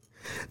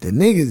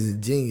a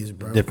genius,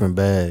 bro. different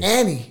bag.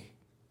 Annie.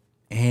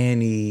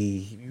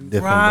 You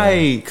Different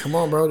right. Come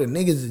on, bro. The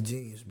nigga's a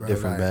genius, bro.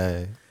 Different Like,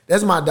 bag.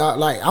 that's my dog.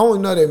 Like, I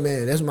don't know that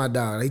man. That's my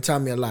dog. He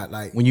taught me a lot.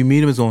 Like, When you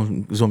meet him, it's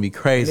gonna be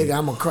crazy. nigga,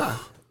 I'm gonna cry.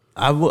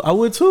 I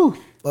would too.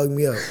 Fuck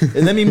me up.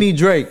 And let me meet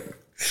Drake.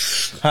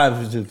 Hi, it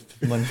was just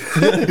money.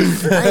 I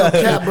ain't gonna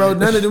cap, bro.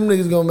 None of them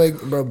niggas gonna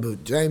make, bro.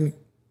 But Jamie,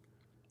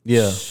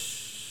 Yeah.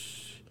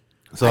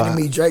 So I can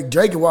meet Drake.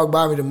 Drake can walk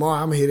by me tomorrow.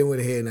 I'm gonna hit him with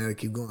a head now to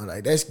keep going.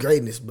 Like, that's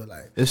greatness. But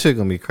like, this shit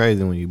gonna be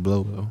crazy when you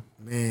blow though.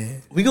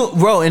 man, We go,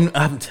 bro, and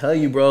I'm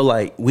telling you, bro,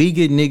 like we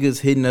get niggas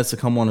hitting us to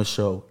come on the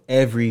show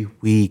every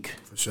week.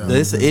 For sure.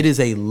 It is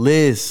a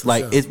list.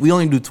 Like we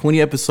only do 20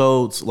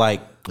 episodes,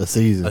 like A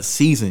season. a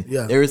season.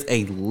 Yeah. There is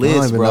a I don't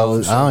list, even bro.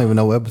 know. I don't even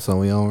know what episode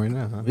we on right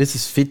now. Huh? This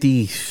is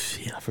 50.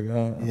 Yeah, I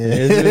forgot.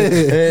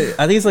 Yeah.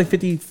 I think it's like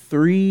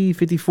 53,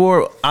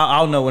 54.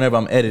 I'll know whenever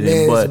I'm editing,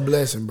 man, it's a but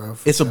blessing, bro.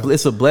 For it's sure.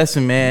 a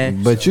blessing,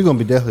 man. But you're gonna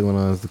be definitely one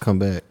of us to come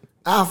back.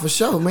 For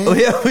sure, man. Oh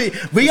yeah,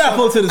 we got to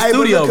pull to the Hey, but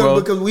studio, look, bro.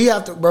 Because we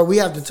have to, bro. We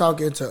have to talk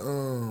into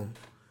y'all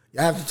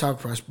have to talk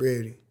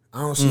prosperity. I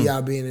don't see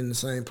y'all being in the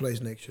same place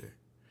next year.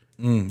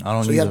 I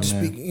don't. So you have either, to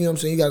man. speak. You know what I'm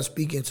saying? You got to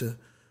speak into.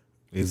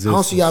 I Existence.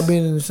 don't see y'all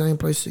being in the same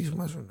place 6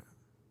 months from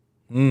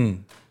now.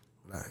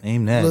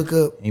 Amen. Look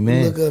up.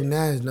 Amen. Look up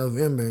now. It's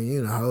November, and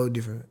you know a whole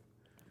different.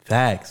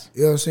 Facts.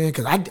 You know what I'm saying?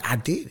 Because I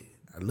did it.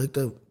 I looked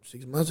up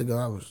 6 months ago.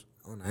 I was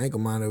on the ankle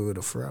monitor with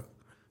a fro.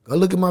 Go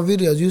look at my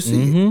videos. You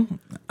see it.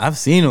 I've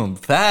seen them.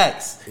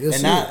 Facts. You'll and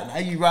see now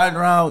you riding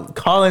around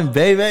calling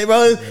baby,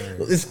 bro.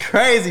 It's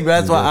crazy, bro.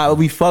 That's why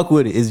we fuck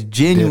with it. It's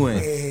genuine.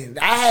 And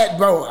I had,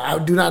 bro. I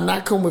do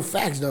not come with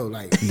facts though.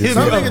 Like some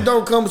niggas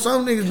don't come.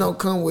 Some niggas don't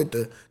come with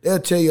the. They'll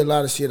tell you a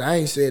lot of shit. I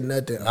ain't said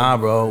nothing. Nah,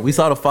 bro. We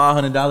saw the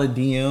 $500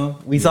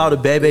 DM. We saw the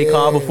baby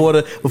call before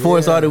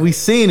it started. We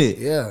seen it.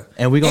 Yeah.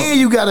 And we gonna And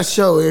you got a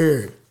show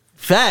here.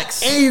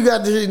 facts. And you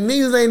got the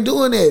niggas ain't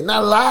doing that.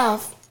 Not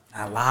live.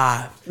 Not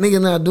live.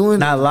 Niggas not doing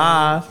Not it.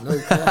 live. No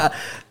cap.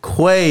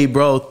 Quay,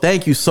 bro.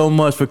 Thank you so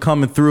much for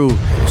coming through.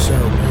 So,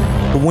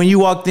 man. But when you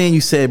walked in, you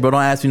said, bro,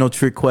 don't ask me no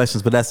trick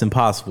questions, but that's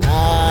impossible.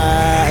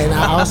 And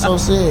I also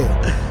said,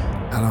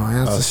 I don't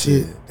answer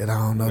shit that I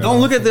don't know.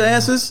 Don't look at the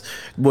answers.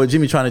 Boy,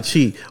 Jimmy trying to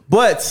cheat.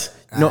 But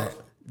no, Alright.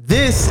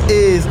 this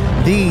is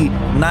the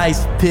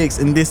nice picks,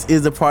 and this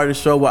is the part of the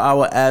show where I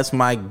will ask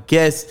my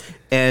guests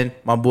and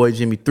my boy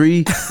Jimmy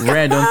 3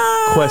 random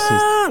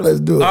questions. Let's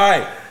do it. All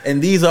right,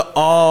 and these are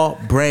all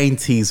brain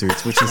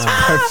teasers, which is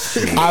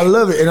perfect. I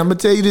love it. And I'm going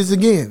to tell you this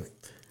again.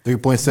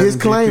 3.7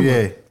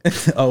 Disclaimer.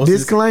 GPA. Oh, what's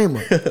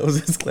Disclaimer. this? What's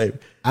this disclaimer?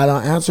 I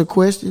don't answer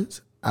questions.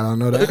 I don't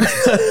know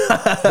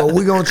that. But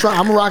we going to try.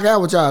 I'm going to rock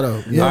out with y'all, though.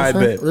 You know All what I'm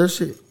right, saying? bet. Real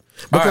shit.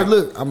 Because, right.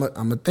 look,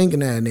 I'm a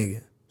thinking ass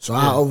nigga. So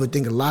I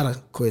overthink a lot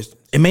of questions.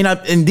 It may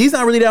not, and these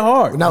not really that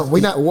hard. No,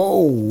 we not.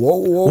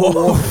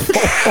 Whoa.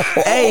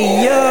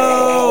 Hey,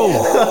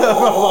 yo.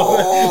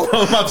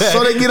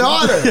 So they get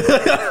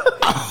harder.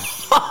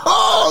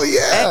 Oh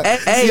yeah.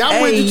 Hey, See,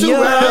 I'm with you too,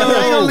 yo. man. I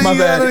ain't gonna leave My you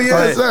bad. out of the All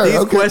right, answer. these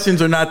Okay.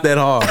 questions are not that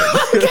hard.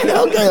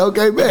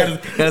 Okay, man.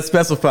 Gotta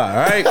specify,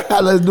 all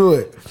right? Let's do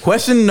it.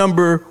 Question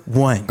number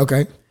 1.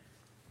 Okay.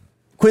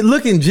 Quit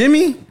looking,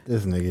 Jimmy.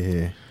 This nigga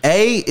here.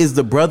 A is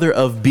the brother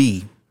of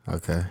B.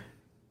 Okay.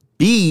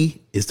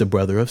 B is the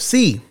brother of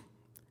C.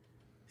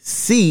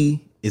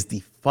 C is the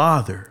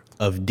father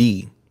of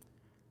D.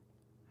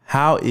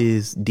 How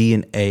is D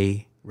and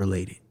A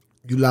related?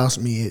 You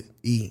lost me at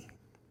E.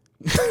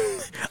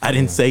 I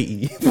didn't say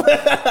E.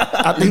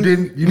 I think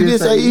you didn't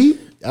say E.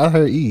 I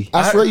heard E.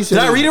 I swear you said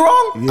Did I read it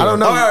wrong? I don't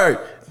know. All right.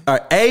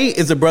 A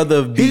is the brother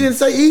of B. He didn't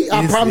say E.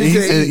 I probably He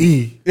said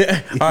E.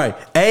 Yeah. All right.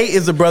 A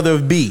is the brother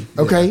of B.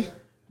 Okay.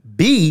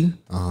 B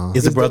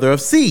is the brother of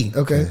C.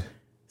 Okay.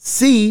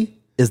 C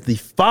is the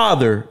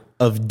father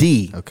of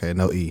D. Okay,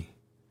 no E.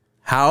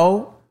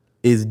 How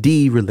is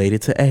D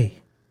related to A?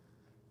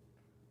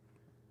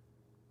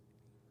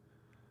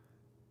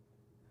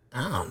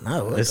 I don't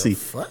know. What Let's the see.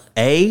 Fuck?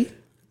 A.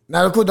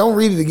 Now, of course, don't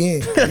read it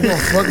again. You gonna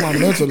fuck my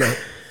mental up.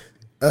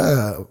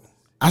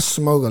 I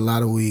smoke a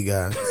lot of weed,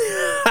 guys.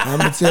 I'm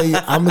gonna tell you.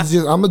 I'm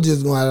gonna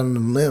just go out on a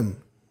limb.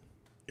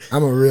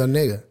 I'm a real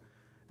nigga.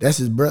 That's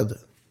his brother.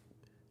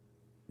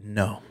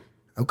 No.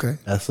 Okay.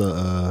 That's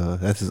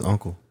his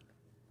uncle.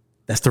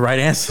 That's the right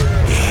answer.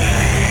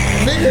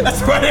 Nigga, That's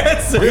the right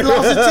answer. he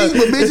lost his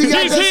teeth, but bitch, he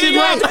got that shit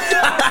right.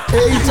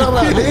 Yeah, you talking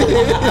about,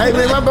 nigga? Hey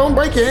man, don't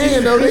break your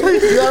hand though,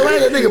 nigga. You all right,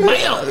 that nigga?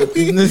 Bam.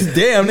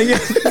 Damn, nigga.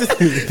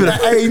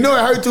 Hey, you know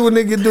it hurt to a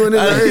nigga doing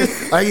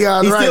this. Like,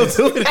 yeah, He's right.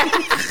 still doing it.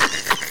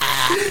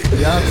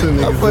 Y'all two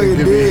niggas I'm fucking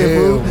give me dead,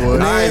 hell, bro. boy.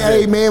 Man,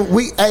 hey, man,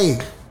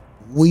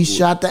 we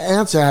shot the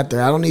answer out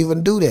there. I don't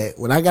even do that.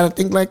 When I gotta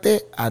think like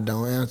that, I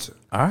don't answer.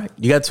 All right.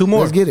 You got two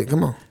more. Let's get it.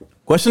 Come on.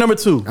 Question number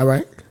 2. All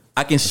right.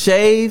 I can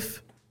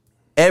shave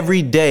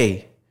every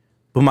day,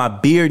 but my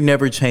beard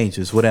never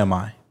changes. What am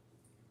I?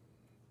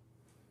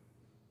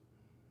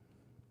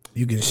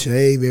 You can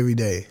shave every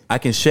day. I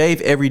can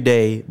shave every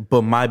day,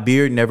 but my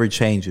beard never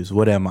changes.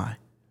 What am I?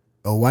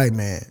 A white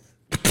man.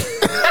 That's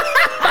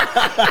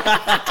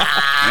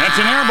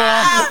an air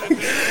ball.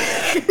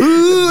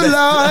 Ooh,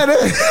 Lord.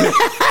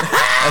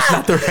 That's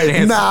not the right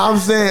answer. Nah, I'm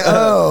saying,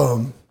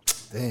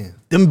 Damn.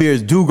 Them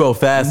beards do go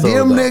fast.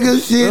 them though.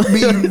 niggas shit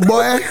be,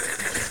 boy.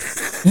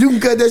 You can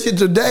cut that shit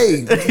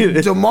today.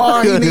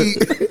 Tomorrow he need,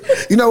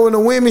 you know, when the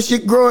women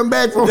shit growing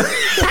back from,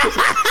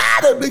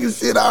 that nigga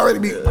shit already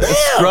be, damn.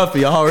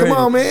 Scruffy already. Come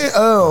on, man.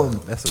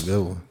 That's a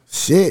good one.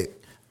 Shit.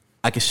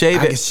 I can shave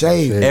I can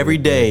shave every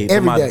day, but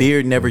Every my day.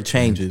 beard never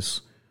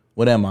changes.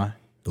 What am I?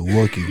 The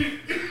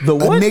Wookiee. The A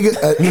what? nigga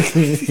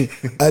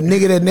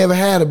that never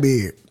had a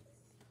beard.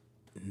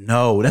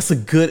 No, that's a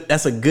good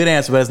answer,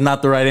 but it's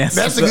not the right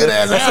answer. That's a good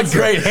ass That's answer.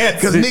 a great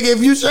answer. Because nigga,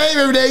 if you shave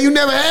every day, you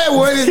never had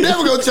one, it's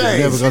never gonna change.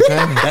 Never gonna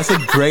change. That's a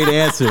great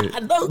answer,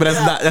 but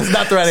that's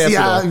not the right See,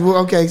 answer. though. well,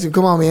 okay, so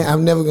come on, man.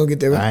 I'm never gonna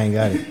get that right. I ain't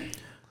got it.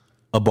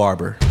 A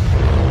barber.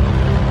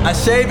 I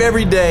shave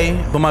every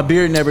day, but my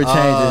beard never changes.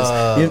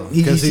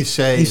 'cause he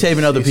shaves. He's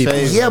shaving other He people.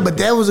 shaves. Yeah, but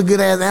that was a good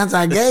ass answer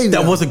I gave.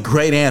 That though. was a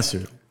great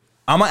answer.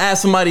 I'm gonna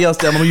ask somebody else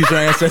that I'm gonna use your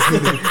answer.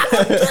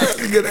 That's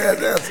a good ass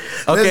answer.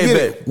 Let's Okay, get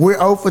bet. it. We're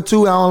 0 for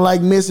 2. I don't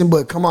like missing,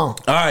 but come on.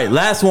 All right,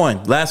 last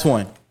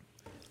one.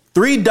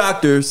 3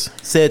 doctors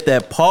said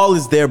that Paul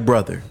is their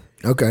brother.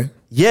 Okay.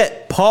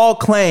 Yet Paul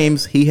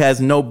claims he has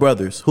no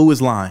brothers. Who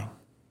is lying?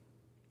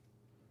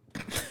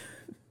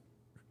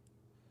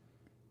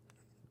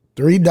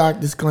 3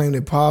 doctors claim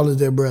that Paul is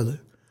their brother,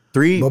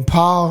 3. but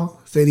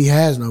Paul said he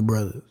has no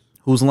brothers.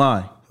 Who's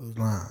lying? Who's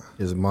lying?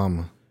 His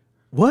mama.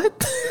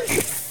 What?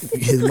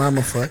 His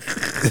mama fucked,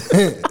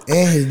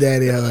 and his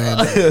daddy.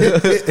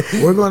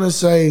 We're gonna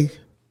say,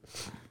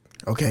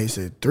 okay, he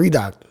said 3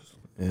 doctors.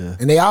 Yeah.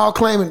 And they all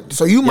claiming,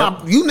 so you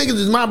niggas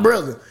is my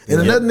brother.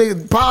 And another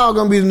nigga, Paul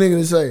gonna be the nigga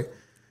to say,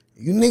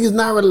 you niggas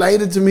not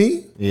related to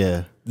me.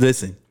 Yeah.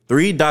 Listen,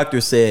 3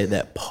 doctors said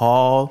that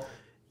Paul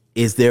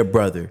is their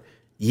brother.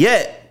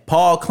 Yet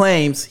Paul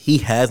claims he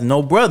has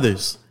no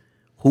brothers.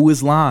 Who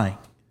is lying?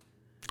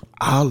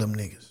 All them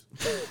niggas.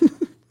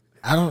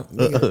 I don't,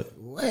 nigga,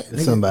 what? Nigga?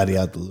 Somebody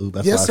out the loop.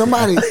 That's Yeah, why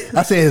somebody.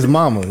 I said his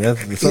mama.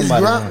 That's His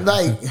somebody.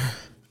 like,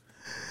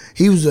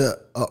 he was a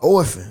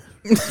orphan.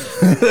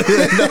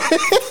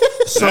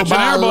 So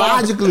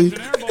biologically,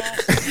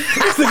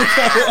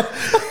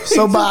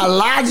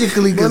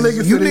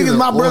 because you niggas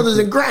my brothers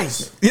in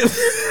Christ.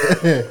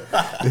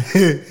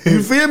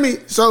 You feel me?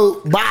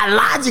 So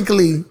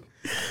biologically,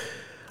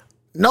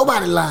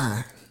 nobody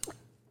lying.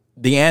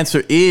 The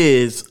answer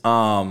is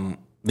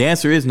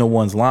no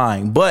one's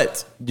lying,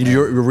 but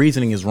your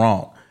reasoning is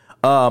wrong.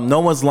 No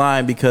one's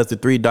lying because the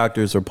 3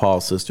 doctors are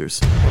Paul's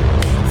sisters.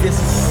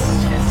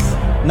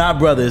 Not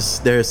brothers,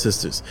 they're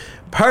sisters.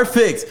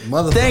 Perfect.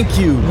 Thank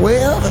you.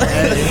 Well,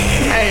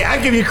 Hey, I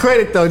give you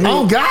credit though.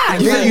 oh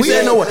God, You nigga,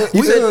 said no one.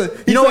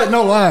 You know what?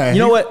 No lie. You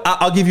know what?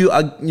 I'll give you.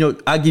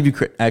 I'll give you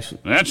credit.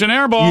 Actually, That's an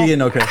air ball. you get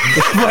no credit.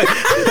 But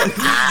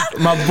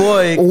my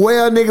boy.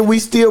 Well, nigga, we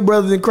still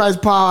brothers in Christ.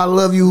 Paul, I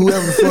love you,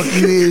 whoever the fuck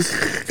you is,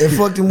 and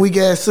fuck them weak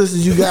ass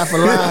sisters you got for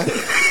lying.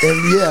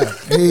 And yeah,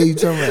 hey, you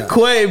talking about?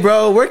 Quay,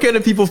 bro, where can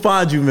the people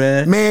find you,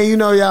 man? Man, you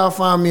know y'all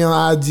find me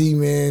on IG,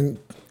 man.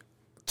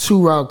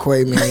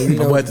 2RAWQUA, man. You know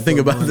I'm gonna have to think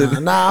about this.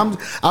 Nah,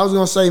 I was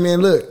gonna say, man,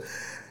 look,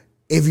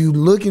 if you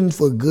looking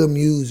for good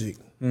music,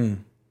 Good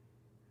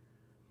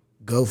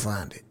go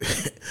find it.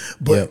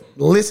 But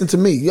listen to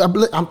me. I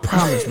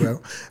promise,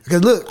 bro.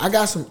 Because look, I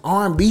got some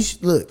R&B.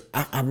 Look,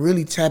 I'm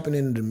really tapping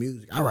into the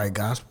music. I write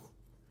gospel.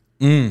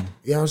 You know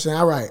what I'm saying?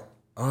 I write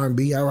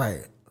R&B. I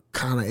write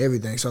kind of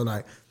everything. So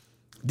like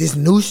this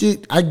new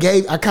shit, I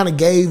kind of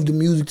gave the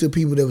music to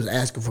people that was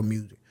asking for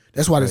music.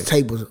 That's why this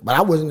tape was. But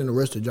I wasn't in the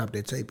rush to drop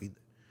that tape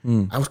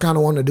either. I was kind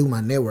of wanting to do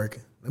my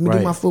networking. Let me do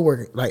my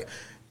footwork. Like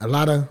a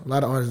lot of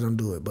artists don't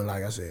do it. But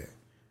like I said,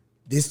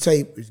 this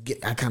tape is.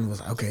 I kind of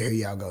was like, okay, here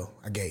y'all go.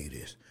 I gave you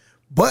this.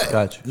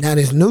 But now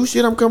this new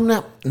shit I'm coming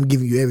out, I'm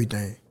giving you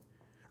everything.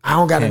 I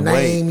don't got a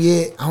name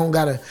yet. I don't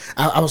got a.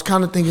 I was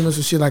kind of thinking of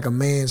some shit like A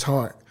Man's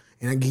Heart,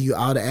 and I give you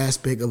all the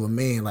aspect of a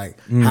man, like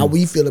how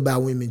we feel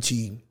about women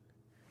cheating,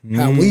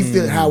 how we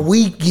feel, how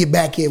we get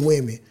back at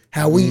women,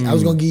 how we. I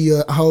was gonna give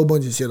you a whole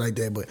bunch of shit like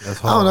that, but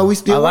I don't know. We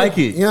still. I like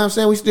it. You know what I'm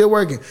saying? We still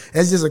working.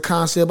 That's just a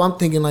concept. I'm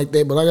thinking like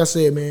that, but like I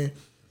said, man.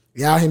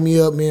 Y'all hit me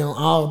up, man, on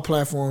all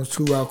platforms.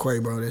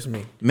 2RAWQUA, bro. That's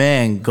me.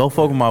 Man, go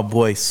fuck with my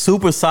boy.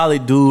 Super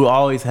solid dude.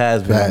 Always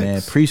has been, man.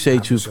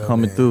 Appreciate you for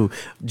coming through.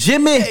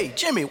 Jimmy. Hey,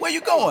 Jimmy, where you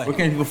going? Where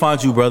can people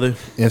find you, brother?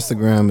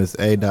 Instagram is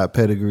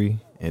a.pedigree.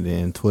 And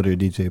then Twitter,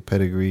 DJ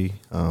Pedigree.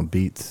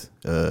 Beats,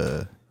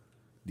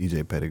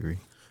 DJ Pedigree.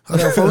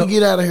 Hold on, before we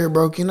get out of here,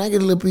 bro, can I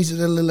get a little piece of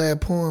that little ass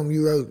poem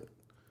you wrote?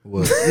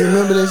 What? You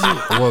remember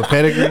that shit? What,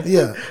 Pedigree?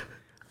 Yeah.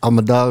 I'm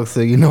a dog,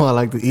 so you know I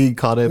like to eat.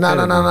 Call that. No.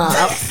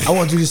 I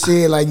want you to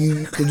say it like you,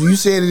 because you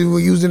said it. We're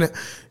using it.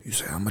 You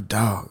say I'm a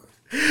dog,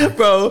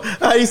 bro.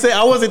 How you say?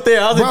 I wasn't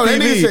there. I was bro, in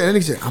TV. That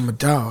nigga said I'm a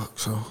dog.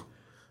 So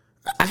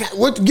I got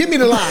what? Give me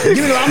the line. Give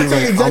me the line. I'm gonna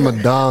tell you exactly. I'm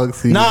a dog.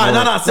 So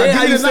Nah. Say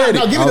how you said it.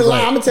 No, give me the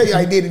line. I'm gonna tell you how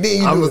you did it.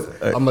 Then you do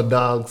it. I'm a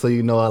dog, so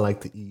you know I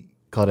like to eat.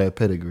 Call that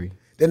Pedigree.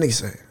 That nigga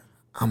said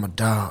I'm a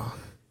dog,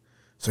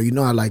 so you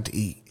know I like to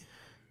eat.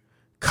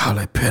 Call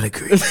it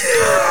Pedigree.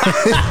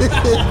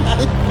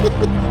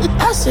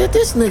 I said,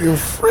 this nigga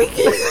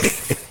freaking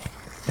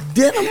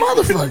dead a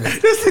motherfucker.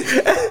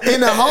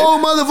 And the whole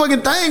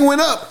motherfucking thing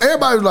went up.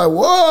 Everybody was like,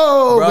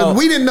 whoa. But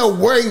we didn't know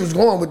where he was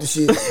going with the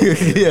shit.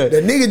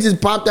 The nigga just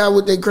popped out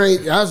with that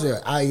crazy. I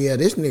said, yeah,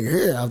 this nigga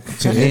here.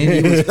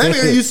 Let me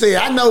hear you say,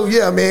 I know,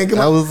 yeah, man. Come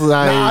on. I was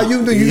like,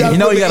 you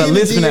gotta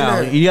listen now.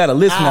 You gotta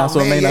listen now,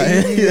 so it may not.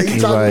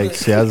 He's like,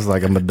 shit, I was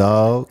like, I'm a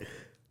dog,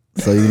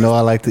 so you know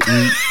I like to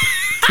eat.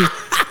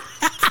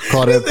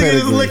 Call that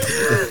Pedigree.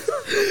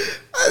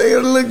 I think I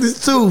licked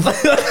his tooth.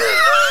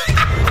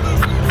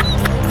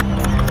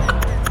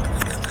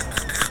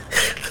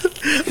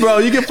 Bro,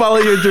 you can follow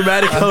your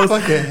dramatic host,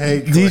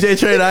 DJ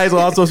Trey Nice, on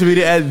all social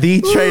media at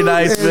The Trey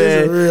Nice,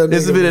 man.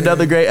 This has been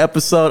another great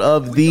episode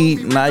of The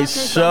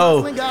Nice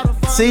Show.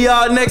 See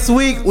y'all next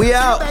week. We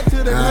out.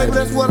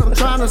 That's what I'm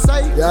trying to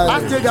say.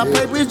 I still got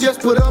papers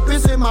just put up.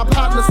 It's in my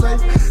partner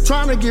safe.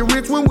 Trying to get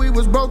rich when we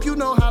was broke. You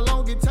know how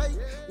long it takes.